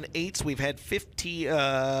 1:05.418. We've had 50.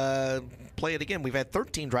 Play it again. We've had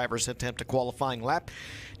 13 drivers attempt a qualifying lap.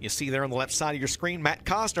 You see there on the left side of your screen, Matt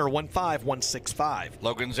Cosner, 1:05.165.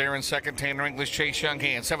 Logan Zarin, second. Tanner English, Chase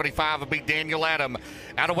Younghand. 75 will be Daniel Adam.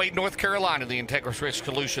 Out of Wade, North Carolina, the Integris Risk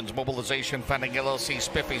Solutions, Mobilization Funding, LLC,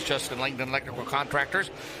 Spiffy's, Justin Langdon Electrical Contractors,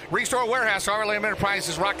 Restore Warehouse, RLM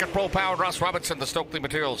Enterprises, Rocket Pro Power, Ross Robinson, the Stokely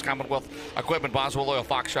Materials, Commonwealth Equipment, Boswell Oil,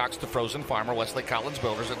 Fox Shocks, The Frozen Farmer, Wesley Collins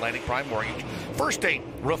Builders, Atlantic Prime Mortgage, First Date,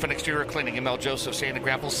 Roof and Exterior Cleaning, ML Joseph, Sand and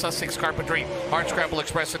Gravel, Sussex Carpentry, Hardscrabble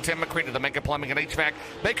Express, and Tim McCready, the Mega Plumbing and HVAC,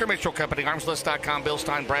 Baker Mitchell Company, Armslist.com, Bill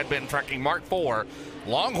Stein, Brad Benton, Trucking, Mark IV,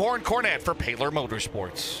 Longhorn Cornet for Paler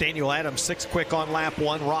Motorsports. Daniel Adams, 6th quick on lap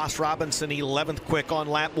 1. Ross Robinson, 11th quick on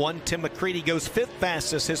lap 1. Tim McCready goes 5th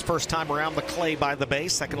fastest his first time around the clay by the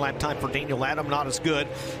base. Second lap time for Daniel Adams, not as good.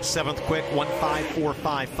 7th quick,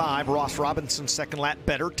 1:05.455. Ross Robinson, second lap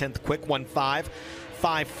better. 10th quick,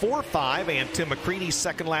 1:05.545. And Tim McCready's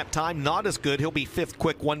second lap time, not as good. He'll be 5th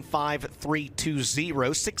quick,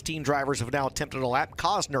 1:05.320. 16 drivers have now attempted a lap.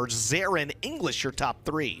 Cosner, Zarin, English, your top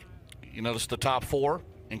 3. You notice the top 4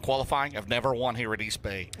 in qualifying have never won here at East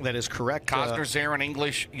Bay. That is correct. Cosner, Zarin,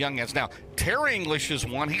 English, Youngans. Now, Terry English is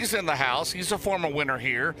one. He's in the house. He's a former winner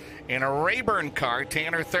here in a Rayburn car.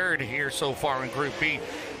 Tanner, 3rd here so far in Group B.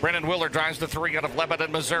 Brennan Willard drives the 3 out of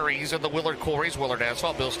Lebanon, Missouri. He's in the Willard Quarries, Willard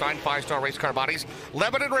Asphalt, Bill Stein, 5-star race car bodies.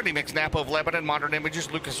 Lebanon Ready Mix, Napa of Lebanon, Modern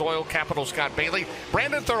Images, Lucas Oil, Capital, Scott Bailey.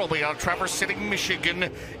 Brandon Thurlby out of Traverse City,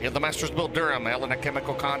 Michigan. In the Mastersville, Durham, Helena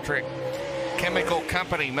Chemical Company,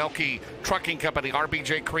 Melky Trucking Company,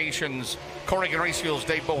 RBJ Creations, Corrigan Race Fuels,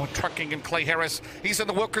 Dave Bowen Trucking, and Clay Harris. He's in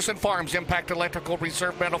the Wilkerson Farms, Impact Electrical,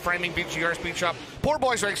 Reserve Metal Framing, VGR Speed Shop, Poor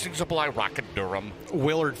Boys Racing Supply, Rocket Durham.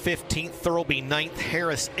 Willard 15th, Thurlby 9th,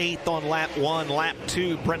 Harris 8th on lap 1. Lap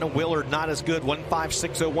 2, Brendan Willard not as good,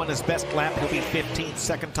 1:05.601 his best lap. He'll be 15th.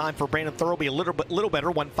 Second time for Brandon Thurlby, a little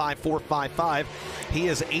better, 1:05.455. He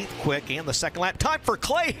is 8th quick, and the second lap time for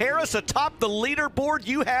Clay Harris atop the leaderboard.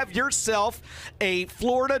 You have yourself A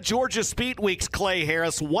Florida-Georgia Speed Weeks Clay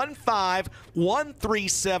Harris,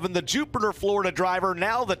 15137. The Jupiter, Florida driver,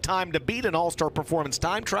 now the time to beat an All-Star Performance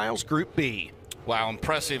Time Trials Group B. Wow,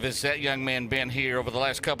 impressive has that young man been here over the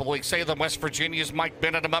last couple of weeks. Salem, West Virginia's Mike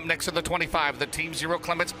Bennett. I'm up next in the 25. The Team Zero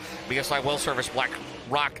Clements, BSI Well Service, Black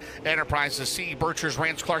Rock Enterprises, C. Birchers,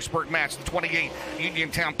 Ranch Clarksburg Match. The 28,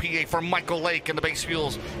 Uniontown, PA for Michael Lake and the Base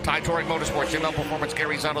Fuels. Ty Touring Motorsports, ML Performance,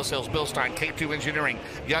 Gary's Auto Sales, Bill Stein, K2 Engineering,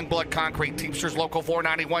 Youngblood Concrete, Teamsters Local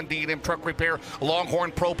 491, D&M Truck Repair,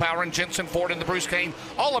 Longhorn Pro Power, and Jensen Ford and the Bruce Kane.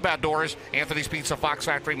 All About Doors, Anthony's Pizza, Fox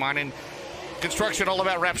Factory Mining. Construction, All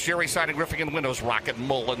About Wraps, Jerry Siding, Roofing and Windows, Rocket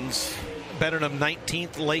Mullins. Benham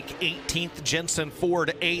 19th, Lake 18th, Jensen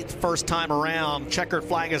Ford 8th, first time around. Checkered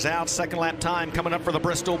flag is out, second lap time coming up for the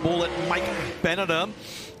Bristol Bullet, Mike Benham.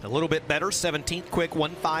 A little bit better, 17th quick,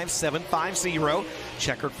 15750.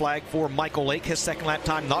 Checkered flag for Michael Lake. His second lap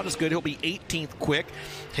time not as good. He'll be 18th quick.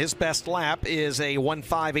 His best lap is a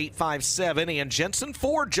 15857. And Jensen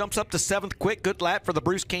Ford jumps up to 7th quick. Good lap for the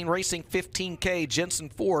Bruce Kane Racing 15K. Jensen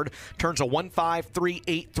Ford turns a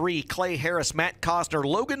 15383. Clay Harris, Matt Cosner,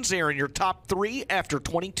 Logan Zarin, your top 3 after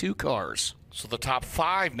 22 cars. So the top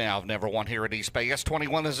 5 now have never won here at East Bay.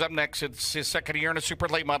 S21 is up next. It's his second year in a super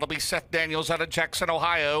late model. It'll be Seth Daniels out of Jackson,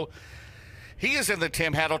 Ohio. He is in the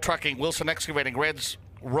Tim Haddle Trucking, Wilson Excavating, Reds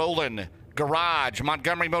Roland Garage,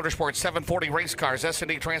 Montgomery Motorsports, 740 Race Cars,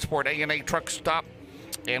 S&D Transport, A&A Truck Stop,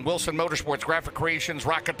 and Wilson Motorsports, Graphic Creations,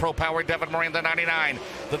 Rocket Pro Power, Devin Miranda 99,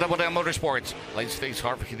 the Double Down Motorsports, Late States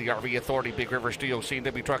Harvey, the RV Authority, Big River Steel,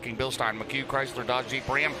 C&W Trucking, Bill Stein, McHugh, Chrysler, Dodge, Jeep,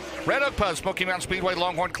 Ram, Red Oak Pub, Smoky Mountain Speedway,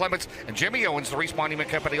 Longhorn Clements, and Jimmy Owens, the Reese Monument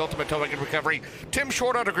Company, Ultimate Towing and Recovery, Tim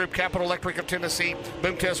Short Auto Group, Capital Electric of Tennessee,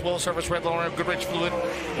 Boom Test, Will Service, Red Lawrence, Goodrich Fluid,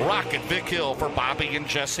 Rocket, Vic Hill for Bobby and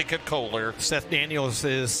Jessica Kohler. Seth Daniels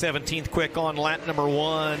is 17th quick on lap number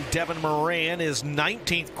 1. Devin Moran is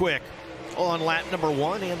 19th quick on lap number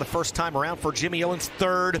 1, and the first time around for Jimmy Owens,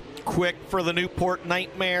 3rd quick for the Newport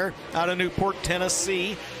Nightmare out of Newport,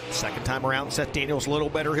 Tennessee. Second time around, Seth Daniels a little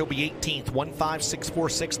better. He'll be 18th,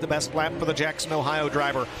 15646, the best lap for the Jackson, Ohio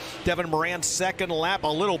driver. Devin Moran, second lap, a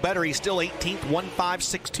little better. He's still 18th,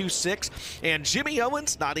 15626. And Jimmy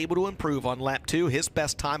Owens not able to improve on lap 2. His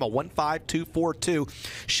best time, a 15242.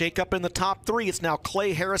 Shake up in the top 3. It's now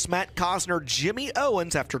Clay Harris, Matt Cosner, Jimmy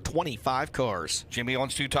Owens after 25 cars. Jimmy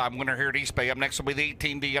Owens, 2-time winner here at East Bay. Up next will be the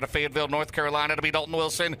 18D out of Fayetteville, North Carolina. It'll be Dalton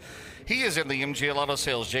Wilson. He is in the MGL Auto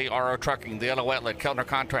Sales, JRO Trucking, the LO Outlet, Kellner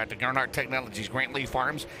Contracting, Earnhardt Technologies, Grant Lee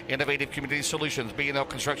Farms, Innovative Community Solutions, B&L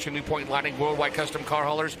Construction, New Point Lighting, Worldwide Custom Car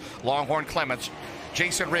Haulers, Longhorn Clements.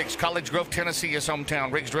 Jason Riggs, College Grove, Tennessee, his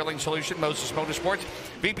hometown. Riggs Drilling Solution, Moses Motorsports,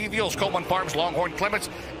 VP Fuels, Coleman Farms, Longhorn Clements,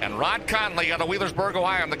 and Rod Conley out of Wheelersburg,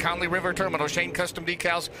 Ohio, on the Conley River Terminal. Shane Custom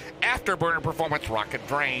Decals, Afterburner Performance, Rocket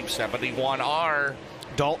Frame, 71R.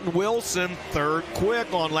 Dalton Wilson, 3rd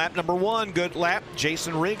quick on lap number 1. Good lap.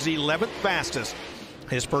 Jason Riggs, 11th fastest.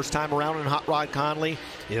 His first time around in Hot Rod Conley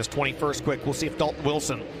is 21st quick. We'll see if Dalton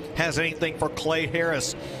Wilson has anything for Clay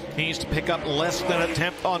Harris. He needs to pick up less than a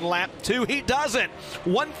tenth on lap 2. He doesn't.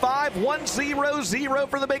 15100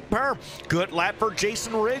 for the Big Perm. Good lap for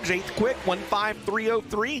Jason Riggs, 8th quick,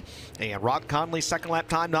 15303. And Rod Conley's second lap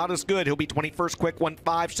time not as good. He'll be 21st quick,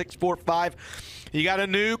 15645. You got a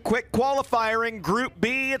new quick qualifier in Group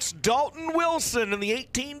B. It's Dalton Wilson in the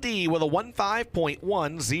 18D with a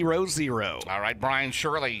 15.100. All right, Brian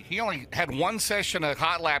Shirley. He only had one session of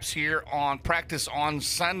hot laps here on practice on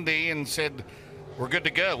Sunday and said, we're good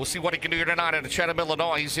to go. We'll see what he can do here tonight at Chatham,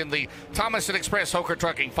 Illinois. He's in the Thomas & Express, Hoker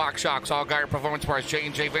Trucking, Fox Shocks, All Geyer Performance Parts,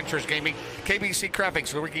 J&J Ventures Gaming, KBC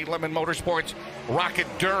Graphics, Ricky Lemon Motorsports, Rocket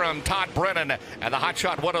Durham, Todd Brennan, and the Hot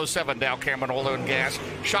Shot 107, Dow Cameron Oil and Gas,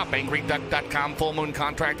 Shopping, GreenDuck.com, Full Moon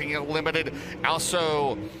Contracting Limited,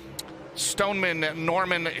 also Stoneman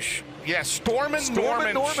Norman, Storman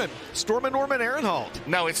Norman Ehrenholt.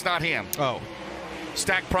 No, it's not him. Oh.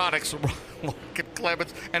 Stack Products, Logan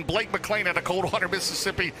Clements, and Blake McLean out of Coldwater,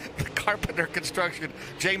 Mississippi, the Carpenter Construction,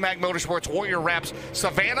 J-Mag Motorsports, Warrior Wraps,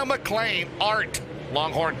 Savannah McLean, Art,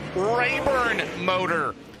 Longhorn, Rayburn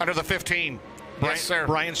Motor under the 15. Yes, sir.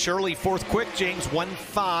 Brian Shirley, 4th quick. James,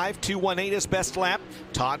 15218, his best lap.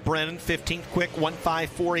 Todd Brennan, 15th quick,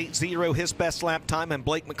 15480, his best lap time. And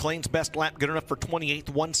Blake McLean's best lap, good enough for 28th,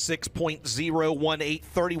 16.018.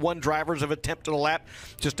 31 drivers have attempted a lap.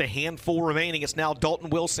 Just a handful remaining. It's now Dalton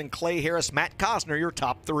Wilson, Clay Harris, Matt Cosner, your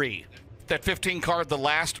top 3. That 15 car, the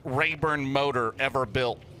last Rayburn motor ever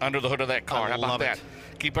built under the hood of that car. How about that?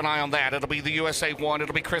 Keep an eye on that. It'll be the USA 1.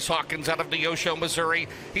 It'll be Chris Hawkins out of Neosho, Missouri.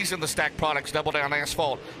 He's in the Stack Products Double Down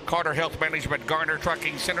Asphalt. Carter Health Management, Garner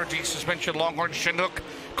Trucking, Synergy Suspension, Longhorn, Chinook.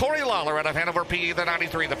 Corey Lawler out of Hanover, PE, the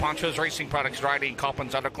 93. The Ponchos Racing Products, Dryden,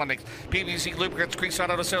 Coppins Auto Clinics, PVC Lubricants, Creekside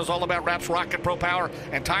Auto Sales, All About Wraps, Rocket Pro Power,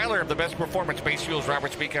 and Tyler of the Best Performance Base Fuels,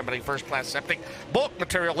 Robert Speed Company, First Class Septic, Bulk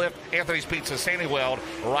Material Lift, Anthony's Pizza, Sandy Weld,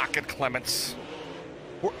 Rocket Clements.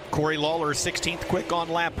 Corey Lawler 16th quick on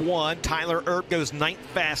lap 1. Tyler Erb goes 9th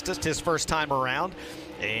fastest his first time around.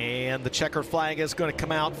 And the checkered flag is going to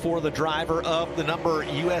come out for the driver of the number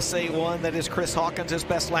USA 1. That is Chris Hawkins. His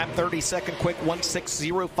best lap, 32nd quick,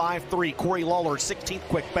 16053. Corey Lawler, 16th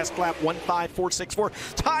quick, best lap, 15464.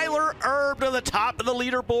 Tyler Erb to the top of the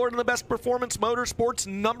leaderboard in the Best Performance Motorsports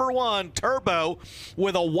number 1 Turbo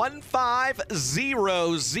with a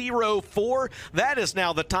 15004. That is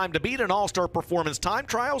now the time to beat in All-Star Performance Time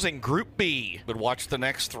Trials in Group B. But watch the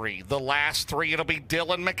next 3. The last 3, it'll be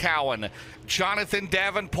Dylan McCowan, Jonathan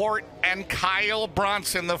Davenport, and Kyle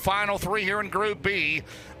Bronson, the final 3 here in Group B.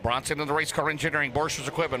 Bronson in the Race Car Engineering, Borchers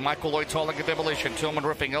Equipment, Michael Lloyd's Hauling and Demolition, Tillman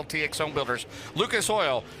Roofing, LTX Home Builders, Lucas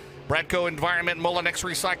Oil, Bradco Environment, Mullinex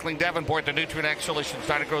Recycling, Davenport, the Nutrient Solutions,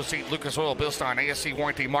 Dynagrow Seat, Lucas Oil, Bill Stein, ASC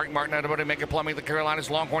Warranty, Mark Martin, Automotive Maker Plumbing, the Carolinas,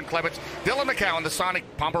 Longhorn Clements, Dylan McCowan, the Sonic,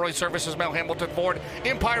 Pomeroy Services, Mel Hamilton Ford,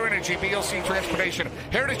 Empire Energy, BLC Transportation,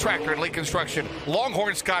 Heritage Tractor and Lee Construction,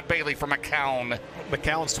 Longhorn Scott Bailey from McCowan.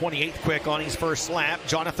 McCowan's 28th quick on his first lap.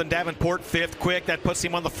 Jonathan Davenport 5th quick. That puts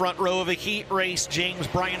him on the front row of a heat race. James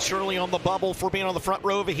Brian Shirley on the bubble for being on the front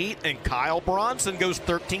row of a heat. And Kyle Bronson goes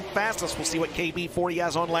 13th fastest. We'll see what KB40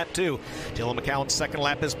 has on lap 2. Dylan McCowan's second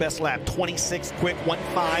lap, his best lap. 26th quick,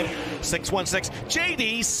 15616.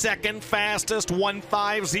 JD's second fastest,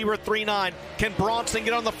 15039. Can Bronson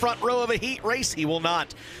get on the front row of a heat race? He will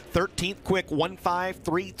not. 13th quick,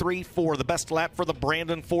 15334. The best lap for the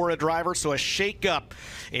Brandon Fora driver. So a shake-up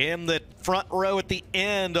in the front row at the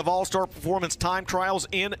end of All-Star Performance Time Trials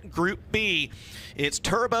in Group B. It's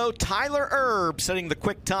Turbo Tyler Erb setting the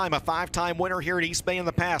quick time, a 5-time winner here at East Bay in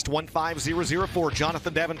the past, 15004.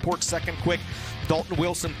 Jonathan Davenport second quick, Dalton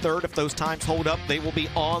Wilson third. If those times hold up, they will be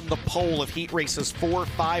on the pole of heat races 4,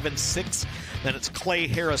 5, and 6. Then it's Clay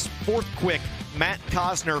Harris fourth quick, Matt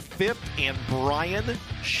Cosner fifth, and Brian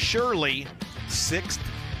Shirley sixth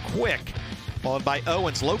quick. Followed by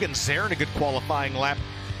Owens. Logan Zarin, a good qualifying lap.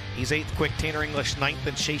 He's 8th quick. Tanner English 9th,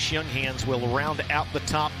 and Chase Younghands will round out the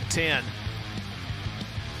top 10.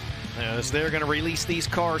 As they're going to release these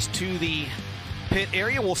cars to the pit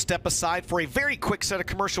area, we'll step aside for a very quick set of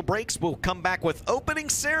commercial breaks. We'll come back with opening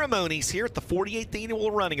ceremonies here at the 48th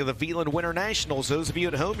annual running of the Veland Winter Nationals. Those of you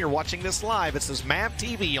at home, you're watching this live. This is MAV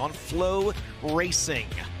TV on FloRacing.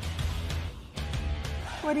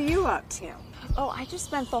 What are you up to? Oh, I just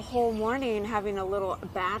spent the whole morning having a little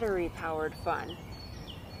battery-powered fun.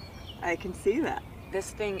 I can see that.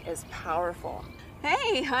 This thing is powerful.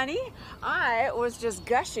 Hey, honey, I was just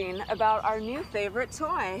gushing about our new favorite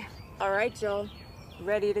toy. All right, Joel,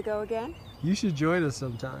 ready to go again? You should join us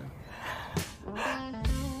sometime.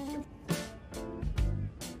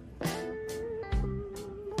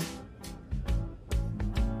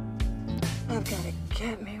 I've got to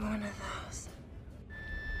get me one of those.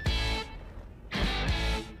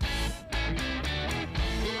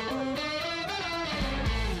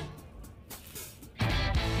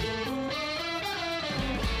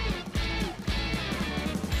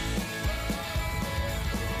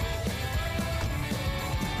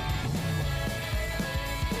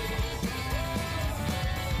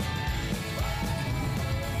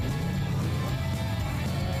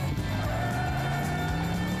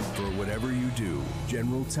 Whatever you do,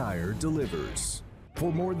 General Tire delivers.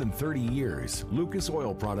 For more than 30 years, Lucas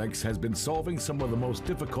Oil Products has been solving some of the most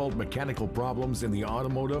difficult mechanical problems in the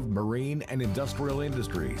automotive, marine, and industrial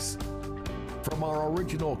industries. From our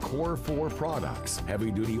original Core 4 products,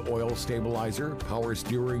 heavy-duty oil stabilizer, power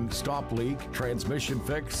steering, stop leak, transmission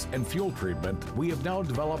fix, and fuel treatment, we have now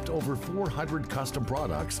developed over 400 custom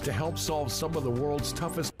products to help solve some of the world's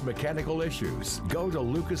toughest mechanical issues. Go to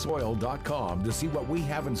lucasoil.com to see what we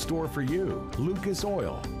have in store for you. Lucas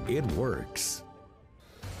Oil, it works.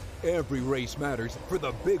 Every race matters for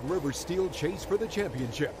the Big River Steel Chase for the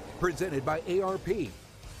Championship, presented by ARP.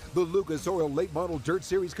 The Lucas Oil Late Model Dirt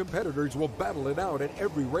Series competitors will battle it out at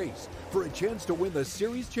every race for a chance to win the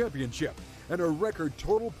Series Championship and a record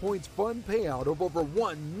total points fund payout of over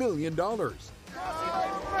 $1 million.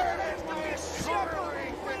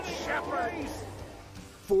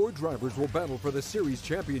 Four drivers will battle for the Series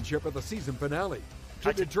Championship at the season finale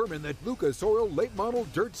to determine the Lucas Oil Late Model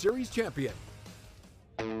Dirt Series champion.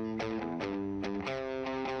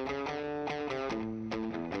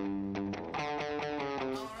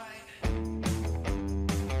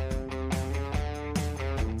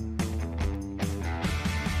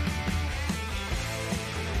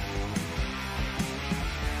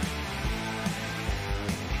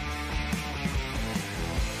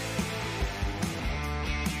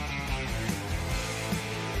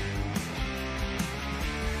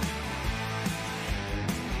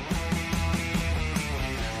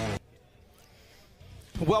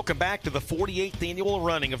 Welcome back to the 48th annual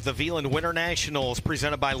running of the Veland Winter Nationals,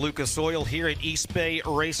 presented by Lucas Oil here at East Bay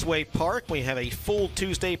Raceway Park. We have a full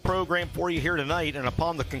Tuesday program for you here tonight, and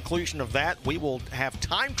upon the conclusion of that, we will have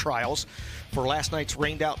time trials for last night's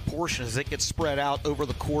rained-out portion as it gets spread out over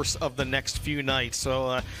the course of the next few nights.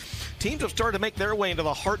 So teams have started to make their way into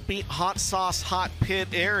the Heartbeat Hot Sauce Hot Pit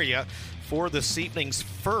area for this evening's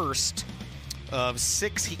first of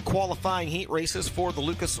 6 qualifying heat races for the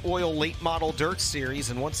Lucas Oil Late Model Dirt Series.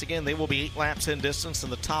 And once again, they will be 8 laps in distance,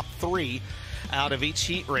 and the top 3 out of each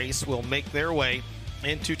heat race will make their way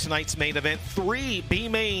into tonight's main event. 3 B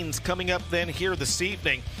mains coming up then here this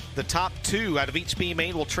evening. The top 2 out of each B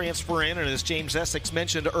main will transfer in, and as James Essex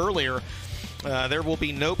mentioned earlier, there will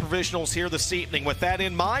be no provisionals here this evening. With that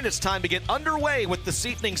in mind, it's time to get underway with this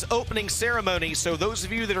evening's opening ceremony. So those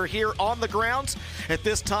of you that are here on the grounds at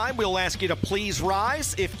this time, we'll ask you to please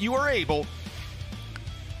rise if you are able.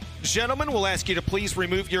 Gentlemen, we'll ask you to please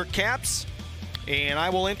remove your caps, and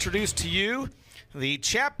I will introduce to you the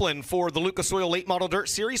chaplain for the Lucas Oil Late Model Dirt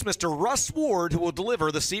Series, Mr. Russ Ward, who will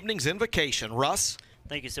deliver this evening's invocation. Russ?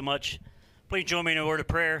 Thank you so much. Please join me in a word of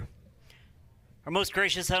prayer. Our most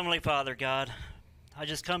gracious Heavenly Father, God, I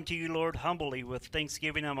just come to you, Lord, humbly with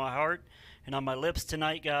thanksgiving on my heart and on my lips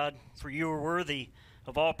tonight, God, for you are worthy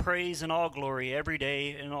of all praise and all glory every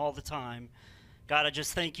day and all the time. God, I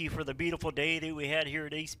just thank you for the beautiful day that we had here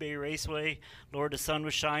at East Bay Raceway. Lord, the sun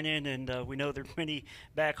was shining, and we know there are many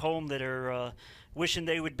back home that are wishing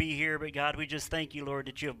they would be here. But, God, we just thank you, Lord,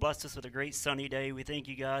 that you have blessed us with a great sunny day. We thank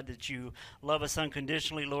you, God, that you love us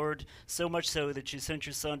unconditionally, Lord, so much so that you sent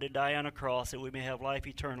your Son to die on a cross that we may have life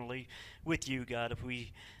eternally with you, God, if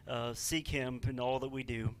we seek him in all that we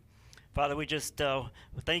do. Father, we just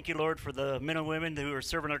thank you, Lord, for the men and women who are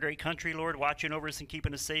serving our great country, Lord, watching over us and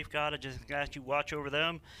keeping us safe, God. I just ask you watch over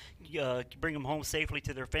them, bring them home safely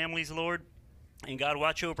to their families, Lord. And, God,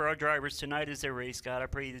 watch over our drivers tonight as they race, God. I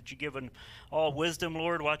pray that you give them all wisdom,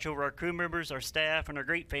 Lord. Watch over our crew members, our staff, and our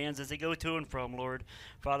great fans as they go to and from, Lord.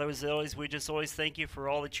 Father, as always, we just always thank you for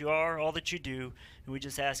all that you are, all that you do. And we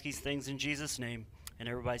just ask these things in Jesus' name. And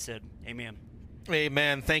everybody said, amen.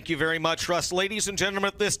 Amen. Thank you very much, Russ. Ladies and gentlemen,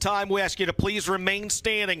 at this time, we ask you to please remain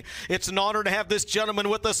standing. It's an honor to have this gentleman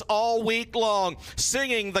with us all week long,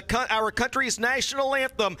 singing our country's national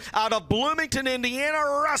anthem out of Bloomington, Indiana,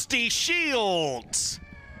 Rusty Shields.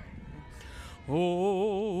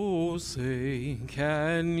 Oh, say,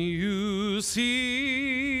 can you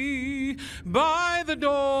see by the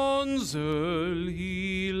dawn's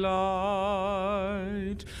early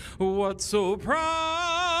light what so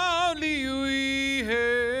proudly we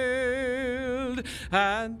hailed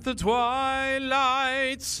at the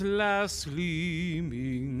twilight's last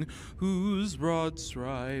gleaming, whose broad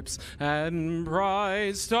stripes and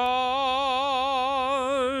bright stars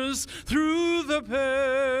through the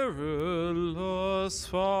perilous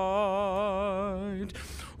fight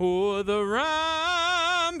o'er the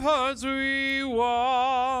ramparts we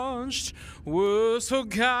watched were so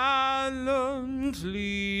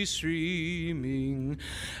gallantly streaming,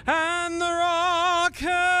 and the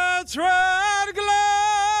rocket's red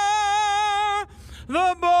glare,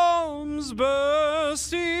 the bombs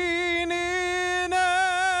bursting in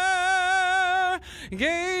air,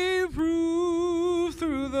 gave proof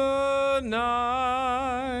through the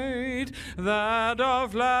night that our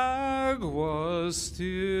flag was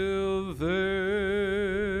still there.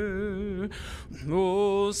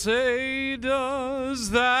 Oh, say, does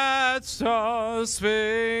that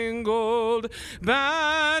star-spangled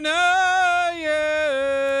banner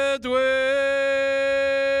yet wave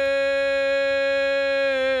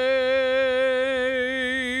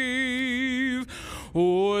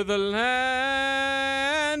o'er the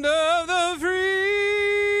land of the free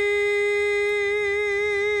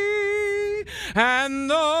and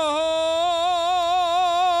the home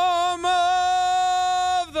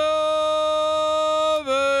of the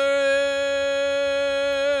brave?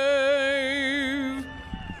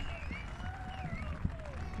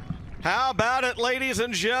 How about it, ladies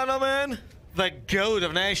and gentlemen? The GOAT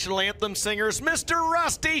of national anthem singers, Mr.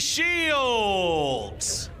 Rusty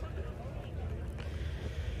Shields.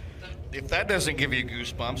 If that doesn't give you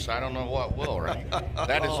goosebumps, I don't know what will, right?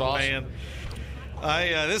 That is awesome.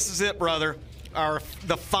 Man. This is it, brother.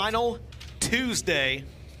 The final Tuesday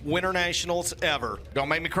Winter Nationals ever. Don't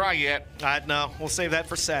make me cry yet. No, we'll save that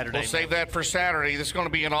for Saturday. We'll save that for Saturday. This is going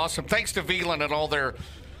to be an awesome. Thanks to Veland and all their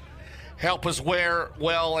help as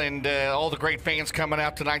well, and all the great fans coming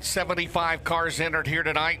out tonight. 75 cars entered here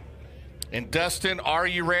tonight. And Dustin, are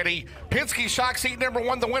you ready? Penske Shock Seat number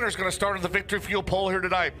 1, the winner, is going to start on the Victory Fuel pole here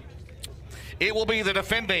tonight. it will be the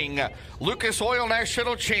defending Lucas Oil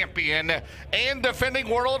National Champion and defending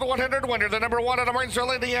World 100 winner, the number 1 out of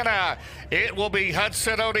Martinsville, Indiana. It will be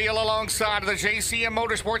Hudson O'Neal alongside the JCM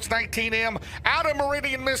Motorsports 19M out of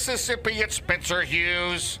Meridian, Mississippi. It's Spencer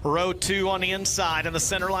Hughes. Row 2 on the inside, and the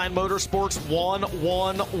Centerline Motorsports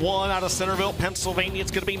 1-1-1 out of Centerville, Pennsylvania.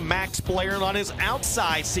 It's going to be Max Blair on his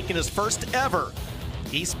outside, seeking his first ever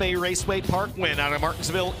East Bay Raceway Park win out of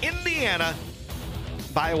Martinsville, Indiana,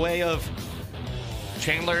 by way of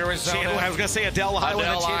Chandler, Arizona. I was going to say Adele, Iowa,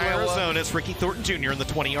 and Chandler, Iowa. Arizona. It's Ricky Thornton Jr. in the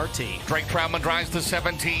 20RT. Drake Troutman drives the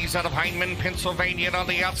 7Ts out of Heinemann, Pennsylvania. And on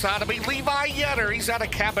the outside, it'll be Levi Yetter. He's out of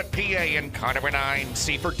Cabot, PA, in car number 9.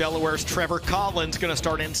 Seaford, Delaware's Trevor Collins going to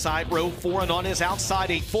start inside row 4, and on his outside,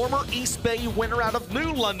 a former East Bay winner out of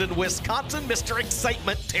New London, Wisconsin, Mr.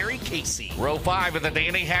 Excitement, Terry Casey. Row 5 in the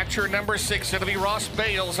Danny Hatcher, number 6. It'll be Ross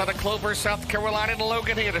Bales out of Clover, South Carolina, and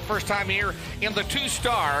Logan Head, the first time here in the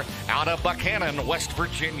 2-star out of Buchanan, West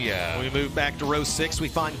Virginia. We move back to row 6. We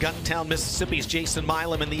find Guntown, Mississippi's Jason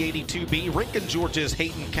Milam in the 82B, Rincon, Georgia's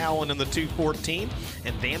Hayden Cowan in the 214,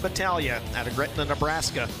 and Dan Battaglia out of Gretna,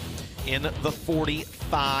 Nebraska in the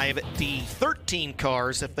 45D. 13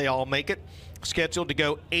 cars, if they all make it, scheduled to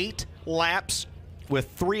go 8 laps, with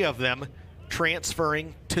 3 of them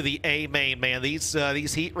transferring to the A main. Man, these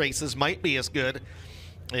heat races might be as good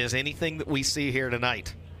as anything that we see here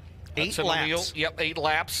tonight. 8 laps. Yep, 8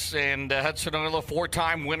 laps. And Hudson O'Neal, a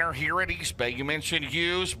 4-time winner here at East Bay. You mentioned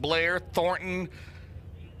Hughes, Blair, Thornton.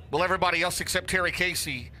 Well, everybody else except Terry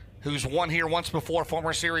Casey, who's won here once before,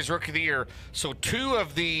 former Series Rookie of the Year. So 2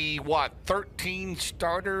 of the, 13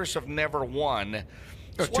 starters have never won.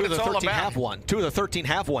 Oh, 2 of the 13 have won. 2 of the 13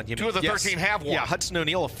 have won. 2 of the 13 have won. Yeah, Hudson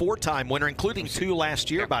O'Neal, a 4-time winner, including 2 last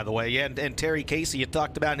year, by the way. Yeah, and Terry Casey, you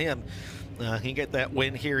talked about him. He got that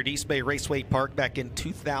win here at East Bay Raceway Park back in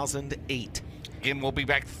 2008. Again, we'll be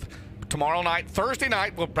back tomorrow night. Thursday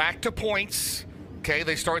night, we're back to points. Okay,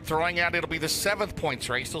 they start throwing out, it'll be the 7th points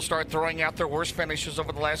race. They'll start throwing out their worst finishes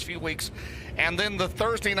over the last few weeks. And then the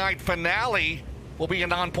Thursday night finale will be a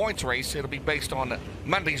non-points race. It'll be based on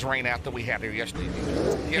Monday's rain out that we had here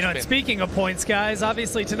yesterday. Speaking of points, guys,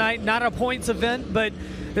 obviously tonight, not a points event, but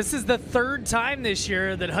this is the 3rd time this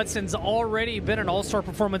year that Hudson's already been an All-Star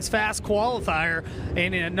Performance Fast qualifier,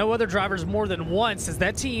 and no other drivers more than once. As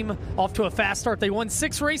that team off to a fast start, they won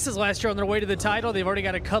 6 races last year on their way to the title. They've already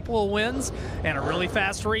got a couple of wins and a really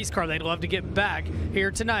fast race car. They'd love to get back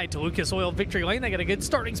here tonight to Lucas Oil Victory Lane. They got a good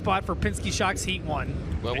starting spot for Penske Shock's Heat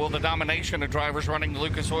 1. Well, will the domination of drivers running the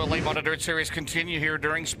Lucas Oil Late Model Dirt Series continue here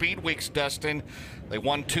during Speed Weeks, Dustin? They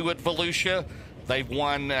won 2 at Volusia. They've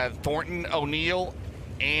won Thornton, O'Neal,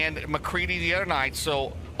 and McCready the other night.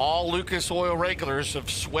 So all Lucas Oil regulars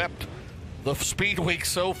have swept the Speed Week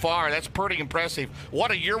so far. That's pretty impressive.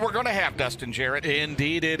 What a year we're going to have, Dustin Jarrett.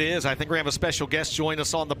 Indeed it is. I think we're going to have a special guest join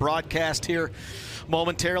us on the broadcast here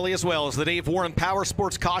momentarily, as well as the Dave Warren Power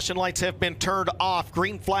Sports caution lights have been turned off.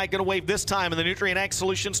 Green flag going to wave this time in the Nutrient Ag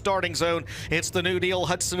Solutions starting zone. It's the New Deal,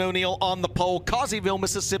 Hudson O'Neal on the pole. Causeyville,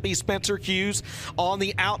 Mississippi, Spencer Hughes on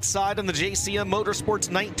the outside in the JCM Motorsports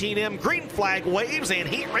 19M. Green flag waves, and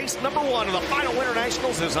heat race number 1 of the final Winter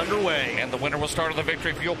Nationals is underway. And the winner will start on the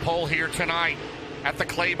Victory Fuel pole here tonight. At the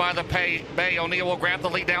clay by the bay, O'Neal will grab the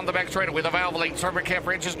lead down the back straight with a valve lead. Server Calf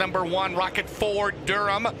Ridges number 1, Rocket 4,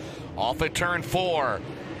 Durham. Off at turn 4.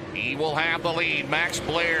 He will have the lead. Max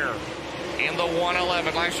Blair in the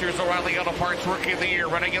 111. Last year's O'Reilly Auto Parts Rookie of the Year.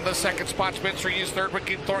 Running in the 2nd spot, Spencer Hughes 3rd.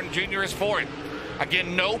 Ricky Thornton Jr. is 4th.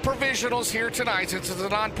 Again, no provisionals here tonight since it's a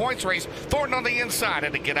non-points race. Thornton on the inside,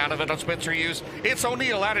 and to get out of it on Spencer Hughes, it's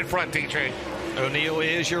O'Neal out in front, DJ. O'Neal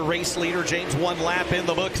is your race leader. James, 1 lap in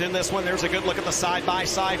the books in this one. There's a good look at the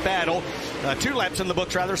side-by-side battle. 2 laps in the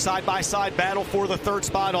books, rather. Side-by-side battle for the 3rd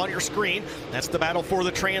spot on your screen. That's the battle for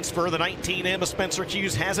the transfer. The 19M of Spencer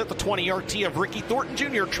Hughes has it. The 20RT of Ricky Thornton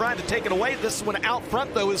Jr. trying to take it away. This one out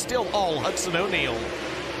front, though, is still all Hudson O'Neal.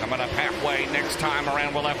 Coming up halfway next time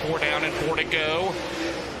around, we'll have 4 down and 4 to go.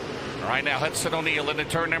 All right, now Hudson O'Neal into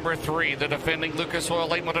turn number 3, the defending Lucas Oil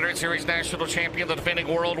Late Model Dirt Series National Champion, the defending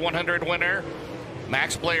World 100 winner.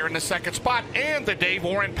 Max Blair in the 2nd spot, and the Dave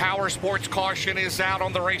Warren Power Sports caution is out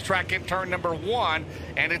on the racetrack in turn number 1,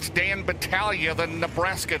 and it's Dan Battaglia, the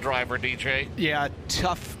Nebraska driver, DJ. Yeah,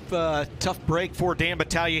 tough break for Dan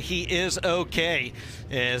Battaglia. He is okay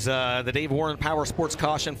as the Dave Warren Power Sports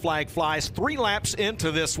caution flag flies. 3 laps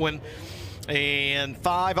into this one, and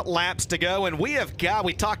 5 laps to go. And we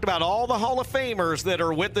talked about all the Hall of Famers that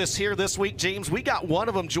are with us here this week, James. We got one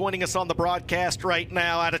of them joining us on the broadcast right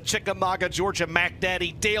now out of Chickamauga, Georgia, Mac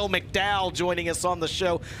Daddy, Dale McDowell joining us on the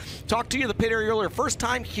show. Talked to you in the pit area earlier. First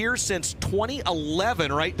time here since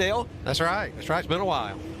 2011, right, Dale? That's right. That's right. It's been a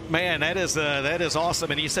while. Man, that is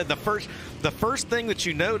awesome. And you said the first thing that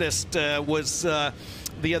you noticed was the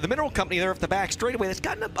mineral company there at the back straightaway. It's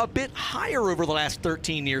gotten a bit higher over the last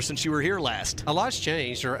 13 years since you were here last. A lot's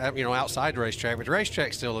changed, outside the racetrack, but the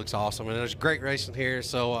racetrack still looks awesome, and there's great racing here.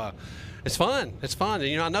 So it's fun. It's fun.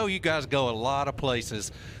 And, I know you guys go a lot of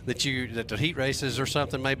places that the heat races or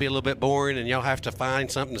something may be a little bit boring, and y'all have to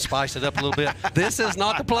find something to spice it up a little bit. This is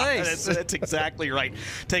not the place. That's exactly right.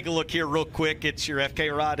 Take a look here real quick. It's your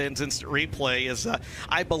FK Rod Ends instant replay.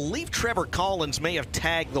 I believe Trevor Collins may have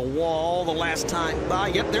tagged the wall the last time by.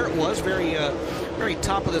 Yep, there it was. Very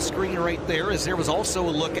top of the screen right there. As there was also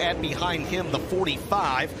a look at behind him the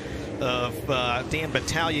 45. Of Dan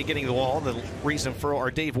Battaglia getting the wall. The reason for our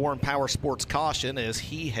Dave Warren Power Sports caution is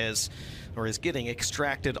he is getting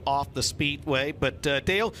extracted off the speedway. But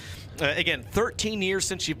Dale, again, 13 years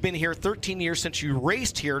since you've been here, 13 years since you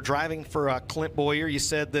raced here driving for Clint Boyer. You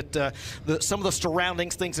said that some of the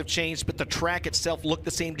surroundings, things have changed, but the track itself looked the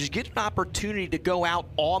same. Did you get an opportunity to go out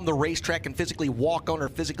on the racetrack and physically walk on or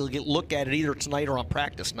physically look at it either tonight or on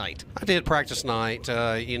practice night? I did practice night,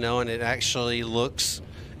 and it actually looks...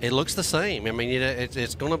 It looks the same. I mean,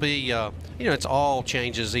 it's going to be, it's all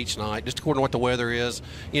changes each night, just according to what the weather is,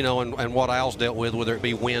 and what Al's dealt with, whether it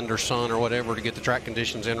be wind or sun or whatever, to get the track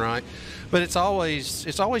conditions in right. But it's always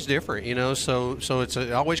different, so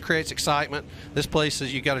it always creates excitement. This place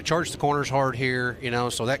is, you got to charge the corners hard here,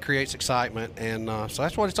 so that creates excitement, and so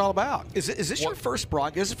that's what it's all about. Is this your first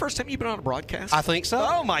broadcast? Is this the first time you've been on a broadcast? I think so.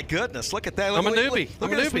 Oh my goodness! Look at that. I'm a newbie.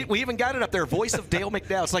 Look at this. We even got it up there. Voice of Dale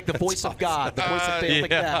McDowell. It's like the voice of God. The voice of Dale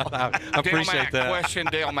McDowell. I appreciate that. Question,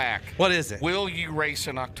 Dale Mack. What is it? Will you race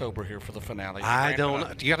in October here for the finale? I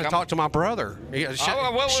don't. You got to talk to my brother.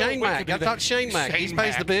 Shane Mack. Got to talk to Shane Mack. He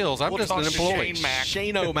pays the bills. I'm just an employee.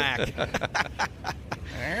 Shane O'Mac.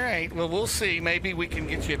 All right. Well, we'll see. Maybe we can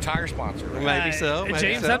get you a tire sponsor. Maybe so.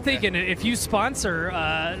 James, I'm thinking if you sponsor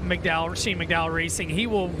Shane McDowell Racing, he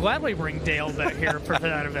will gladly bring Dale back here for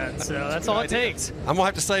that event. So that's all it takes. I'm going to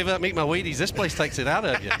have to save up and eat my Wheaties. This place takes it out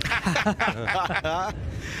of you.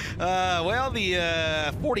 Well,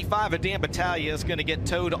 the 45 of Dan Battaglia is going to get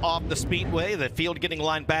towed off the speedway. The field getting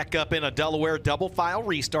lined back up in a Delaware double file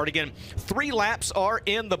restart. Again, 3 laps are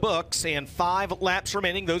in the books and 5 laps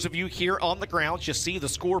remaining. Those of you here on the grounds, you see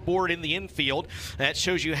the scoreboard in the infield. That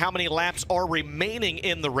shows you how many laps are remaining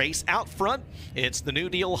in the race. Out front, it's the New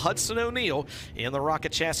Deal Hudson O'Neal in the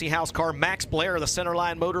Rocket Chassis House car. Max Blair, the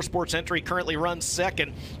Centerline Motorsports entry, currently runs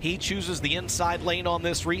second. He chooses the inside lane on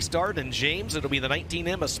this restart, and James, it'll be the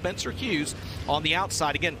 19M of Spencer Hughes on the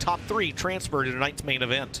outside. Again, top 3 transfer to tonight's main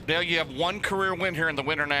event. Dale, you have 1 career win here in the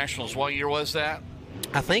Winter Nationals. What year was that?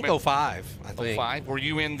 I think 05. 05. Were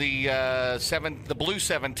you in the blue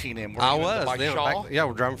 17M? I was. Yeah,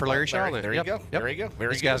 we're driving for Larry Shaw. There you go. There you go.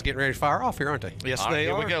 These guys getting ready to fire off here, aren't they? Yes, they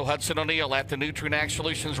are. Here we go. Hudson O'Neal at the Nutrien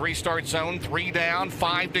Solutions restart zone. 3 down,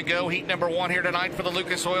 5 to go. Heat number 1 here tonight for the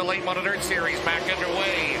Lucas Oil Late Model Dirt Series. Back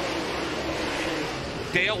underway.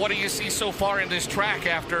 Dale, what do you see so far in this track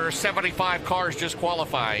after 75 cars just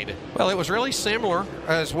qualified? Well, it was really similar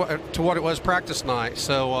to what it was practice night.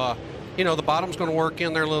 So, the bottom's going to work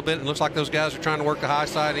in there a little bit. It looks like those guys are trying to work the high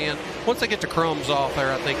side in. Once they get the crumbs off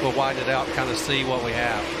there, I think we'll widen it out and kind of see what we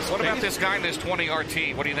have. What about this guy in this 20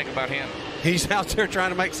 RT? What do you think about him? He's out there trying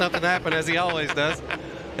to make something happen, as he always does.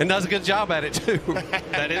 And does a good job at it, too.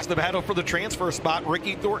 That is the battle for the transfer spot.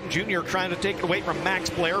 Ricky Thornton Jr. trying to take it away from Max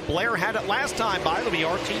Blair. Blair had it last time by. It'll be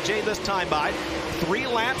RTJ this time by. 3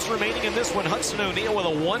 laps remaining in this one. Hudson O'Neal with a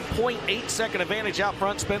 1.8 second advantage out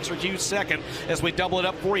front. Spencer Hughes second as we double it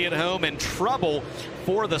up for you at home. And trouble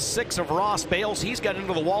for the 6 of Ross Bales. He's got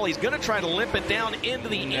into the wall. He's going to try to limp it down into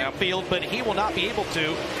the infield, but he will not be able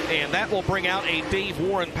to. And that will bring out a Dave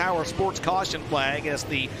Warren Power Sports caution flag as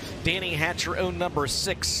the Danny Hatcher owned number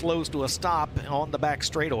 6 slows to a stop on the back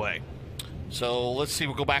straightaway. So let's see,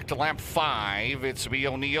 we'll go back to lap 5. It's be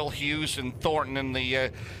O'Neal, Hughes, and Thornton in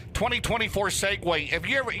the 2024 Segway. Have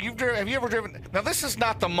you ever driven? Now, this is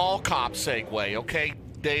not the Mall Cop Segway, okay,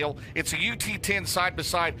 Dale? It's a UT10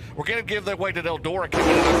 side-by-side. We're going to give that away to Eldora coming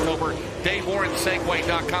in October.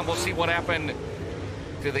 DaveWarrenSegway.com. We'll see what happened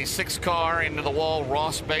to the 6-car into the wall,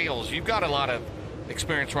 Ross Bales. You've got a lot of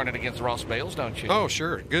experience running against Ross Bales, don't you? Oh,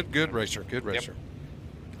 sure. Good racer. Good racer. Yep.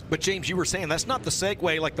 But, James, you were saying that's not the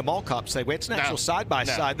Segway like the Mall Cop Segway. It's an actual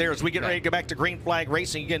side-by-side there as we get ready to go back to Green Flag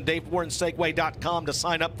Racing. Again, DaveWarrenSegway.com to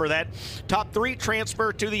sign up for that. Top 3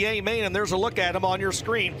 transfer to the A-Main, and there's a look at them on your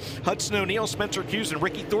screen. Hudson O'Neal, Spencer Hughes, and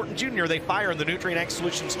Ricky Thornton Jr. They fire in the Nutrien Ag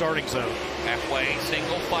Solutions starting zone. Halfway,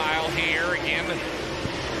 single file here. Again,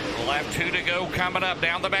 lap 2 to go coming up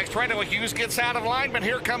down the back straightaway. Hughes gets out of line, but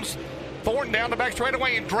here comes Thornton down the back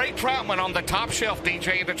straightaway, and Drake Troutman on the top shelf,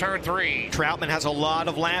 DJ, into turn 3. Troutman has a lot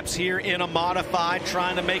of laps here in a modified,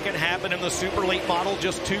 trying to make it happen in the super late model.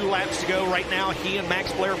 Just 2 laps to go right now. He and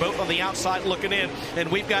Max Blair both on the outside looking in,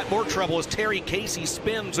 and we've got more trouble as Terry Casey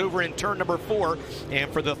spins over in turn number 4.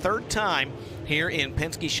 And for the 3rd time here in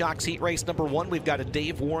Penske Shocks Heat Race number 1, we've got a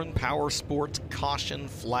Dave Warren Power Sports caution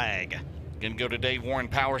flag. You can go to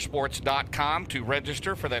DaveWarrenPowersports.com to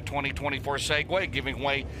register for that 2024 Segway, giving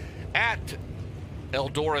away at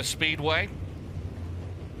Eldora Speedway.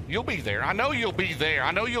 You'll be there. I know you'll be there.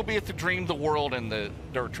 I know you'll be at the Dream the World and the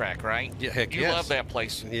dirt track, right? Yeah, heck you yes. love that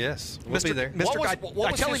place. Yes, we'll be there.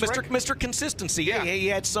 I tell you, Mr. Consistency. Yeah, he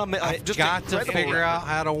had some. I've just got to incredible figure out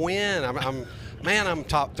how to win. I'm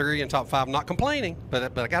top 3 and top 5. I'm not complaining,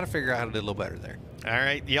 but I got to figure out how to do a little better there. All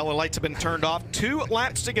right, the yellow lights have been turned off. 2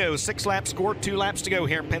 laps to go. 6 laps scored, 2 laps to go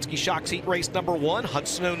here in Penske Shocks Heat Race number 1.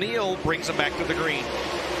 Hudson O'Neal brings them back to the green.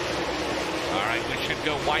 All right, we should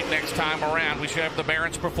go white next time around. We should have the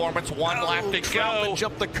Barron's Performance. 1 lap to go.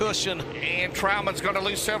 Jump the cushion. And Troutman's going to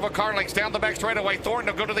lose several car lengths down the back straightaway.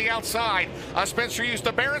 Thornton will go to the outside. Spencer used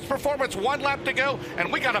the Barron's Performance. 1 lap to go,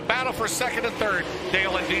 and we got a battle for 2nd and 3rd.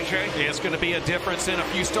 Dale and DJ. It's going to be a difference in a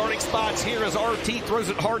few starting spots here as RT throws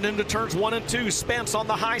it hard into turns 1 and 2. Spence on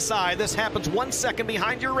the high side. This happens 1 second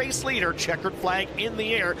behind your race leader. Checkered flag in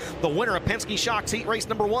the air. The winner of Penske Shocks Heat Race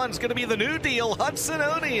number 1 is going to be the new deal, Hudson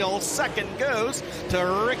O'Neal. 2nd goes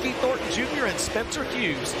to Ricky Thornton Jr. and Spencer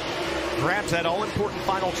Hughes. Grabs that all-important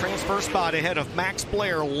final transfer spot ahead of Max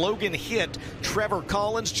Blair, Logan Hitt, Trevor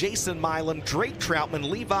Collins, Jason Milan, Drake Troutman,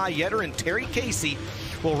 Levi Yetter, and Terry Casey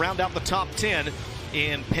will round out the top 10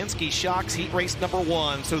 in Penske Shocks Heat Race number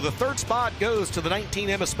 1. So the 3rd spot goes to the 19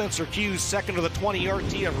 Emma Spencer Hughes, 2nd to the 20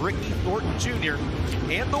 RT of Ricky Thornton Jr.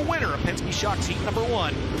 And the winner of Penske Shocks Heat number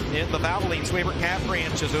 1 in the Valvoline Swaber Calf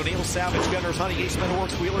Ranch is O'Neal Salvage, Gunners, Honey, Aceman,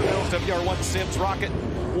 Horse, Wheeler Mills, WR1 Sims, Rocket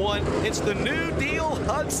 1. It's the new deal,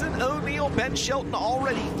 Hudson O'Neal. Ben Shelton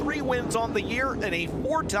already 3 wins on the year and a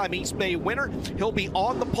 4-time East Bay winner. He'll be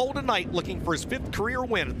on the pole tonight looking for his 5th career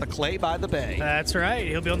win at the Clay by the Bay. That's right.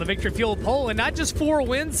 He'll be on the Victory Fuel pole, and not just 4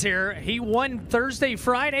 wins here. He won Thursday,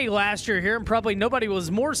 Friday last year here, and probably nobody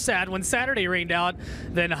was more sad when Saturday rained out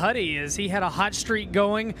than Huddy, as he had a hot streak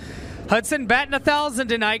going. Hudson batting 1,000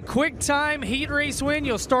 tonight. Quick time heat race win.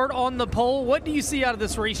 You'll start on the pole. What do you see out of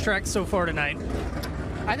this racetrack so far tonight?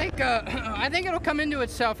 I think it'll come into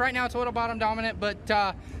itself. Right now it's a little bottom dominant, but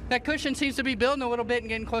that cushion seems to be building a little bit and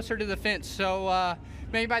getting closer to the fence. So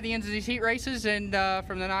maybe by the end of these heat races and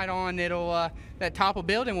from the night on, it'll that top will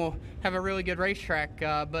build and we'll have a really good racetrack.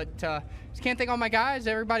 But just can't thank all my guys,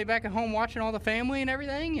 everybody back at home watching, all the family and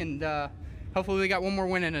everything, and hopefully we got one more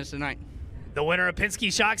win in us tonight. The winner of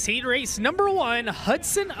Penske Shocks Heat Race number 1,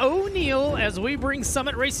 Hudson O'Neal, as we bring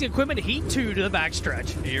Summit Racing Equipment Heat 2 to the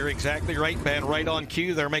backstretch. You're exactly right, Ben. Right on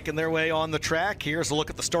cue. They're making their way on the track. Here's a look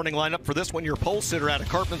at the starting lineup for this one. Your pole sitter out of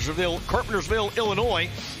Carpentersville, Illinois.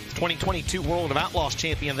 2022 World of Outlaws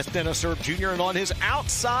champion, that's Dennis Erb Jr. And on his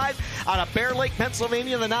outside, out of Bear Lake,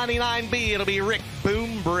 Pennsylvania, the 99B, it'll be Rick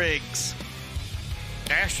Boom Briggs.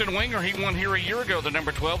 Ashton Winger, he won here a year ago, the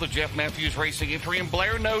number 12, the Jeff Matthews Racing entry, and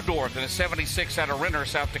Blair Nodorf in a 76 out of Renner,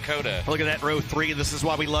 South Dakota. Look at that row 3. This is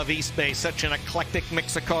why we love East Bay. Such an eclectic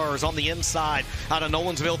mix of cars. On the inside, out of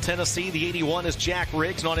Nolensville, Tennessee, the 81 is Jack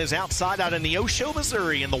Riggs, and on his outside, out of Neosho,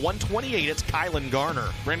 Missouri, in the 128, it's Kylan Garner.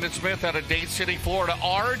 Brendan Smith out of Dade City, Florida.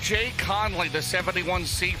 R.J. Conley, the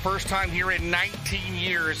 71C, first time here in 19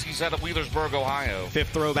 years. He's out of Wheelersburg, Ohio.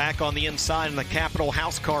 5th row back on the inside in the Capitol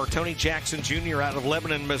House car, Tony Jackson Jr. out of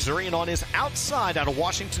Lebanon, Missouri, and on his outside out of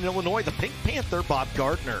Washington, Illinois, the Pink Panther, Bob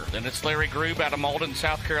Gardner. Then it's Larry Grube out of Malden,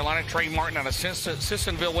 South Carolina. Trey Martin out of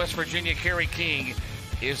Sissonville, West Virginia. Kerry King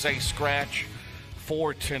is a scratch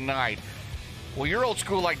for tonight. Well, you're old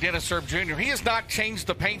school like Dennis Erb Jr. He has not changed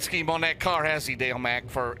the paint scheme on that car, has he, Dale Mack,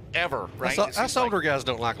 forever, right? Us older guys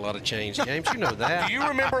don't like a lot of change, James. You know that. Do you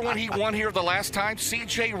remember when he won here the last time?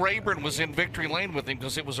 C.J. Rayburn was in victory lane with him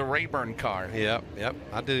because it was a Rayburn car. Yep,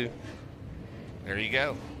 I do. There you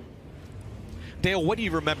go. Dale, what do you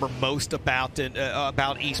remember most about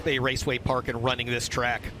East Bay Raceway Park and running this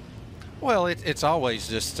track? Well, it's always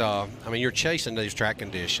just I mean, you're chasing these track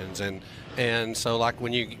conditions, and so like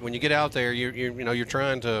when you get out there, you're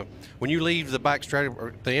trying to, when you leave the back straight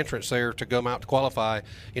or the entrance there to go out to qualify,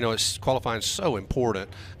 it's qualifying so important,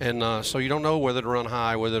 and so you don't know whether to run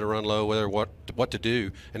high, whether to run low, whether what to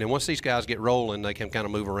do, and then once these guys get rolling, they can kind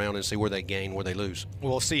of move around and see where they gain, where they lose.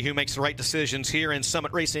 We'll see who makes the right decisions here in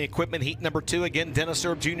Summit Racing Equipment Heat number 2. Again, Dennis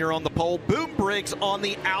Erb Jr. on the pole, Boom Briggs on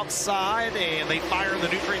the outside, and they fire in the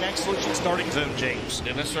Nutrient Ag Solutions starting zone, James.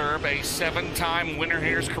 Dennis Erb, a 7-time winner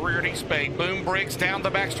here, his career at East Bay. straightaway. Boom Briggs down the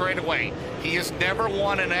back straightaway. He has never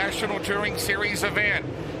won a National Touring Series event.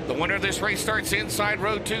 The winner of this race starts inside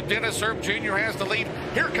row 2. Dennis Erb Jr. has the lead.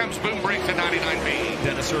 Here comes Boom Briggs at 99B.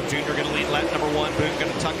 Dennis Erb Jr. going to lead lap number 1. Boom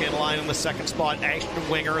going to tuck in line in the second spot. Ashton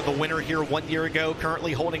Winger, the winner here 1 year ago,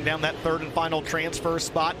 currently holding down that third and final transfer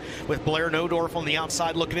spot with Blair Nodorf on the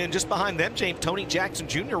outside looking in. Just behind them, Tony Jackson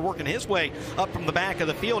Jr. working his way up from the back of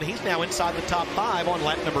the field. He's now inside the top 5 on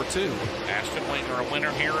lap number 2. Ashton Winger, a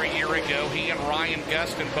winner here a year ago. He and Ryan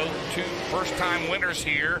Gustin, both 2 first-time winners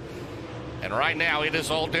here. And right now, it is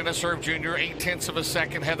all Dennis Erb Jr., 0.8 of a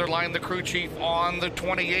second. Heatherline, the crew chief, on the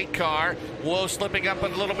 28 car. Whoa, slipping up a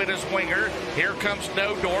little bit as Winger. Here comes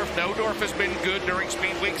Nodorf. Nodorf has been good during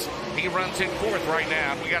speed weeks. He runs in 4th right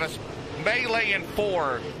now. We got a melee in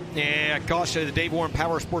 4. Yeah, caution. The Dave Warren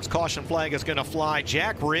Power Sports caution flag is going to fly.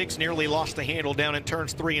 Jack Riggs nearly lost the handle down in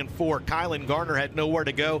turns 3 and 4. Kylan Garner had nowhere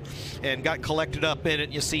to go and got collected up in it.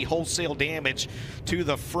 You see wholesale damage to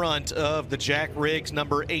the front of the Jack Riggs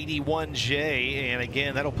number 81J. And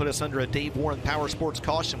again, that'll put us under a Dave Warren Power Sports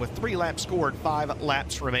caution with 3 laps scored, 5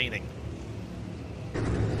 laps remaining.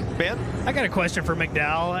 Ben? I got a question for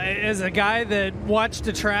McDowell. As a guy that watched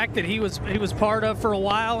a track that he was part of for a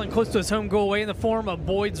while and close to his home go away in the form of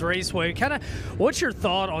Boyd's Raceway, kind of what's your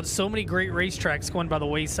thought on so many great racetracks going by the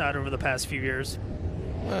wayside over the past few years?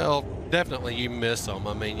 Well, definitely you miss them.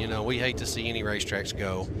 I mean, you know, we hate to see any racetracks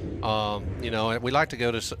go. You know, we like to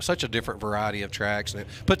go to such a different variety of tracks, and it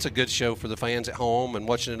puts a good show for the fans at home and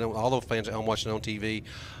watching it. All the fans at home watching it on TV.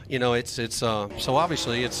 You know, so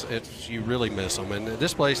obviously it's you really miss them. And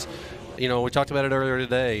this place, you know, we talked about it earlier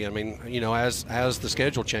today. I mean, you know, as the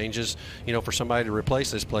schedule changes, you know, for somebody to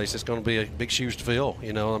replace this place, it's going to be a big shoes to fill.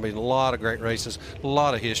 You know, I mean, a lot of great races, a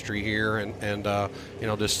lot of history here, and you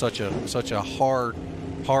know, just such a hard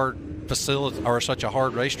facility, or such a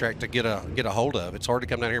hard racetrack to get a hold of. It's hard to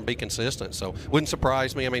come down here and be consistent. So wouldn't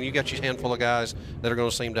surprise me. I mean, you got your handful of guys that are going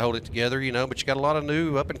to seem to hold it together, you know, but you got a lot of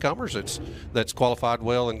new up and comers that's qualified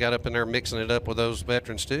well and got up in there mixing it up with those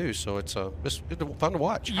veterans too. So it's fun to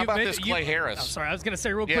watch. How about this Clay Harris? I'm sorry, I was going to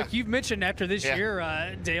say real quick. You've mentioned after this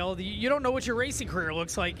year, Dale, you don't know what your racing career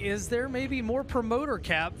looks like. Is there maybe more promoter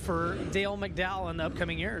cap for Dale McDowell in the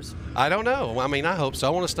upcoming years? I don't know. I mean, I hope so. I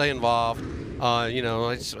want to stay involved. You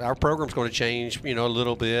know, our program's going to change, you know, a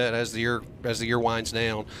little bit as the year winds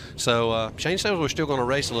down. So Shane says we're still going to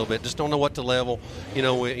race a little bit. Just don't know what the level, you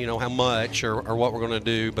know how much or what we're going to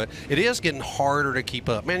do. But it is getting harder to keep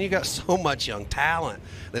up. Man, you got so much young talent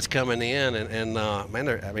that's coming in, and man,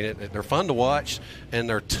 they're fun to watch, and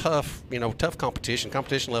they're tough. You know, tough competition.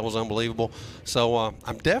 Competition level is unbelievable. So I'm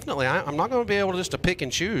not going to be able just to pick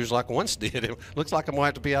and choose like I once did. It looks like I'm going to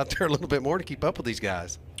have to be out there a little bit more to keep up with these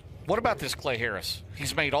guys. What about this Clay Harris?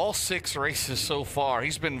 He's made all 6 races so far.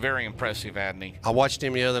 He's been very impressive, hasn't he? I watched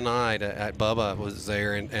him the other night at Bubba was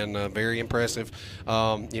there, and very impressive.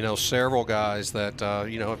 You know, several guys that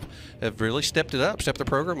you know have really stepped the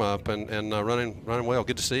program up, and running well.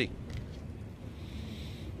 Good to see.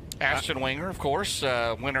 Ashton Winger, of course,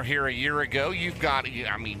 winner here a year ago. You've got,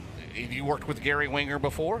 I mean, have you worked with Gary Winger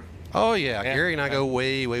before? Oh yeah, Gary and I go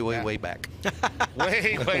way back. way back.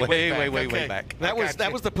 That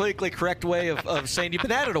was the politically correct way of saying you've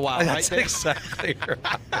been at it a while, right? That's exactly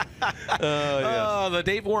right. The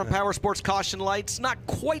Dave Warren Power Sports caution lights not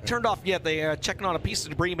quite turned off yet. They are checking on a piece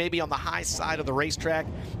of debris maybe on the high side of the racetrack.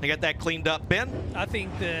 They got that cleaned up. Ben? I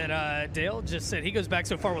think that Dale just said he goes back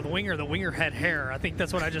so far with Winger. The Winger had hair. I think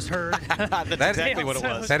that's what I just heard. That's exactly what it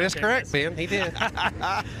was. That is correct, Ben. He did.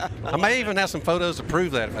 I may even have some photos to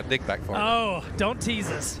prove that if I dig back for it. Oh, don't tease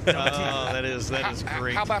us. That is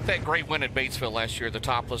great. How about that great win at Batesville last year, the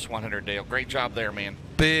topless 100, Dale? Great job there, man.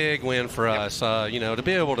 Big win for us. You know, to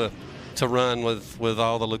be able to run with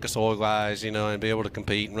all the Lucas Oil guys, you know, and be able to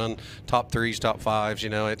compete and run top 3s, top 5s, you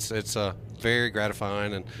know, it's very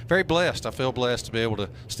gratifying and very blessed. I feel blessed to be able to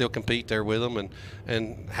still compete there with them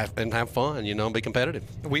and have fun, you know, and be competitive.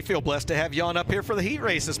 We feel blessed to have you on up here for the heat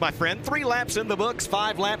races, my friend. 3 laps in the books,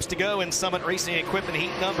 5 laps to go in Summit Racing Equipment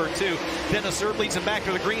heat number 2. Dennis Erb leads him back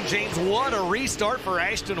to the green. James, what a restart for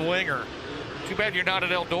Ashton Winger. Too bad you're not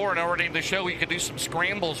at Eldora and already in the show. You could do some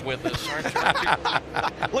scrambles with us.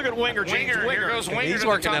 Look at Winger, James. Winger. Here goes Winger. He's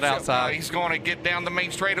working it outside. He's going to get down the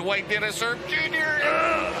main straightaway. Dennis Erb Jr.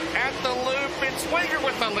 at the loop It's Winger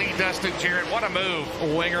with the lead, Dustin Jarrett. What a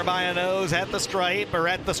move. Winger by a nose at the stripe, or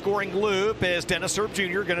at the scoring loop, is Dennis Erb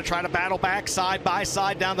Jr. going to try to battle back side by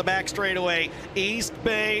side down the back straightaway. East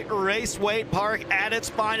Bay Raceway Park at its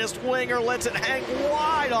finest. Winger lets it hang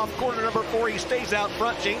wide off corner number 4. He stays out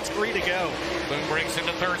front. James 3 to go. Boom breaks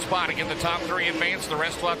into third spot. Again, the top 3 advance. The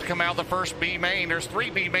rest will have to come out of the first B main. There's 3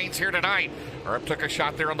 B mains here tonight. Erb took a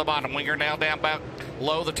shot there on the bottom. Winger now down back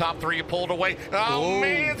low. The top 3 pulled away. Oh,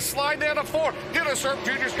 man, slide down to 4. Dennis Erb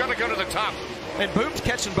Jr.'s going to go to the top. And Boom's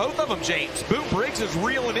catching both of them, James. Boom Briggs is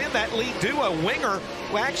reeling in that lead duo. Winger,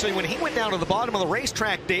 well, actually, when he went down to the bottom of the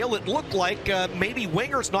racetrack, Dale, it looked like maybe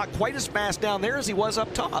Winger's not quite as fast down there as he was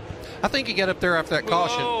up top. I think he got up there after that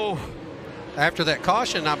caution. Whoa. After that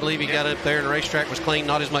caution, I believe he got up there and the racetrack was clean,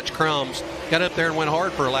 not as much crumbs. Got up there and went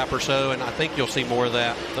hard for a lap or so, and I think you'll see more of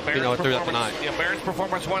that throughout the night. Yeah, Barrett's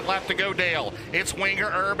performance, 1 lap to go, Dale. It's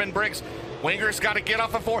Winger, Erb, and Briggs. Winger's got to get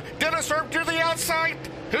off of 4. Dennis Erb to the outside.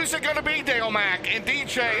 Who's it going to be? Dale Mack and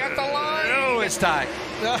DJ at the line. Oh, it's tight.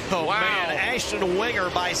 Oh, wow. Man, Ashton Winger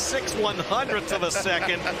by 6/100ths of a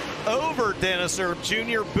second over Dennis Erb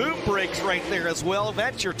Jr. Boom Briggs right there as well.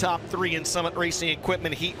 That's your top 3 in Summit Racing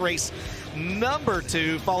Equipment Heat Race number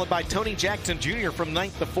 2, followed by Tony Jackson Jr. from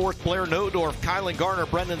 9th to 4th, Blair Nodorf, Kylan Garner,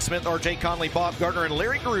 Brendan Smith, R.J. Conley, Bob Gardner, and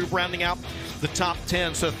Larry Groove rounding out the top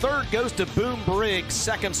 10. So 3rd goes to Boom Briggs.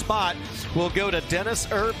 2nd spot will go to Dennis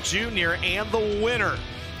Erb Jr. and the winner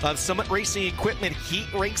of Summit Racing Equipment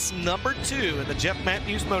Heat Race number 2 in the Jeff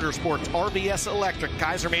Matthews Motorsports, RBS Electric,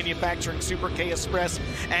 Kaiser Manufacturing, Super K Express,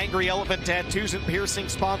 Angry Elephant Tattoos and Piercing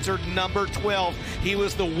sponsored number 12. He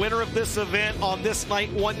was the winner of this event on this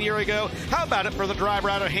night 1 year ago. How about it for the driver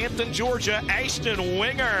out of Hampton, Georgia, Ashton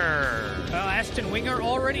Winger? Well, Ashton Winger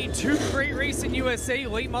already 2 Great Racing USA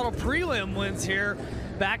late model prelim wins here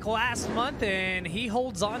back last month, and he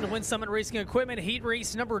holds on to win Summit Racing Equipment Heat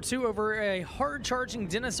Race number 2 over a hard-charging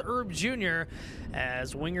Dennis Erb Jr.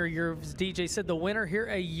 As Winger, as DJ said, the winner here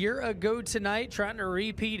a year ago tonight, trying to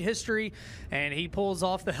repeat history, and he pulls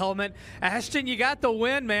off the helmet. Ashton, you got the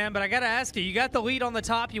win, man, but I got to ask you got the lead on the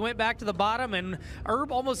top, you went back to the bottom, and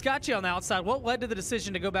Erb almost got you on the outside. What led to the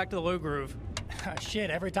decision to go back to the low groove?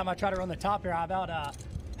 Shit, every time I try to run the top here, I about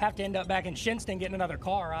have to end up back in Shinston getting another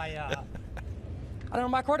car. I don't know,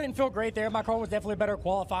 my car didn't feel great there. My car was definitely better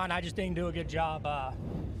qualifying. I just didn't do a good job.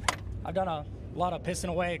 I've done a lot of pissing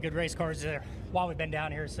away at good race cars there while we've been down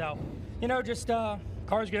here. So, just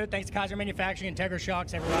car's good. Thanks to Kaiser Manufacturing, Integra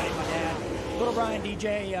Shocks, everybody, my dad, Little Brian,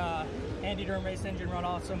 DJ, Andy Durham Race Engine run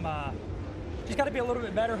awesome. Just got to be a little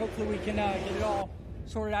bit better. Hopefully we can get it all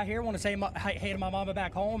sorted out here. I want to say hey to my mama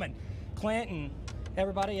back home and Clint and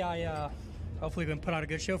everybody. Hopefully we can put on a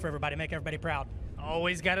good show for everybody, make everybody proud.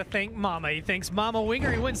 Always got to thank Mama. He thanks Mama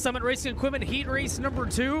Winger. He wins Summit Racing Equipment Heat Race number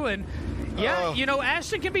 2. And, yeah,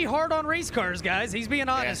 Ashton can be hard on race cars, guys. He's being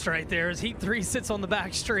honest right there as Heat 3 sits on the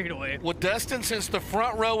back straightaway. Well, Dustin, since the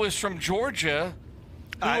front row is from Georgia,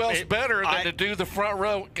 who else better than to do the front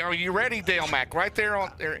row? Are you ready, Dale Mack? Right there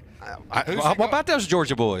on there. What about those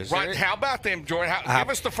Georgia boys? Right. How about them, Georgia? Give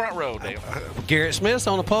us the front row, Dale. Garrett Smith's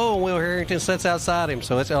on the pole, and Will Harrington sits outside him,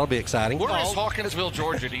 so that'll be exciting. Where is Hawkinsville,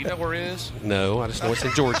 Georgia? Do you know where it is? No, I just know it's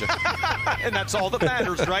in Georgia. And that's all that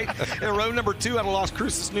matters, right? In row number 2 out of Las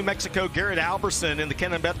Cruces, New Mexico, Garrett Alberson in the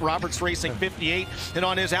Ken and Beth Roberts Racing 58. And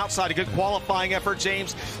on his outside, a good qualifying effort,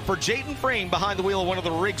 James, for Jaden Frame behind the wheel of one of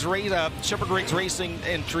the Shepherd Riggs Racing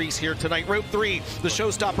entries here tonight. Row 3, the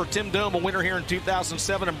showstopper Tim Dome, a winner here in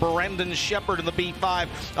 2007, and Brandon Shepard in the B5.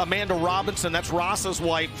 Amanda Robinson, that's Ross's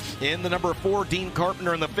wife, in the number 4. Dean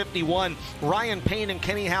Carpenter in the 51. Ryan Payne and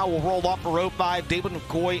Kenny Howe will roll off for row 5. David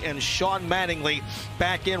McCoy and Sean Mattingly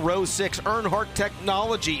back in row 6. Earnhardt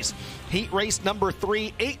Technologies. Heat race number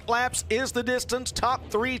 3. 8 laps is the distance. Top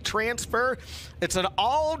 3 transfer. It's an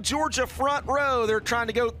all Georgia front row. They're trying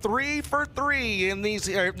to go 3 for 3 in these.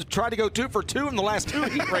 Try to go 2 for 2 in the last 2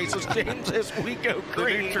 heat races, James, as we go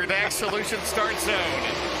green. The Nutradax Solutions start zone.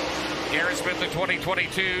 Garrett Smith, the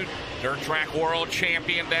 2022 Dirt Track World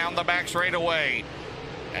Champion, down the back straightaway.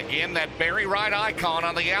 Again, that Barry Wright icon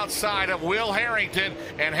on the outside of Will Harrington,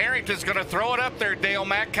 and Harrington's going to throw it up there, Dale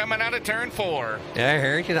Mack, coming out of turn 4. Yeah,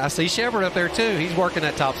 Harrington. I see Shepard up there, too. He's working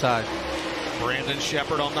that top side. Brandon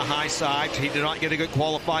Shepard on the high side. He did not get a good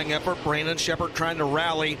qualifying effort. Brandon Shepard trying to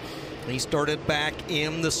rally. He started back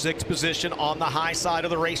in the 6th position on the high side of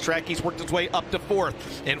the racetrack. He's worked his way up to 4th.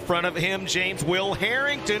 In front of him, James Will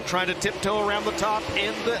Harrington trying to tiptoe around the top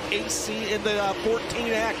in the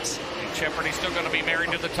 14X. And Shepard, he's still going to be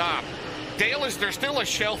married to the top. Dale, is there still a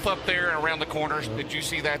shelf up there around the corners? Did you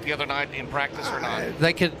see that the other night in practice or not?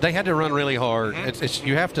 They had to run really hard.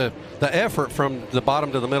 You have to, the effort from the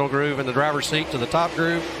bottom to the middle groove and the driver's seat to the top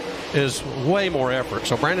groove, is way more effort.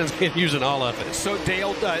 So Brandon's using all of it. So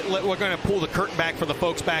Dale, we're going to pull the curtain back for the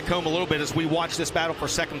folks back home a little bit as we watch this battle for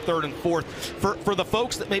second, third, and fourth. For the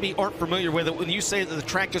folks that maybe aren't familiar with it, when you say that the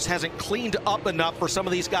track just hasn't cleaned up enough for some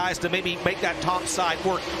of these guys to maybe make that top side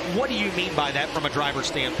work, what do you mean by that from a driver's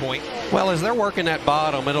standpoint? Well, as they're working that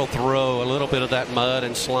bottom, it'll throw a little bit of that mud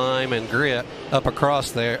and slime and grit up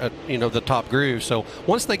across there, the top groove. So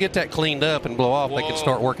once they get that cleaned up and blow off, they can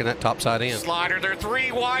start working that top side in. Slider, they're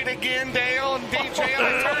 3 wide again, Dale, and DJ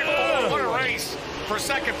on turn 4. What a race for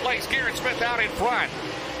second place. Garrett Smith out in front.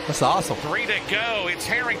 That's awesome. 3 to go. It's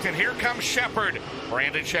Harrington. Here comes Shepard.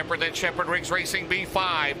 Brandon Shepard, then Shepard Riggs Racing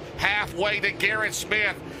B5. Halfway to Garrett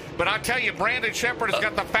Smith. But I tell you, Brandon Shepard has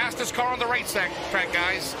got the fastest car on the racetrack,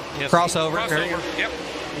 guys. Yes, crossover. Yep.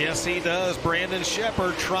 Yes, he does. Brandon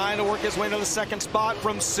Shepard trying to work his way to the second spot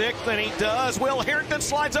from 6th, and he does. Will Harrington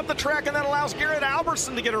slides up the track, and that allows Garrett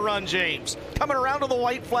Albertson to get a run, James. Coming around to the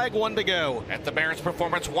white flag, 1 to go. At the Barron's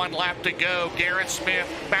Performance, 1 lap to go. Garrett Smith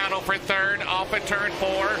battle for third off at turn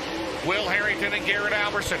 4. Will Harrington and Garrett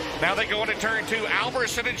Albertson. Now they go into turn 2.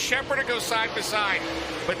 Albertson and Shepard to go side by side.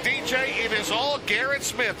 But DJ, it is all Garrett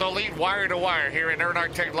Smith, the lead wire to wire here in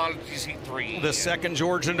Earnhardt Technologies Heat 3. The second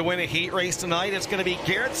Georgian to win a heat race tonight. It's going to be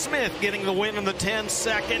Garrett Smith getting the win in the 10.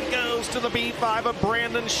 Second goes to the B5 of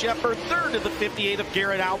Brandon Shepard. Third to the 58 of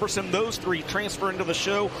Garrett Albertson. Those 3 transfer into the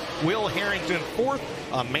show. Will Harrington 4th.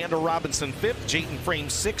 Amanda Robinson 5th. Jayton Frame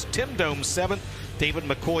 6th. Tim Dome 7th. David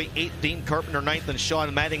McCoy 8th, Dean Carpenter 9th, and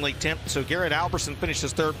Sean Mattingly 10th. So Garrett Albertson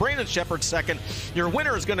finishes 3rd. Brandon Shepard 2nd. Your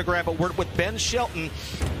winner is going to grab a word with Ben Shelton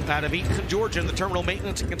out of Eaton, Georgia, in the Terminal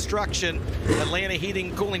Maintenance and Construction Atlanta Heating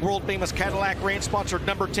and Cooling World Famous Cadillac Ranch sponsored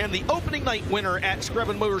number 10. The opening night winner at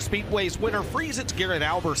Screven Motor Speedway's winner frees it's Garrett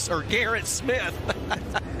Smith.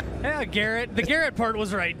 Yeah, Garrett. The Garrett part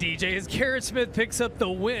was right, DJ. As Garrett Smith picks up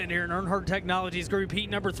the win here in Earnhardt Technologies Group Heat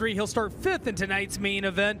number 3. He'll start 5th in tonight's main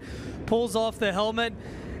event. Pulls off the helmet.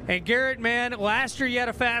 And Garrett, man, last year you had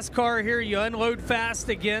a fast car here. You unload fast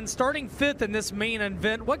again. Starting 5th in this main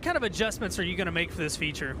event, what kind of adjustments are you going to make for this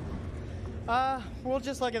feature? We'll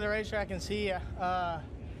just look at the racetrack and see. I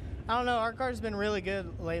don't know. Our car's been really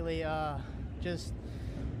good lately. Just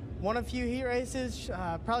won a few heat races.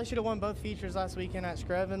 Probably should have won both features last weekend at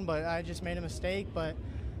Screven, but I just made a mistake. But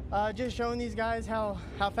just showing these guys how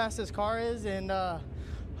fast this car is, and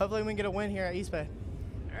hopefully we can get a win here at East Bay.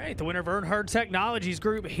 All right, the winner of Earnhardt Technologies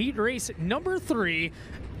Group Heat Race number 3,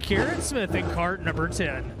 Garrett Smith in cart number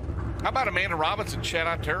 10. How about Amanda Robinson? Shout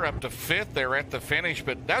out to her up to 5th there at the finish.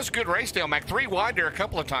 But that was a good race, Dale Mac. 3 wide there a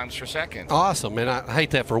couple of times for second. Awesome, and I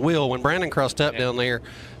hate that for Will. When Brandon crossed up down there,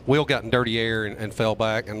 Will got in dirty air and fell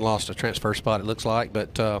back and lost a transfer spot, it looks like.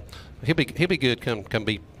 But he'll be good come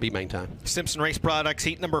be main time. Simpson Race Products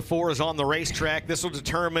Heat number 4 is on the racetrack. This will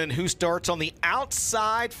determine who starts on the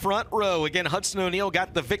outside front row. Again, Hudson O'Neal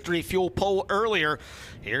got the victory fuel pole earlier.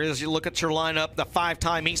 Here as you look at your lineup, the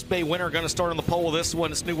 5-time East Bay winner going to start on the pole. This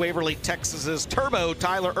one is New Waverly, Texas's Turbo.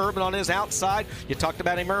 Tyler Urban on his outside. You talked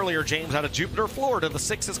about him earlier, James, out of Jupiter, Florida. The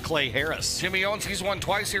 6 is Clay Harris. Jimmy Owens, he's won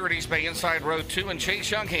twice here at East Bay, inside row 2. And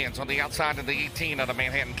Chase Younghands on the outside of the 18 out of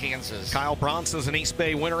Manhattan, Kansas. Kyle Bronson's an East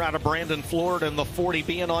Bay winner out of Brandon, Florida. And the 40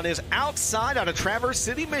 being on his outside out of Traverse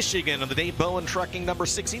City, Michigan. And the Dave Bowen Trucking number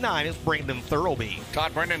 69 is Brandon Thurlby.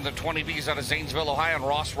 Todd Brennan, the 20Bs out of Zanesville, Ohio. And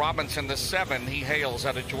Ross Robinson, the 7. He hails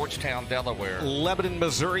out of Georgetown, Delaware. Lebanon,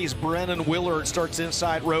 Missouri's Brennan Willard starts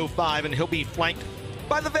inside row 5, and he'll be flanked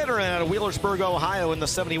by the veteran out of Wheelersburg, Ohio in the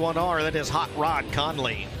 71R. That is Hot Rod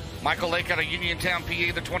Conley. Michael Lake out of Uniontown,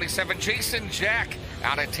 PA, the 27. Jason Jack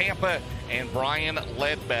out of Tampa, and Brian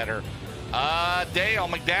Ledbetter. Dale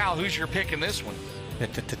McDowell, who's your pick in this one?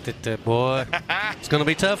 Boy, it's going to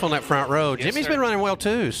be tough on that front row. Yes, Jimmy's sir. been running well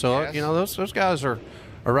too, so Yes. those guys are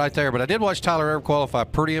right there. But I did watch Tyler Erb qualify.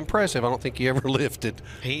 Pretty impressive. I don't think he ever lifted.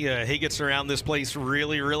 He gets around this place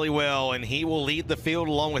really, really well, and he will lead the field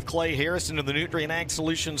along with Clay Harrison in the Nutrient Ag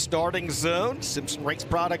Solutions starting zone. Simpson Race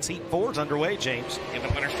Products Heat 4 is underway, James. And the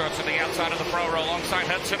winner starts on the outside of the pro row alongside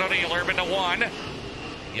Hudson O'Neal. Urban to 1.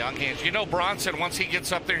 Younghands. You know Bronson, once he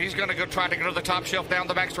gets up there, he's going to go try to go to the top shelf down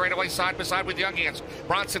the back straightaway side by side with Younghands.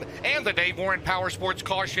 Bronson and the Dave Warren Power Sports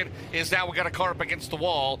caution is now we got a car up against the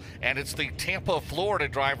wall, and it's the Tampa, Florida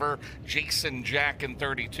driver, Jason Jack in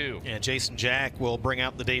 32. Yeah, Jason Jack will bring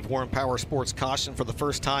out the Dave Warren Power Sports caution for the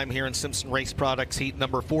first time here in Simpson Race Products Heat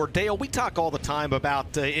number 4. Dale, we talk all the time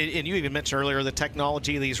about, and you even mentioned earlier, the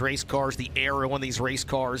technology of these race cars, the aero on these race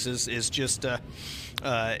cars is just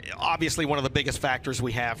obviously one of the biggest factors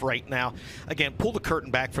we have have right now. Again, pull the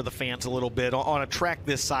curtain back for the fans a little bit. On a track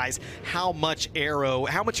this size, how much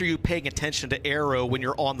are you paying attention to aero when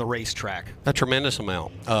you're on the racetrack? A tremendous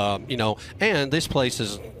amount. And this place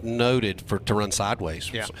is noted to run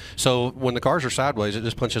sideways. Yeah. So when the cars are sideways, it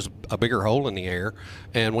just punches a bigger hole in the air.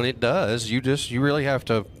 And when it does, you really have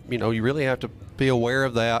to be aware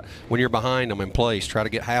of that when you're behind them in place. Try to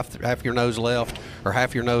get half your nose left or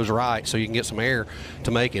half your nose right so you can get some air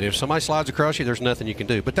to make it. If somebody slides across you, there's nothing you can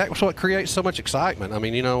do. But that's what creates so much excitement. I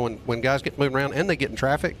mean, when guys get moving around and they get in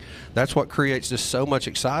traffic, that's what creates just so much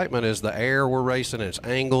excitement is the air we're racing, it's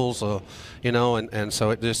angles, and so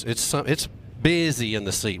it's busy in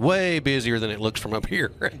the seat, way busier than it looks from up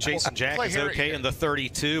here. Jason Jack is okay in the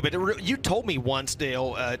 32, but you told me once,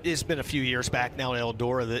 Dale, it's been a few years back now in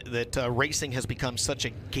Eldora that racing has become such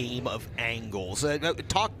a game of angles.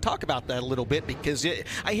 Talk about that a little bit, because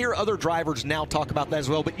I hear other drivers now talk about that as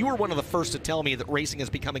well, but you were one of the first to tell me that racing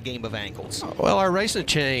has become a game of angles. Well, our racing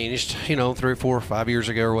changed, 3 or 4 or 5 years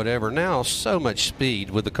ago or whatever. Now, so much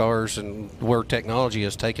speed with the cars and where technology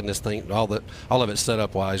has taken this thing, all of it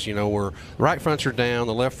setup-wise, where right fronts are down,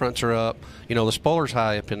 the left fronts are up, the spoiler's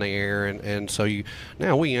high up in the air, and so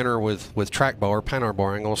now we enter with track bar, Panhard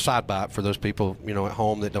bar angle, side bite for those people at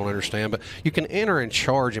home that don't understand, but you can enter and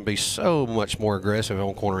charge and be so much more aggressive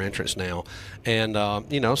on corner entrance now, and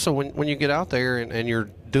so when you get out there and you're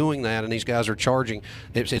doing that and these guys are charging,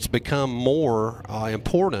 it's become more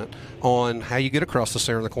important on how you get across the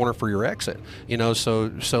center of the corner for your exit, so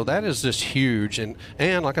that is just huge, and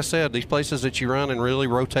like I said, these places that you run and really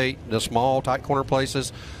rotate, the small tight corner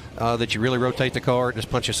places that you really rotate the car, it just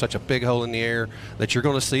punches such a big hole in the air that you're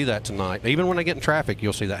going to see that tonight. Even when they get in traffic,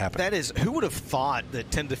 you'll see that happen. That is, who would have thought that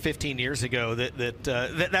 10 to 15 years ago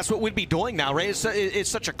that's what we'd be doing now, right? It's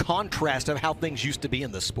such a contrast of how things used to be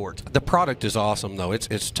in the sport. The product is awesome, though.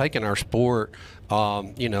 It's taken our sport,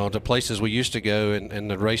 to places we used to go, and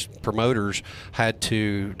the race promoters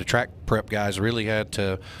the track prep guys really had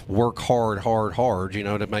to work hard,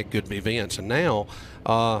 to make good events. And now,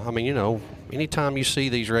 anytime you see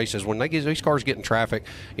these races, when these cars get in traffic,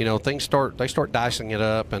 they start dicing it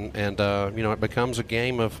up, and it becomes a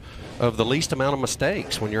game of the least amount of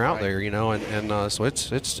mistakes when you're out there, so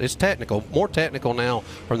it's technical, more technical now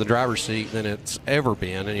from the driver's seat than it's ever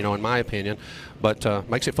been, and in my opinion, but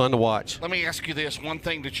makes it fun to watch. Let me ask you this, one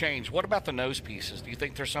thing to change. What about the nose pieces? Do you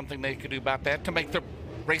think there's something they could do about that to make the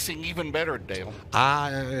racing even better, Dale?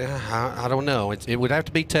 I don't know. It would have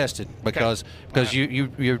to be tested, because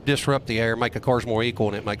you disrupt the air, make the cars more equal,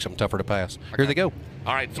 and it makes them tougher to pass. Here they go.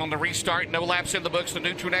 All right, it's on the restart. No laps in the books. The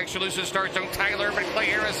new Truex Loses start zone. Tyler and Clay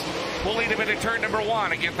Harris will lead him into turn number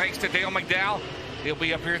 1. Again, thanks to Dale McDowell. He'll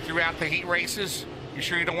be up here throughout the heat races. You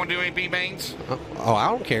sure you don't want to do any B-mains? I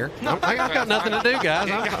don't care. I got nothing to do, guys.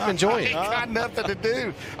 I'm enjoying it. Got nothing to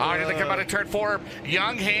do. All right, they come out of turn 4.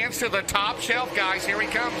 Young Hands to the top shelf, guys. Here he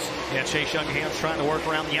comes. Yeah, Chase Young Hands trying to work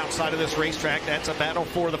around the outside of this racetrack. That's a battle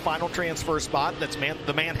for the final transfer spot. That's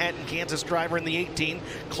the Manhattan, Kansas driver in the 18.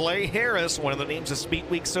 Clay Harris, one of the names of Speed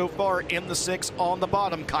Week so far, in the 6 on the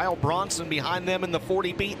bottom. Kyle Bronson behind them in the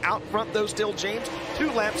 40B. Out front, though, still James.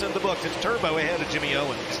 2 laps in the books. It's Turbo ahead of Jimmy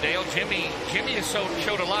Owens. Dale, Jimmy is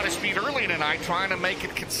showed a lot of speed early tonight, trying to make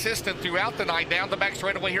it consistent throughout the night. Down the back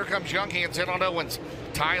straightaway, here comes Young Hands in on Owens.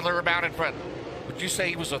 Tyler about in front. Would you say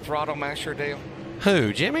he was a throttle masher, Dale?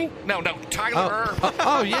 Who, Jimmy? No, Tyler Erb.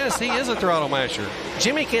 Oh, yes, he is a throttle masher.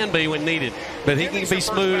 Jimmy can be when needed, but he can be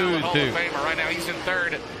smooth, too. Right now, he's in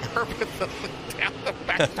third. Erb down the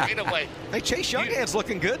back straightaway. Hey, Chase Young Hands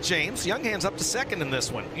looking good, James. Young Hands up to second in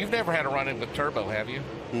this one. You've never had a run-in with Turbo, have you?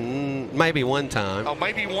 Maybe one time. Oh,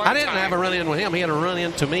 maybe one time. I didn't have a run-in with him. He had a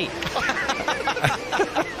run-in to me.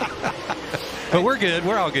 But we're good.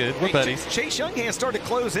 We're all good. We're buddies. Chase Young Hands started to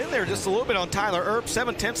close in there just a little bit on Tyler Erb.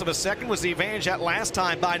 7/10 of a second was the advantage that last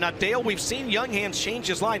time by. Now, Dale, we've seen Young Hands change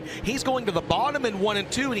his line. He's going to the bottom in 1 and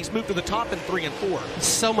 2, and he's moved to the top in 3 and 4. It's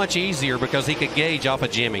so much easier because he could gauge off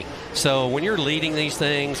of Jimmy. So when you're leading these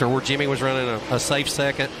things, or where Jimmy was running a safe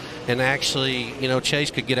second, and actually,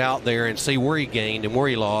 Chase could get out there and see where he gained and where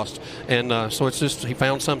he lost. And so it's just, he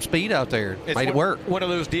found some speed out there. Made it work. One of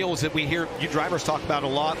those deals that we hear you drivers talk about a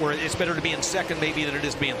lot, where it's better to be in second maybe than it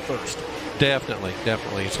is being first. Definitely.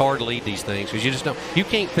 It's hard to lead these things because you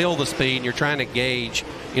can't feel the speed, and you're trying to gauge,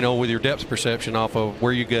 with your depth perception off of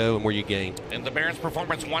where you go and where you gain. In the Barons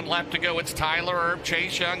performance, 1 lap to go. It's Tyler Erb,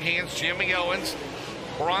 Chase Young Hands, Jimmy Owens.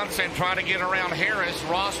 Bronson trying to get around Harris.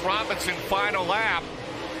 Ross Robinson, final lap.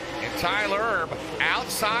 And Tyler Erb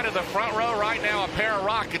outside of the front row right now, a pair of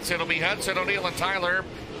rockets. It'll be Hudson O'Neal and Tyler Erb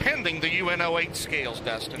pending the UNO8 scales,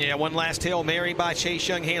 Dustin. Yeah, one last Hail Mary by Chase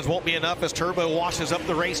Young Hands won't be enough as Turbo washes up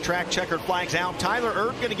the racetrack. Checkered flags out. Tyler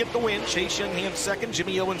Erb going to get the win. Chase Young Hands second.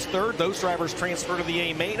 Jimmy Owens third. Those drivers transfer to the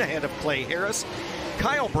A main ahead of Clay Harris.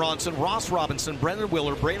 Kyle Bronson, Ross Robinson, Brendan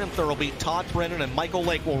Willer, Brandon Thurlby, Todd Brennan, and Michael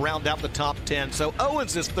Lake will round out the top 10. So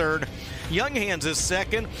Owens is third, Young Hands is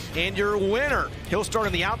second, and your winner, he'll start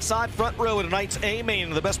in the outside front row of tonight's A main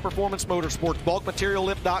of the Best Performance Motorsports,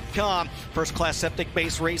 bulkmateriallift.com. First Class Septic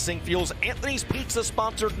Base Racing Fuels, Anthony's Pizza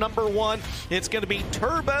sponsored number one. It's going to be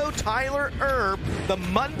Turbo Tyler Erb, the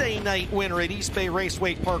Monday night winner at East Bay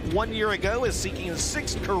Raceway Park 1 year ago, is seeking his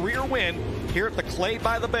 6th career win here at the Clay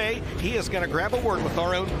by the Bay. He is going to grab a word with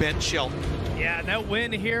our own Ben Shelton. Yeah, that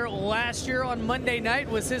win here last year on Monday night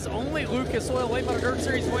was his only Lucas Oil Late Model Dirt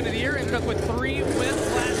Series win of the year. Ended up with 3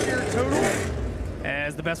 wins last year total.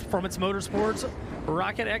 As the Best Performance Motorsports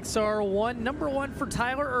Rocket XR1, number one for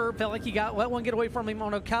Tyler Erb. Felt like he let one get away from him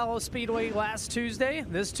on Ocala Speedway last Tuesday.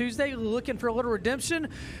 This Tuesday, looking for a little redemption.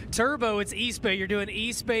 Turbo, it's East Bay. You're doing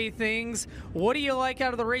East Bay things. What do you like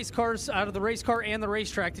out of the race cars, out of the race car and the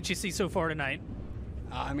racetrack that you see so far tonight?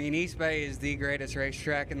 I mean, East Bay is the greatest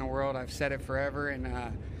racetrack in the world. I've said it forever, and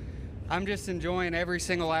I'm just enjoying every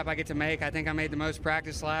single lap I get to make. I think I made the most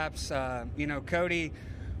practice laps. You know, Cody,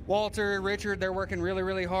 Walter, Richard, they're working really,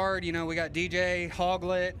 really hard. You know, we got DJ,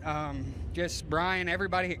 Hoglet, just Brian,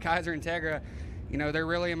 everybody at Kaiser Integra. You know, they're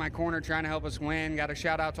really in my corner trying to help us win. Got a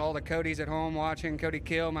shout out to all the Codys at home watching. Cody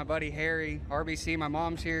Kill, my buddy Harry, RBC, my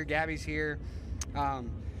mom's here, Gabby's here. It's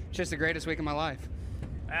just the greatest week of my life.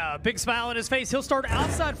 Big smile on his face. He'll start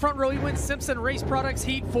outside front row. He wins Simpson Race Products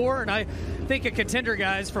Heat 4, and I think a contender,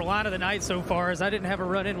 guys, for line of the night so far is I didn't have a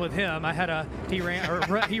run-in with him. I had a he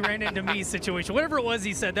ran into me situation. Whatever it was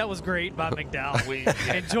he said, that was great, Bob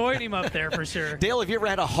McDowell. Enjoyed him up there for sure. Dale, have you ever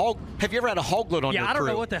had a hoglet on your crew? Yeah, I don't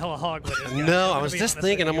know what the hell a hoglet is. No, I was just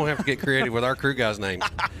thinking I'm going to have to get creative with our crew guy's name.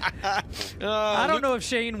 I don't know if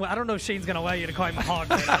Shane's going to allow you to call him a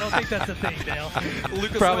hoglet. I don't think that's a thing, Dale.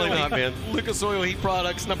 Probably not, man. Lucas Oil Heat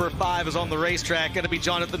Products number 5 is on the racetrack. Going to be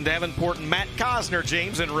Jonathan Davenport and Matt Cosner,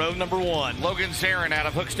 James, in row number 1. Logan Zarin out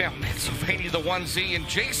of Hookstown, Pennsylvania, the 1Z, and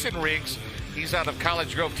Jason Riggs, he's out of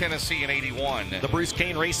College Grove, Tennessee, in 81. The Bruce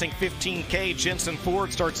Kane Racing 15K, Jensen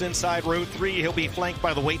Ford starts inside row 3. He'll be flanked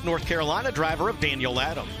by the Wake, North Carolina driver of Daniel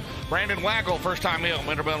Adam. Brandon Waggle, first time in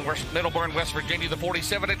Middleburn, West Virginia, the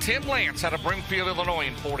 47. And Tim Lance out of Broomfield, Illinois,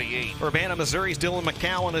 in 48. Urbana, Missouri's Dylan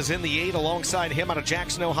McCowan is in the 8. Alongside him out of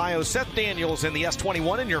Jackson, Ohio, Seth Daniels in the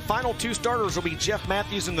S21. And your final 2 starters will be Jeff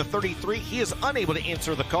Matthews in the 33. He is unable to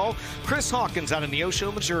answer the call. Chris Hawkins out of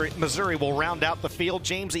Neosho, Missouri will round out the field.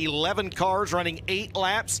 James, 11 cars running 8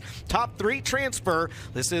 laps. Top 3 transfer.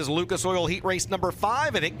 This is Lucas Oil Heat Race number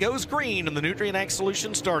 5, and it goes green in the Nutrient Ag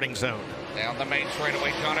Solutions starting zone. Down the main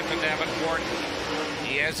straightaway, Jonathan Davenport.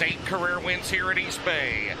 He has 8 career wins here at East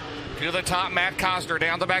Bay. To the top, Matt Cosner.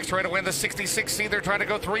 Down the back straightaway in the 66C. They're trying to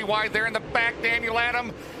go 3 wide there in the back. Daniel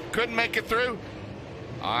Adam couldn't make it through.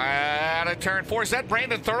 Out of turn 4. Is that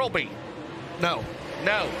Brandon Thurlby? No.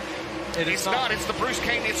 No. It's not. It's the Bruce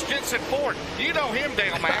Kane. It's Jensen Ford. You know him,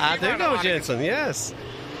 Dale Mack. I do know Jensen, yes.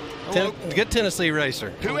 Good Tennessee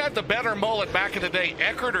racer. Who had the better mullet back in the day,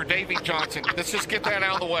 Eckert or Davey Johnson? Let's just get that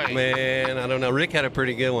out of the way. Man, I don't know. Rick had a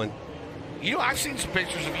pretty good one. I've seen some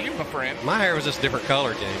pictures of you, my friend. My hair was just a different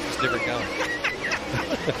color, James. It's different color.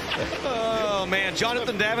 Oh, man.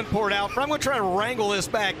 Jonathan Davenport out front. I'm going to try to wrangle this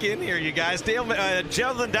back in here, you guys.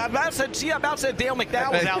 Jonathan Davenport. I about said Dale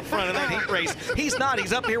McDowell was out front in that heat race. He's not.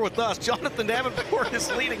 He's up here with us. Jonathan Davenport is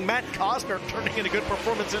leading. Matt Cosner turning in a good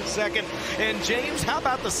performance in second. And, James, how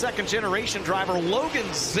about the second-generation driver, Logan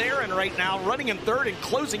Zarin, right now, running in third and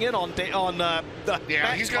closing in on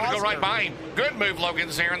yeah, he's going to go right by him. Good move, Logan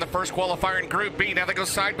Zarin, the first qualifier in Group B. Now they go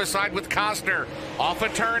side by side with Cosner. Off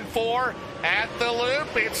of turn 4 at the loop.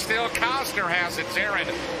 It's still Cosner has it. Zarin,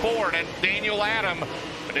 Ford, and Daniel Adam.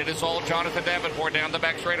 But it is all Jonathan Davenport down the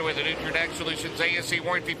back straightaway. The Nutrient Ag Solutions ASC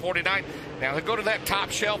warranty 49. Now he'll go to that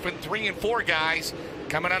top shelf in 3 and 4 guys.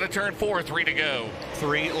 Coming out of turn 4, 3 to go.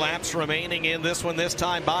 3 laps remaining in this one. This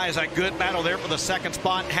time by is a good battle there for the second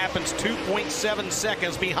spot. Happens 2.7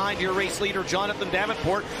 seconds behind your race leader, Jonathan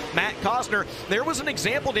Davenport. Matt Cosner. There was an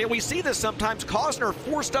example, Dale. We see this sometimes. Cosner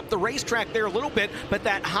forced up the racetrack there a little bit, but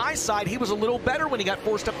that high side, he was a little better when he got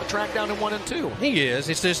forced up the track down in 1 and 2. He is.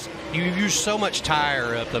 It's just you use so much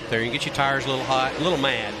tire up there. You get your tires a little hot, a little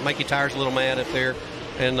mad. Make your tires a little mad up there.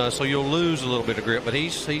 and so you'll lose a little bit of grip. But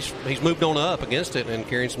he's moved on up against it and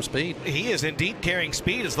carrying some speed. He is indeed carrying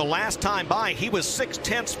speed. As the last time by, he was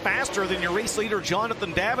 0.6 faster than your race leader,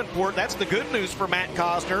 Jonathan Davenport. That's the good news for Matt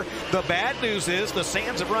Cosner. The bad news is the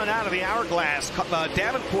sands have run out of the hourglass.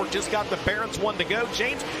 Davenport just got the Barron's one to go.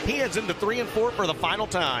 James, he heads into 3 and 4 for the final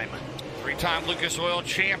time. 3-time Lucas Oil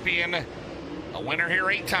champion. A winner here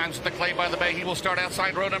 8 times at the Clay by the Bay. He will start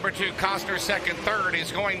outside row number 2. Costner second. Third is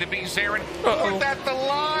going to be Zarin. Fourth at the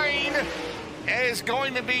line is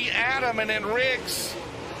going to be Adam, and then Riggs.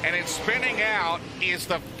 And it's spinning out is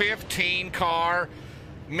the 15 car.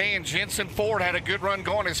 Man, Jensen Ford had a good run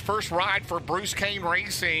going. His first ride for Bruce Kane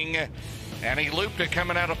Racing. And he looped it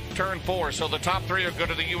coming out of turn 4. So the top 3 will go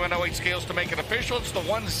to the UNO8 scales to make it official. It's the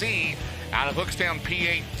 1Z out of Hookstown,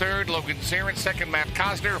 PA third. Logan Zarin second. Matt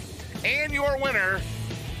Cosner. And your winner,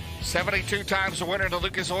 72 times the winner of the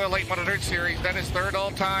Lucas Oil Late Model Dirt Series. That is third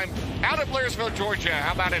all-time out of Blairsville, Georgia.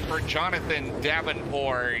 How about it for Jonathan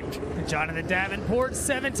Davenport? Jonathan Davenport,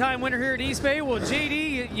 7-time winner here at East Bay. Well,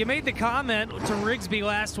 JD, you made the comment to Rigsby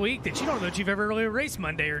last week that you don't know if you've ever really raced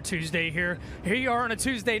Monday or Tuesday here. Here you are on a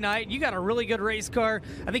Tuesday night. You got a really good race car.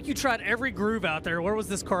 I think you tried every groove out there. Where was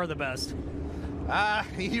this car the best?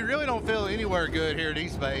 You really don't feel anywhere good here at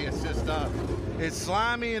East Bay. It's just it's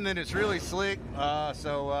slimy, and then it's really slick.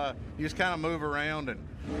 So you just kind of move around and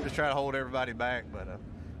just try to hold everybody back. But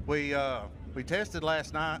we tested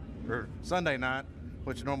last night or Sunday night,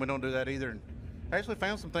 which normally don't do that either, and actually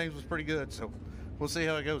found some things was pretty good. So we'll see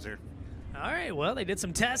how it goes here. All right, well, they did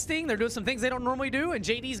some testing. They're doing some things they don't normally do, and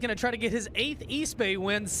JD's going to try to get his 8th East Bay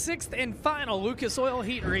win, 6th and final Lucas Oil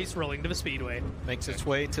Heat Race rolling to the Speedway. Makes its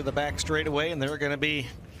way to the back straightaway, and they're going to be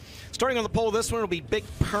starting on the pole. This one will be Big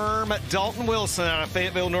Perm Dalton Wilson out of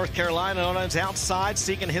Fayetteville, North Carolina, on his outside,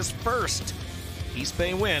 seeking his first East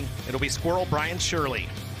Bay win. It'll be Squirrel Brian Shirley.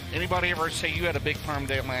 Anybody ever say you had a big perm,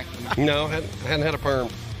 Dale Mack? No, hadn't had a perm.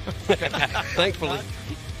 Thankfully.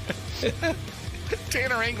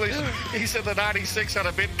 Tanner English, he said the 96 out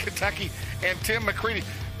of Benton, Kentucky, and Tim McCready.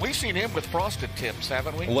 We've seen him with frosted tips,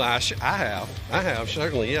 haven't we? Well, I have,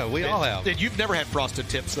 certainly, yeah, we all have. You've never had frosted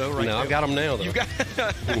tips, though, right? No, I've got them now, though. You got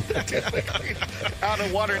out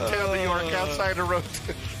of Watertown, New York, outside of road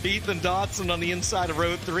 2. Ethan Dodson on the inside of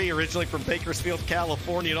road 3, originally from Bakersfield,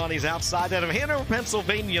 California, and on his outside. Out of Hanover,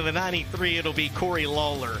 Pennsylvania, the 93, it'll be Corey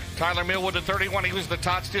Lawler. Tyler Millwood, the 31, he was the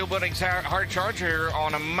Todd Steelbudding's hard charger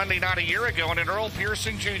on a Monday night a year ago, and then Earl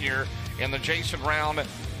Pearson Jr. in the Jason Round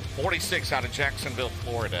 46 out of Jacksonville,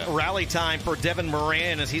 Florida. Rally time for Devin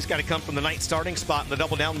Moran as he's got to come from the night starting spot in the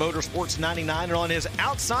Double Down Motorsports 99. And on his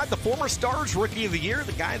outside, the former Stars Rookie of the Year,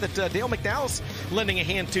 the guy that Dale McDowell's lending a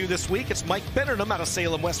hand to this week. It's Mike Bennerham out of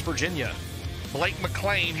Salem, West Virginia. Blake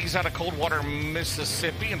McLean, he's out of Coldwater,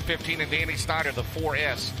 Mississippi, and 15, and Danny Snyder, the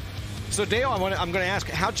 4S. So, Dale, I'm going to ask,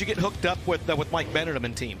 how'd you get hooked up with Mike Bennerham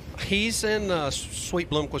and team? He's in Sweet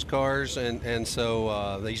Blomquist Cars, and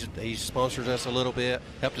so he sponsors us a little bit,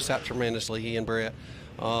 helped us out tremendously, he and Brett.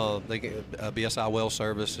 They get BSI Well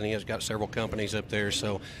Service, and he has got several companies up there,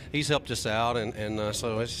 so he's helped us out, and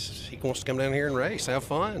so he wants to come down here and race, have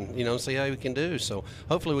fun, see how we can do. So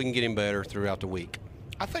hopefully we can get him better throughout the week.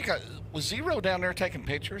 I think was Zero down there taking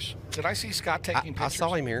pictures? Did I see Scott taking pictures? I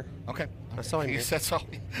saw him here. Okay. I saw him here. That's all.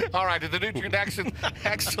 All right, at the Nutrient Action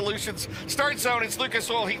Solutions start zone, it's Lucas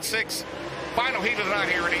Oil Heat 6. Final heat of the night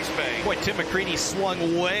here at East Bay. Boy, Tim McCready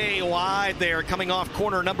swung way wide there, coming off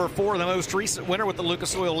corner number 4, the most recent winner with the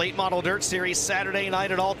Lucas Oil Late Model Dirt Series Saturday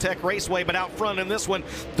night at All-Tech Raceway. But out front in this one,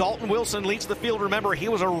 Dalton Wilson leads the field. Remember, he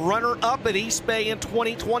was a runner-up at East Bay in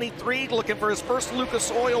 2023, looking for his first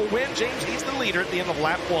Lucas Oil win. James, he's the leader at the end of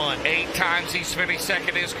lap 1. 8 times he's finished second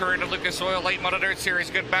in his career in the Lucas Oil Late Model Dirt Series.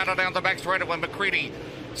 Good battle down the back straight when McCready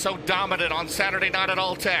so dominant on Saturday night at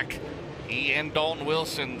All-Tech. He and Dalton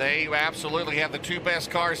Wilson, they absolutely have the 2 best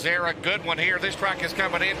cars there. A good one here. This track is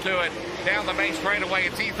coming into it. Down the main straightaway,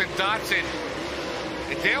 it's Ethan Dodson.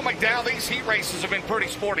 And Dale McDowell, these heat races have been pretty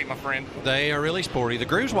sporty, my friend. They are really sporty. The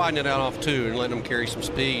groove's widening it out off 2 and letting them carry some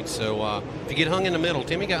speed. So if you get hung in the middle,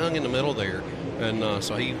 Timmy got hung in the middle there. And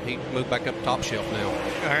so he moved back up top shelf now.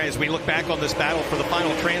 All right, as we look back on this battle for the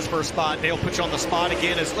final transfer spot, Dale puts you on the spot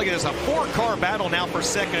again. Look at this, a 4-car battle now for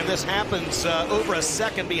second, and this happens over a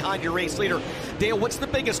second behind your race leader. Dale, what's the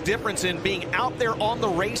biggest difference in being out there on the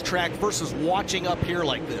racetrack versus watching up here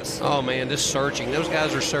like this? Oh, man, just searching. Those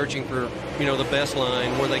guys are searching for, the best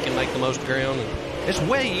line where they can make the most ground. And it's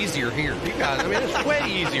way easier here. You guys, it's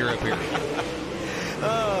way easier up here.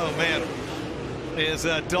 Oh, man. Is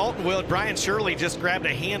Dalton Will. Brian Shirley just grabbed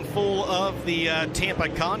a handful of the Tampa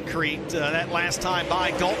concrete that last time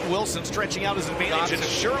by. Dalton Wilson stretching out his advantage. And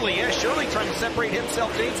Shirley trying to separate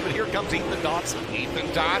himself, James, but here comes Ethan Dotson. Ethan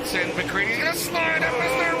Dotson, McCready's going to slide up.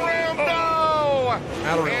 Is there room? No!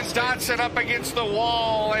 And Dotson up against the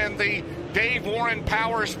wall, and the Dave Warren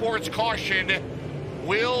Power Sports caution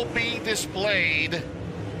will be displayed.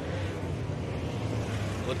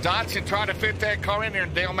 Well, Dotson trying to fit that car in there,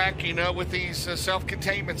 and Dale Mack, you know, with these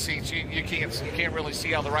self-containment seats, you can't really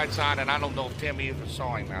see out the right side, and I don't know if Timmy even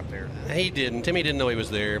saw him out there. He didn't. Timmy didn't know he was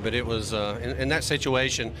there, but it was in that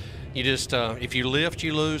situation. You just if you lift,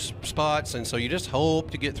 you lose spots, and so you just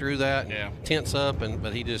hope to get through that. And tense up,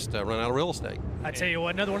 but he just run out of real estate. I tell you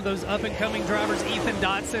what, another one of those up-and-coming drivers, Ethan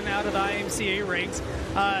Dotson, out of the IMCA ranks.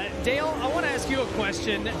 Dale, I want to ask you a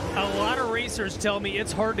question. A lot of racers tell me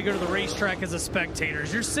it's hard to go to the racetrack as a spectator.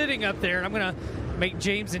 You're sitting up there, and I'm going to make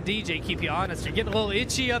James and DJ keep you honest. You're getting a little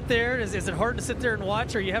itchy up there. Is it hard to sit there and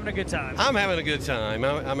watch, or are you having a good time? I'm having a good time.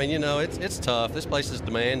 I mean, you know, it's tough. This place is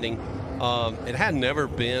demanding. It had never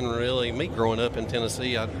been really me growing up in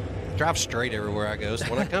Tennessee. I drive straight everywhere I go. So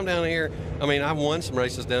when I come down here, I mean, I've won some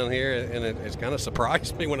races down here, and it's kind of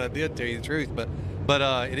surprised me when I did, tell you the truth. But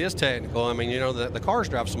it is technical. I mean, you know, the cars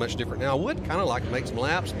drive so much different now. I would kind of like to make some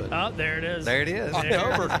laps, but oh, there it is. There it is.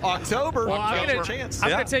 October. Well, I'm going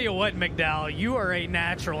Yeah. to tell you what, McDowell, you are a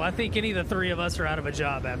natural. I think any of the three of us are out of a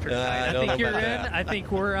job after tonight. I think you're in. That. I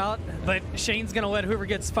think we're out. But Shane's going to let whoever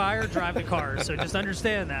gets fired drive the car. So just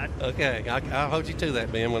understand that. Okay, I'll hold you to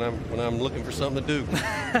that, Ben, when I'm looking for something to do.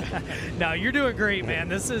 No, you're doing great, man.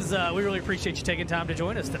 This is we really appreciate you taking time to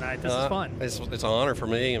join us tonight. This is fun. It's an honor for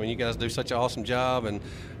me. I mean, you guys do such an awesome job and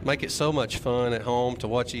make it so much fun at home to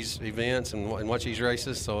watch these events and watch these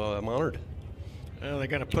races. So I'm honored. Well, they're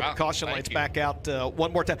going to put the caution lights back out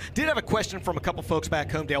one more time. Did have a question from a couple folks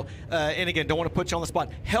back home, Dale. And again, don't want to put you on the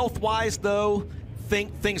spot. Health-wise, though,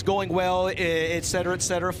 think things going well, et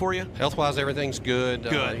cetera, for you? Health-wise, everything's good.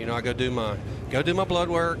 Good. You know, I go do my blood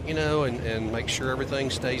work, you know, and make sure everything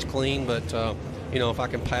stays clean. But you know, if I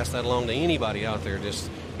can pass that along to anybody out there,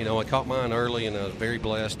 just, you know, I caught mine early, and I was very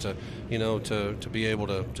blessed to, you know, to be able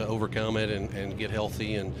to overcome it and get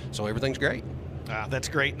healthy, and so everything's great. That's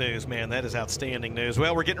great news, man. That is outstanding news.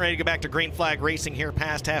 Well, we're getting ready to go back to green flag racing here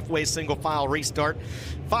past halfway single file restart.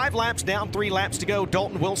 5 laps down, 3 laps to go.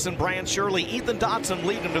 Dalton Wilson, Brian Shirley, Ethan Dotson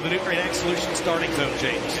lead them to the Nutrient Ag Solutions starting zone,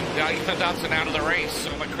 James. Ethan Dotson out of the race.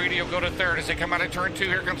 So McCready will go to third as they come out of turn 2.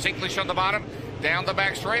 Here comes English on the bottom. Down the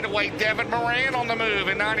back straightaway, Devin Moran on the move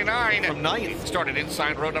in 99. From 9th. Started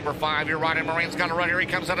inside row number 5. You're right, and Moran's got to run. Here he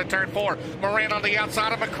comes out of turn 4. Moran on the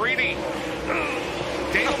outside of McCready.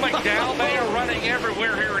 Dale McDowell, they are running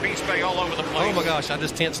everywhere here in East Bay, all over the place. Oh my gosh, I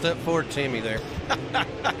just tensed up forward Timmy there.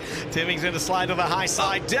 Timmy's going to slide to the high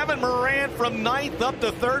side. Devin Moran from 9th up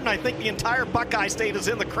to 3rd, and I think the entire Buckeye State is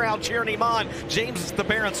in the crowd cheering him on. James is the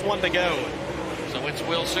Barrett's one to go. So it's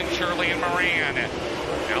Wilson, Shirley, and Moran.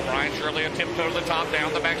 Now Brian Shirley a tiptoe to the top,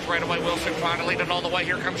 down the back straightaway. Wilson trying to lead it all the way.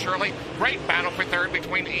 Here comes Shirley. Great battle for third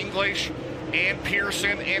between English and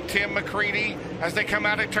Pearson and Tim McCready as they come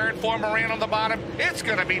out of turn 4. Moran on the bottom. It's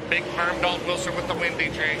going to be big firm. Dalton Wilson with the win,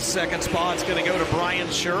 DJ. Second spot's going to go to Brian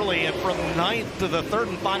Shirley, and from 9th to the 3rd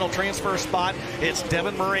and final transfer spot, it's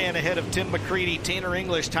Devin Moran ahead of Tim McCready, Tanner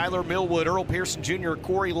English, Tyler Millwood, Earl Pearson Jr.,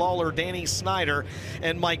 Corey Lawler, Danny Snyder,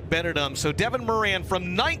 and Mike Benedum. So Devin Moran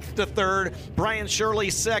from 9th to 3rd, Brian Shirley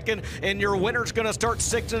 2nd, and your winner's going to start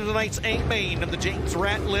 6th in tonight's A main of the James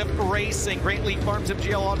Ratliff Racing, Great Leaf Farms,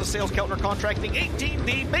 MGL Auto Sales, Keltner Contracting,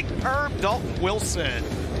 18D, Big Perm, Dalton Wilson.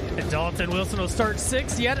 And Dalton Wilson will start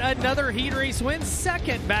 6th. Yet another heat race win.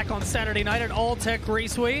 2nd back on Saturday night at All Tech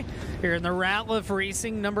Raceway here in the Ratliff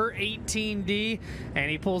Racing, number 18D. And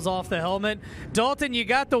he pulls off the helmet. Dalton, you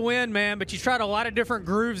got the win, man, but you tried a lot of different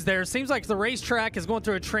grooves there. Seems like the racetrack is going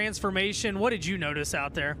through a transformation. What did you notice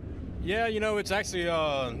out there? Yeah, you know, it's actually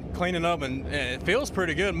cleaning up, and it feels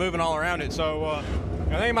pretty good moving all around it. So I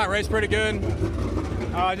think it might race pretty good.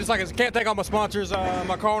 Just like I can't thank all my sponsors.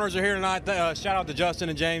 My car owners are here tonight. Shout out to Justin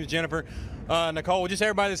and James, Jennifer, Nicole, just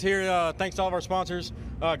everybody that's here. Thanks to all of our sponsors.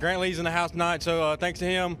 Grant Lee's in the house tonight, so thanks to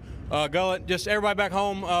him. Gullet, just everybody back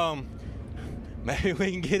home. Maybe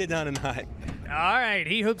we can get it done tonight. All right,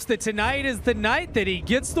 he hopes that tonight is the night that he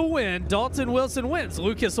gets the win. Dalton Wilson wins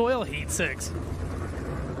Lucas Oil Heat 6.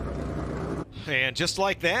 And just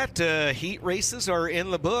like that, heat races are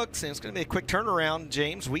in the books, and it's going to be a quick turnaround,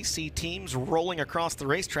 James. We see teams rolling across the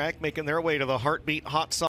racetrack, making their way to the Heartbeat Hot Sauce